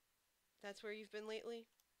 That's where you've been lately,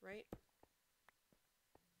 right?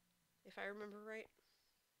 If I remember right.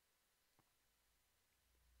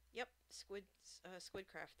 Yep,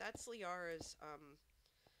 Squidcraft. That's Liara's,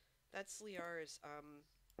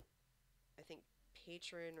 I think,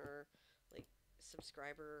 patron or, like,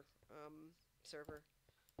 subscriber, server.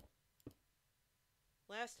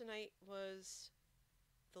 Last night was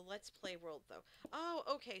the Let's Play World, though. Oh,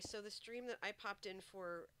 okay, so the stream that I popped in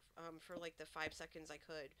for like the 5 seconds I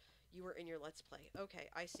could, you were in your Let's Play. Okay,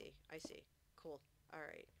 I see. Cool.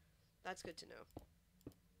 Alright. That's good to know.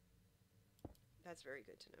 That's very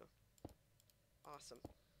good to know. Awesome.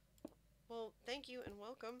 Well, thank you and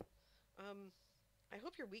welcome. I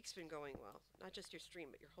hope your week's been going well. Not just your stream,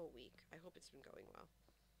 but your whole week. I hope it's been going well.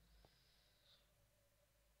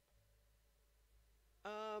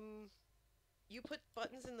 You put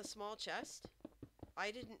buttons in the small chest? I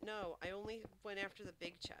didn't know. I only went after the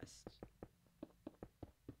big chest.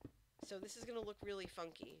 So this is gonna look really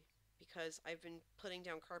funky because I've been putting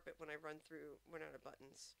down carpet when I run out of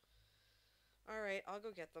buttons. Alright, I'll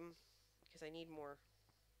go get them because I need more.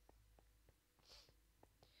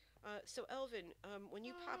 So Elvin, when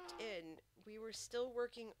you popped in, we were still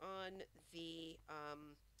working on the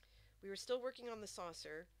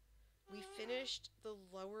saucer. We finished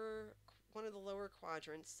one of the lower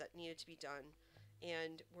quadrants that needed to be done,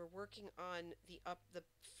 and we're working on the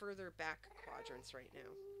further back quadrants right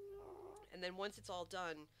now. And then once it's all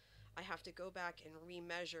done, I have to go back and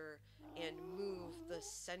remeasure and move the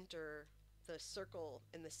circle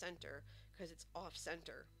in the center, because it's off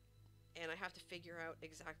center. And I have to figure out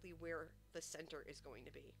exactly where the center is going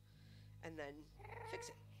to be, and then fix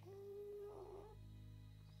it.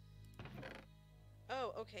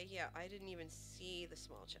 Oh, okay, yeah, I didn't even see the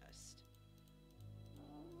small chest.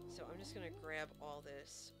 So I'm just gonna grab all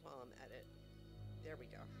this while I'm at it. There we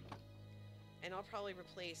go. And I'll probably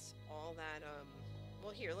replace all that,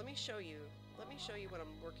 well, here, let me show you what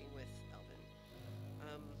I'm working with,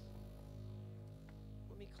 Elvin.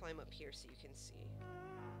 Let me climb up here so you can see.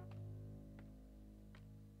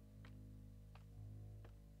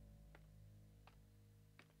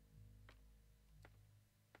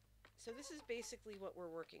 So this is basically what we're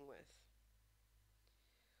working with.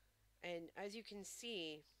 And as you can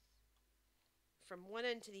see, from one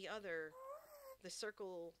end to the other, the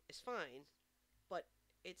circle is fine, but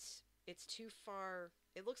it's too far.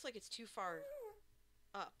 It looks like it's too far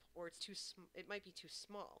up, or it might be too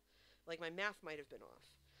small. Like my math might have been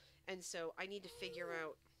off. And so I need to figure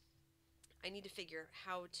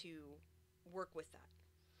how to work with that.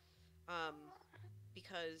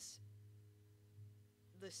 Because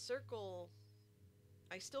the circle,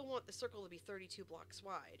 I still want the circle to be 32 blocks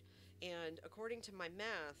wide, and according to my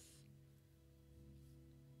math,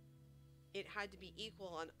 it had to be equal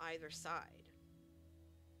on either side.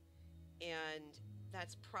 And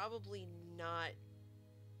that's probably not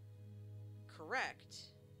correct,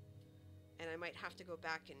 and I might have to go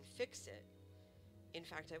back and fix it. In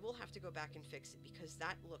fact, I will have to go back and fix it because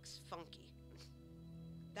that looks funky.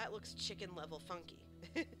 That looks chicken level funky.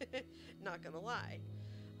 Not gonna lie.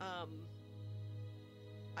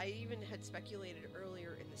 I even had speculated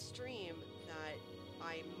earlier in the stream that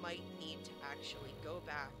I might need to actually go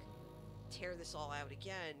back, tear this all out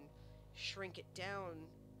again, shrink it down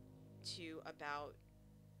to about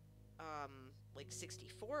like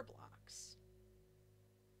 64 blocks,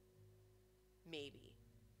 maybe,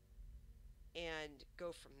 and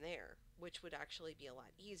go from there, which would actually be a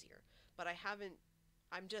lot easier. But I haven't,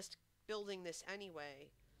 I'm just building this anyway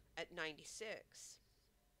at 96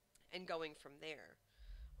 and going from there.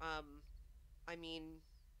 I mean,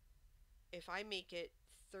 if I make it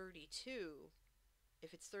 32,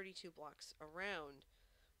 if it's 32 blocks around,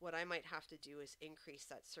 what I might have to do is increase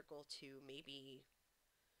that circle to maybe,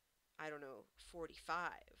 I don't know,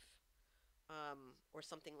 45, or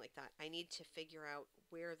something like that. I need to figure out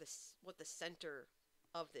where what the center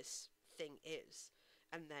of this thing is,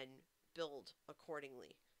 and then build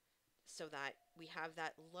accordingly, so that we have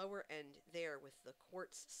that lower end there with the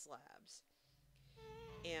quartz slabs,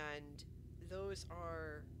 and those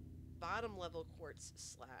are bottom level quartz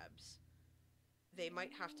slabs. They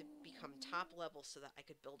might have to become top level so that I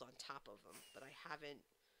could build on top of them, but I haven't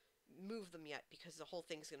moved them yet because the whole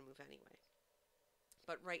thing's going to move anyway.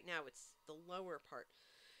 But right now it's the lower part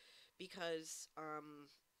because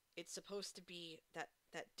it's supposed to be that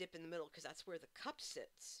dip in the middle, because that's where the cup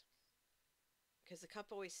sits. Because the cup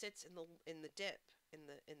always sits in the dip in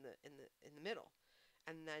the middle,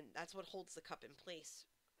 and then that's what holds the cup in place,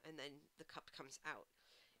 and then the cup comes out.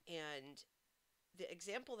 And the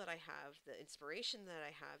example that I have, the inspiration that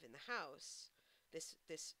I have in the house,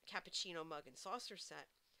 this cappuccino mug and saucer set,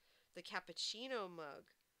 the cappuccino mug,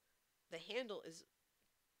 the handle is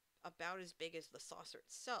about as big as the saucer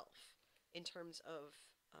itself in terms of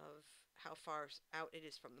how far out it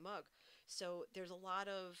is from the mug. So there's a lot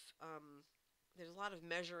of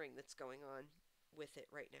measuring that's going on with it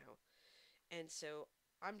right now. And so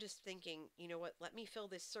I'm just thinking, you know what, let me fill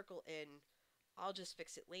this circle in. I'll just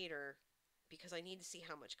fix it later because I need to see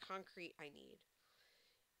how much concrete I need.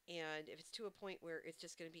 And if it's to a point where it's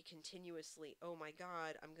just going to be continuously, oh my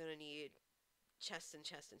god, I'm going to need chests and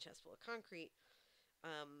chests and chests full of concrete,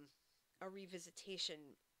 a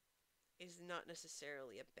revisitation is not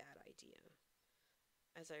necessarily a bad idea.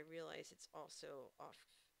 As I realize it's also off.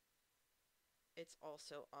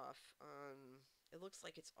 It looks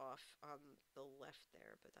like it's off on the left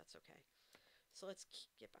there, but that's okay. So let's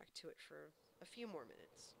get back to it for a few more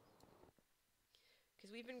minutes.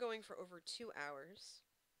 Because we've been going for over 2 hours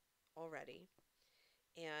already.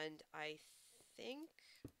 And I think,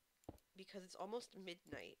 because it's almost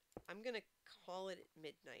midnight, I'm going to call it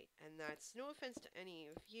midnight. And that's no offense to any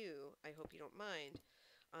of you. I hope you don't mind.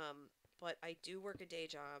 But I do work a day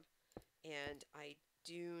job, and I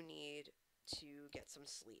do need to get some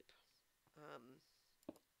sleep.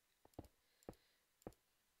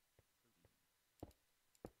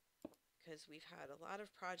 Because we've had a lot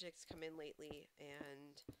of projects come in lately,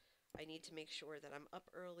 and I need to make sure that I'm up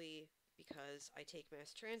early because I take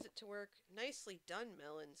mass transit to work. Nicely done,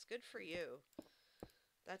 Melons. Good for you.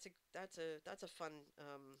 That's a fun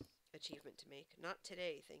achievement to make. Not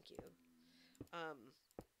today, thank you.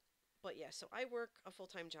 But yeah, so I work a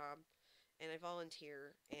full-time job, and I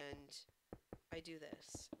volunteer, and I do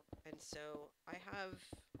this. And so I have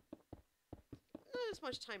not as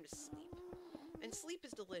much time to sleep. And sleep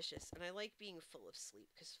is delicious, and I like being full of sleep,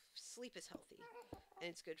 because sleep is healthy, and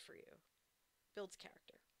it's good for you. Builds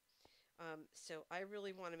character. So I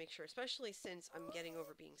really want to make sure, especially since I'm getting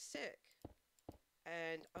over being sick,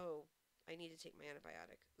 and, oh, I need to take my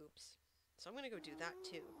antibiotic. Oops. So I'm going to go do that,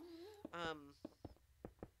 too.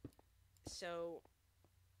 So,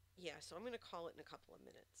 yeah, so I'm going to call it in a couple of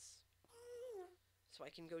minutes. So I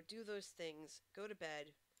can go do those things, go to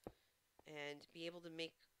bed, and be able to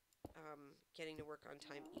make getting to work on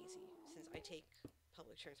time easy. Since I take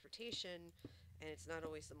public transportation, and it's not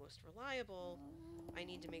always the most reliable, I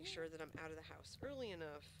need to make sure that I'm out of the house early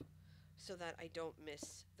enough so that I don't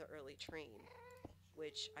miss the early train,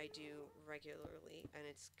 which I do regularly, and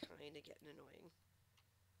it's kind of getting annoying.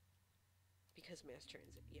 Because mass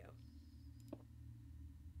transit, yo.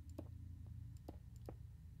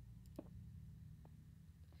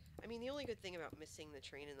 I mean, the only good thing about missing the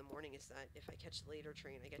train in the morning is that if I catch the later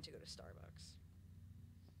train, I get to go to Starbucks.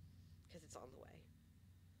 Because it's on the way.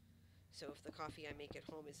 So if the coffee I make at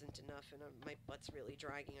home isn't enough and my butt's really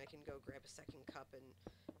dragging, I can go grab a second cup and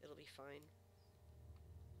it'll be fine.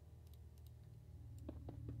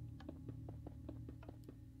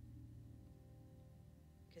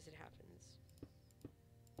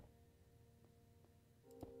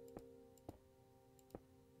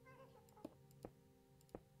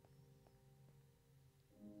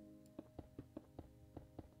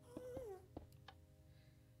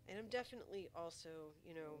 definitely also,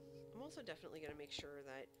 you know, I'm also definitely going to make sure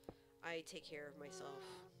that I take care of myself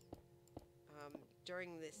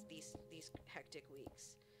during these hectic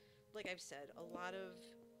weeks. Like I've said, a lot of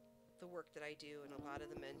the work that I do and a lot of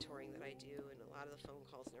the mentoring that I do and a lot of the phone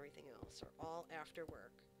calls and everything else are all after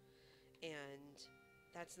work. And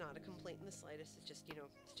that's not a complaint in the slightest. It's just, you know,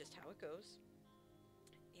 it's just how it goes.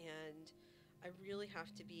 And I really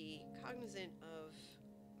have to be cognizant of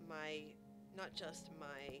my, not just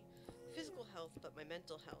my physical health, but my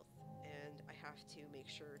mental health. And I have to make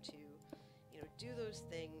sure to, you know, do those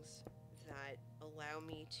things that allow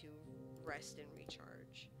me to rest and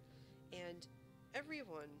recharge. And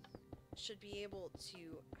everyone should be able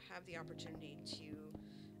to have the opportunity to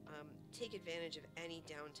take advantage of any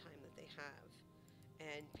downtime that they have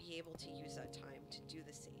and be able to use that time to do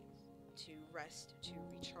the same, to rest, to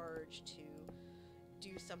recharge, to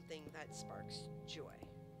do something that sparks joy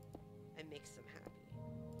and makes them happy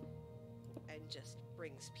and just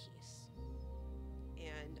brings peace.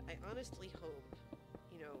 And I honestly hope,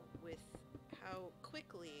 you know, with how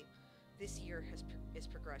quickly this year is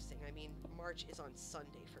progressing. I mean, March is on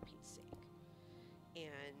Sunday, for Pete's sake.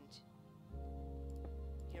 And,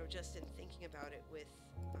 you know, just in thinking about it with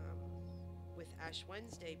Ash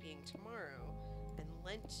Wednesday being tomorrow and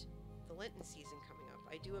the Lenten season coming up,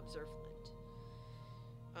 I do observe Lent.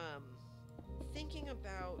 Thinking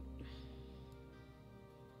about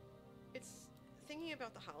thinking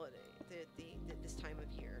about the holiday, this time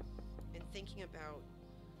of year, and thinking about,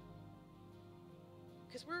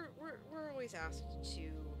 because we're always asked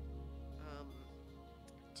to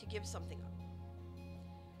give something up,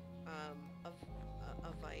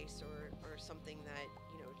 a vice or something that,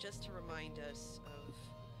 you know, just to remind us of,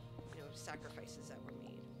 you know, sacrifices that were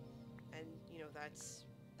made, and you know that's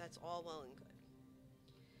all well and good.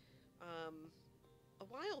 A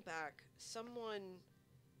while back, someone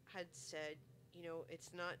had said, you know,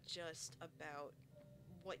 it's not just about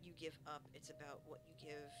what you give up, it's about what you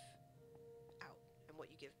give out and what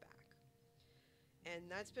you give back. And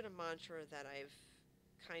that's been a mantra that I've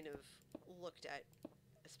kind of looked at,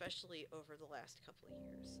 especially over the last couple of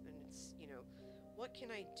years. And it's, you know, what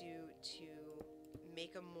can I do to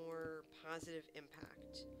make a more positive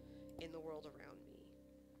impact in the world around me?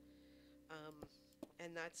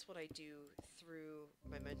 And that's what I do through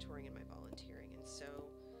my mentoring and my volunteering. And so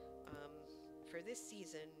for this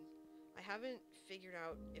season, I haven't figured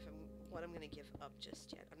out what I'm going to give up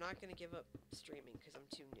just yet. I'm not going to give up streaming because I'm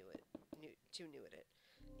too new at it,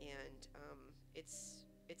 and it's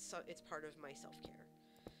part of my self-care.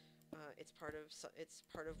 It's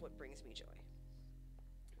part of what brings me joy.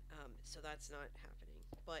 So that's not happening.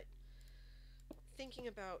 But thinking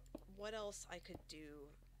about what else I could do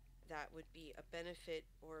that would be a benefit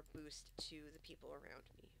or a boost to the people around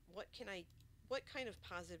me. What kind of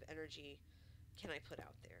positive energy can I put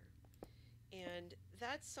out there? And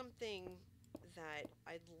that's something that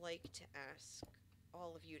I'd like to ask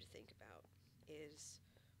all of you to think about, is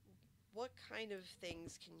what kind of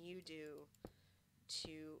things can you do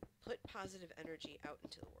to put positive energy out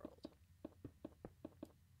into the world?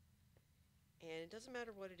 And it doesn't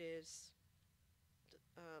matter what it is,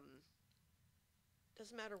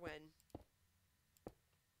 doesn't matter when.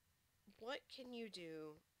 What can you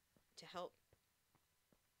do to help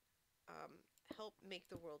make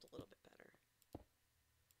the world a little bit better?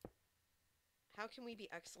 How can we be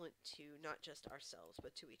excellent to not just ourselves,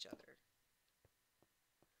 but to each other?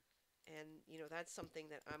 And, you know, that's something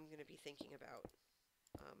that I'm going to be thinking about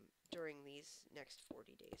during these next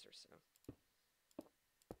 40 days or so.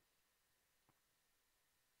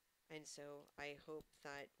 And so I hope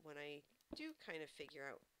that when I do kind of figure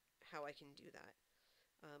out how I can do that,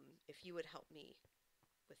 if you would help me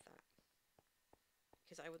with that.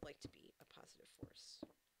 Because I would like to be a positive force,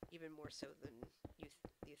 even more so than you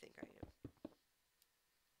think I am.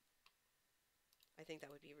 I think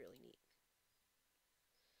that would be really neat.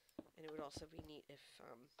 And it would also be neat if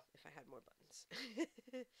I had more buttons.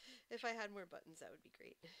 If I had more buttons, that would be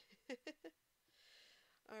great.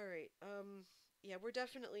 Alright, yeah, we're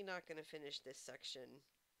definitely not going to finish this section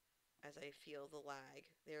as I feel the lag.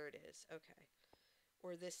 There it is, okay.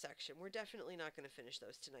 Or this section. We're definitely not going to finish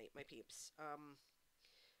those tonight, my peeps.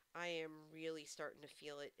 I am really starting to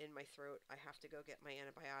feel it in my throat. I have to go get my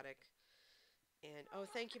antibiotic. And, oh,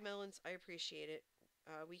 thank you, Melons. I appreciate it.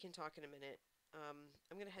 We can talk in a minute.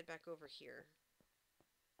 I'm going to head back over here.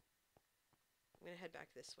 I'm going to head back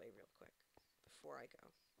this way real quick before I go.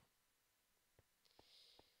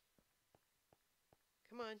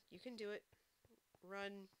 Come on, you can do it.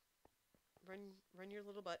 Run your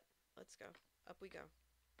little butt. Let's go. Up we go.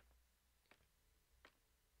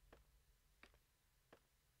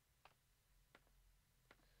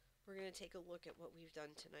 we're going to take a look at what we've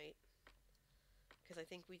done tonight, because I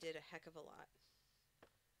think we did a heck of a lot.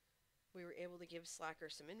 We were able to give Slacker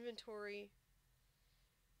some inventory.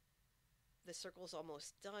 The circle's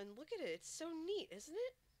almost done. Look at it. It's so neat, isn't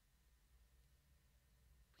it?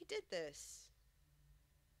 We did this.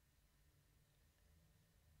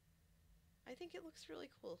 I think it looks really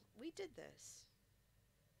cool. We did this.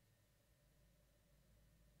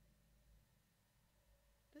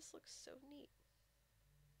 This looks so neat.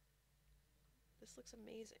 This looks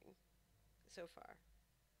amazing so far.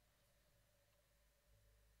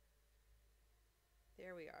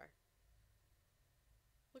 There we are.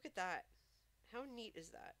 Look at that. How neat is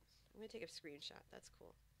that? I'm going to take a screenshot. That's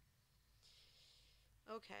cool.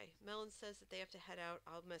 Okay, Melon says that they have to head out.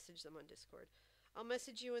 I'll message them on Discord. I'll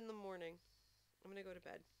message you in the morning. I'm going to go to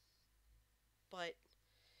bed. But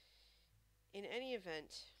in any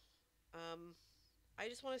event, I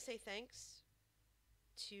just want to say thanks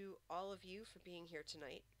to all of you for being here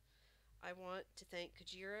tonight. I want to thank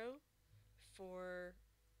Kajiro for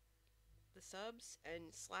the subs, and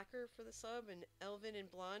Slacker for the sub, and Elvin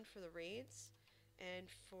and Blonde for the raids, and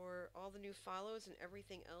for all the new follows and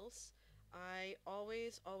everything else. I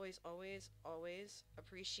always, always, always, always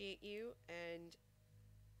appreciate you and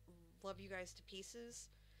love you guys to pieces.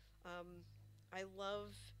 I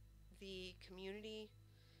love the community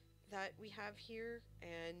that we have here,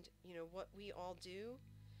 and you know what we all do.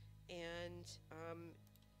 And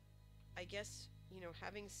I guess, you know,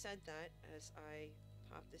 having said that, as I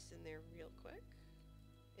pop this in there real quick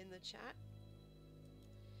in the chat,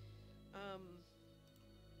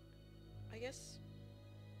 I guess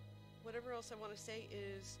whatever else I want to say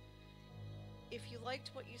is, if you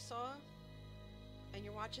liked what you saw and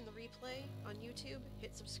you're watching the replay on YouTube,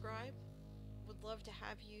 hit subscribe. Would love to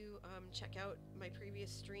have you check out my previous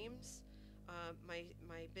streams, my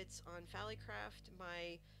bits on Fallycraft,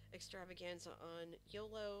 my extravaganza on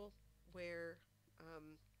YOLO, where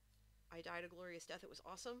I died a glorious death. It was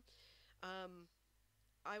awesome.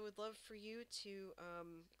 I would love for you to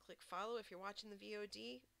click follow if you're watching the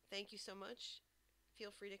VOD. Thank you so much.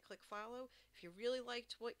 Feel free to click follow. If you really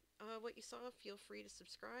liked what you saw, feel free to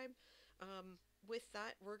subscribe. With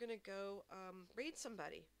that, we're gonna go raid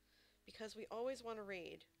somebody, because we always want to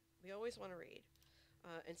raid. We always want to raid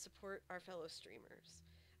and support our fellow streamers.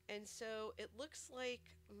 And so it looks like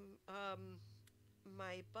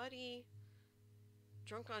my buddy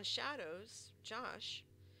Drunk on Shadows, Josh,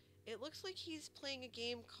 it looks like he's playing a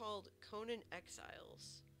game called Conan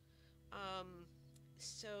Exiles.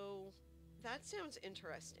 So that sounds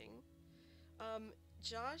interesting.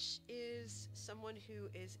 Josh is someone who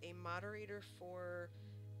is a moderator for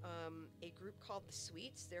a group called The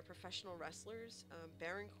Sweets. They're professional wrestlers.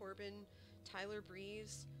 Baron Corbin, Tyler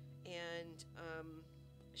Breeze, and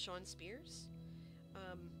Sean Spears.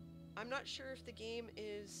 I'm not sure if the game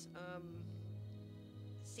is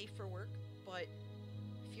safe for work, but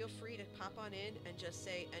feel free to pop on in and just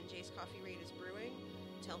say NJ's Coffee Raid is brewing.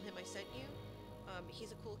 Tell him I sent you.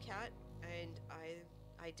 He's a cool cat, and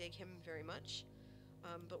I dig him very much.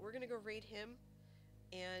 But we're gonna go raid him,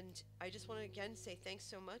 and I just want to again say thanks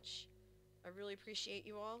so much. I really appreciate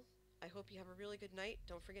you all. I hope you have a really good night.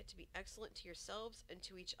 Don't forget to be excellent to yourselves and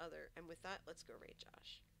to each other. And with that, let's go raid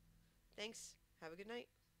Josh. Thanks. Have a good night.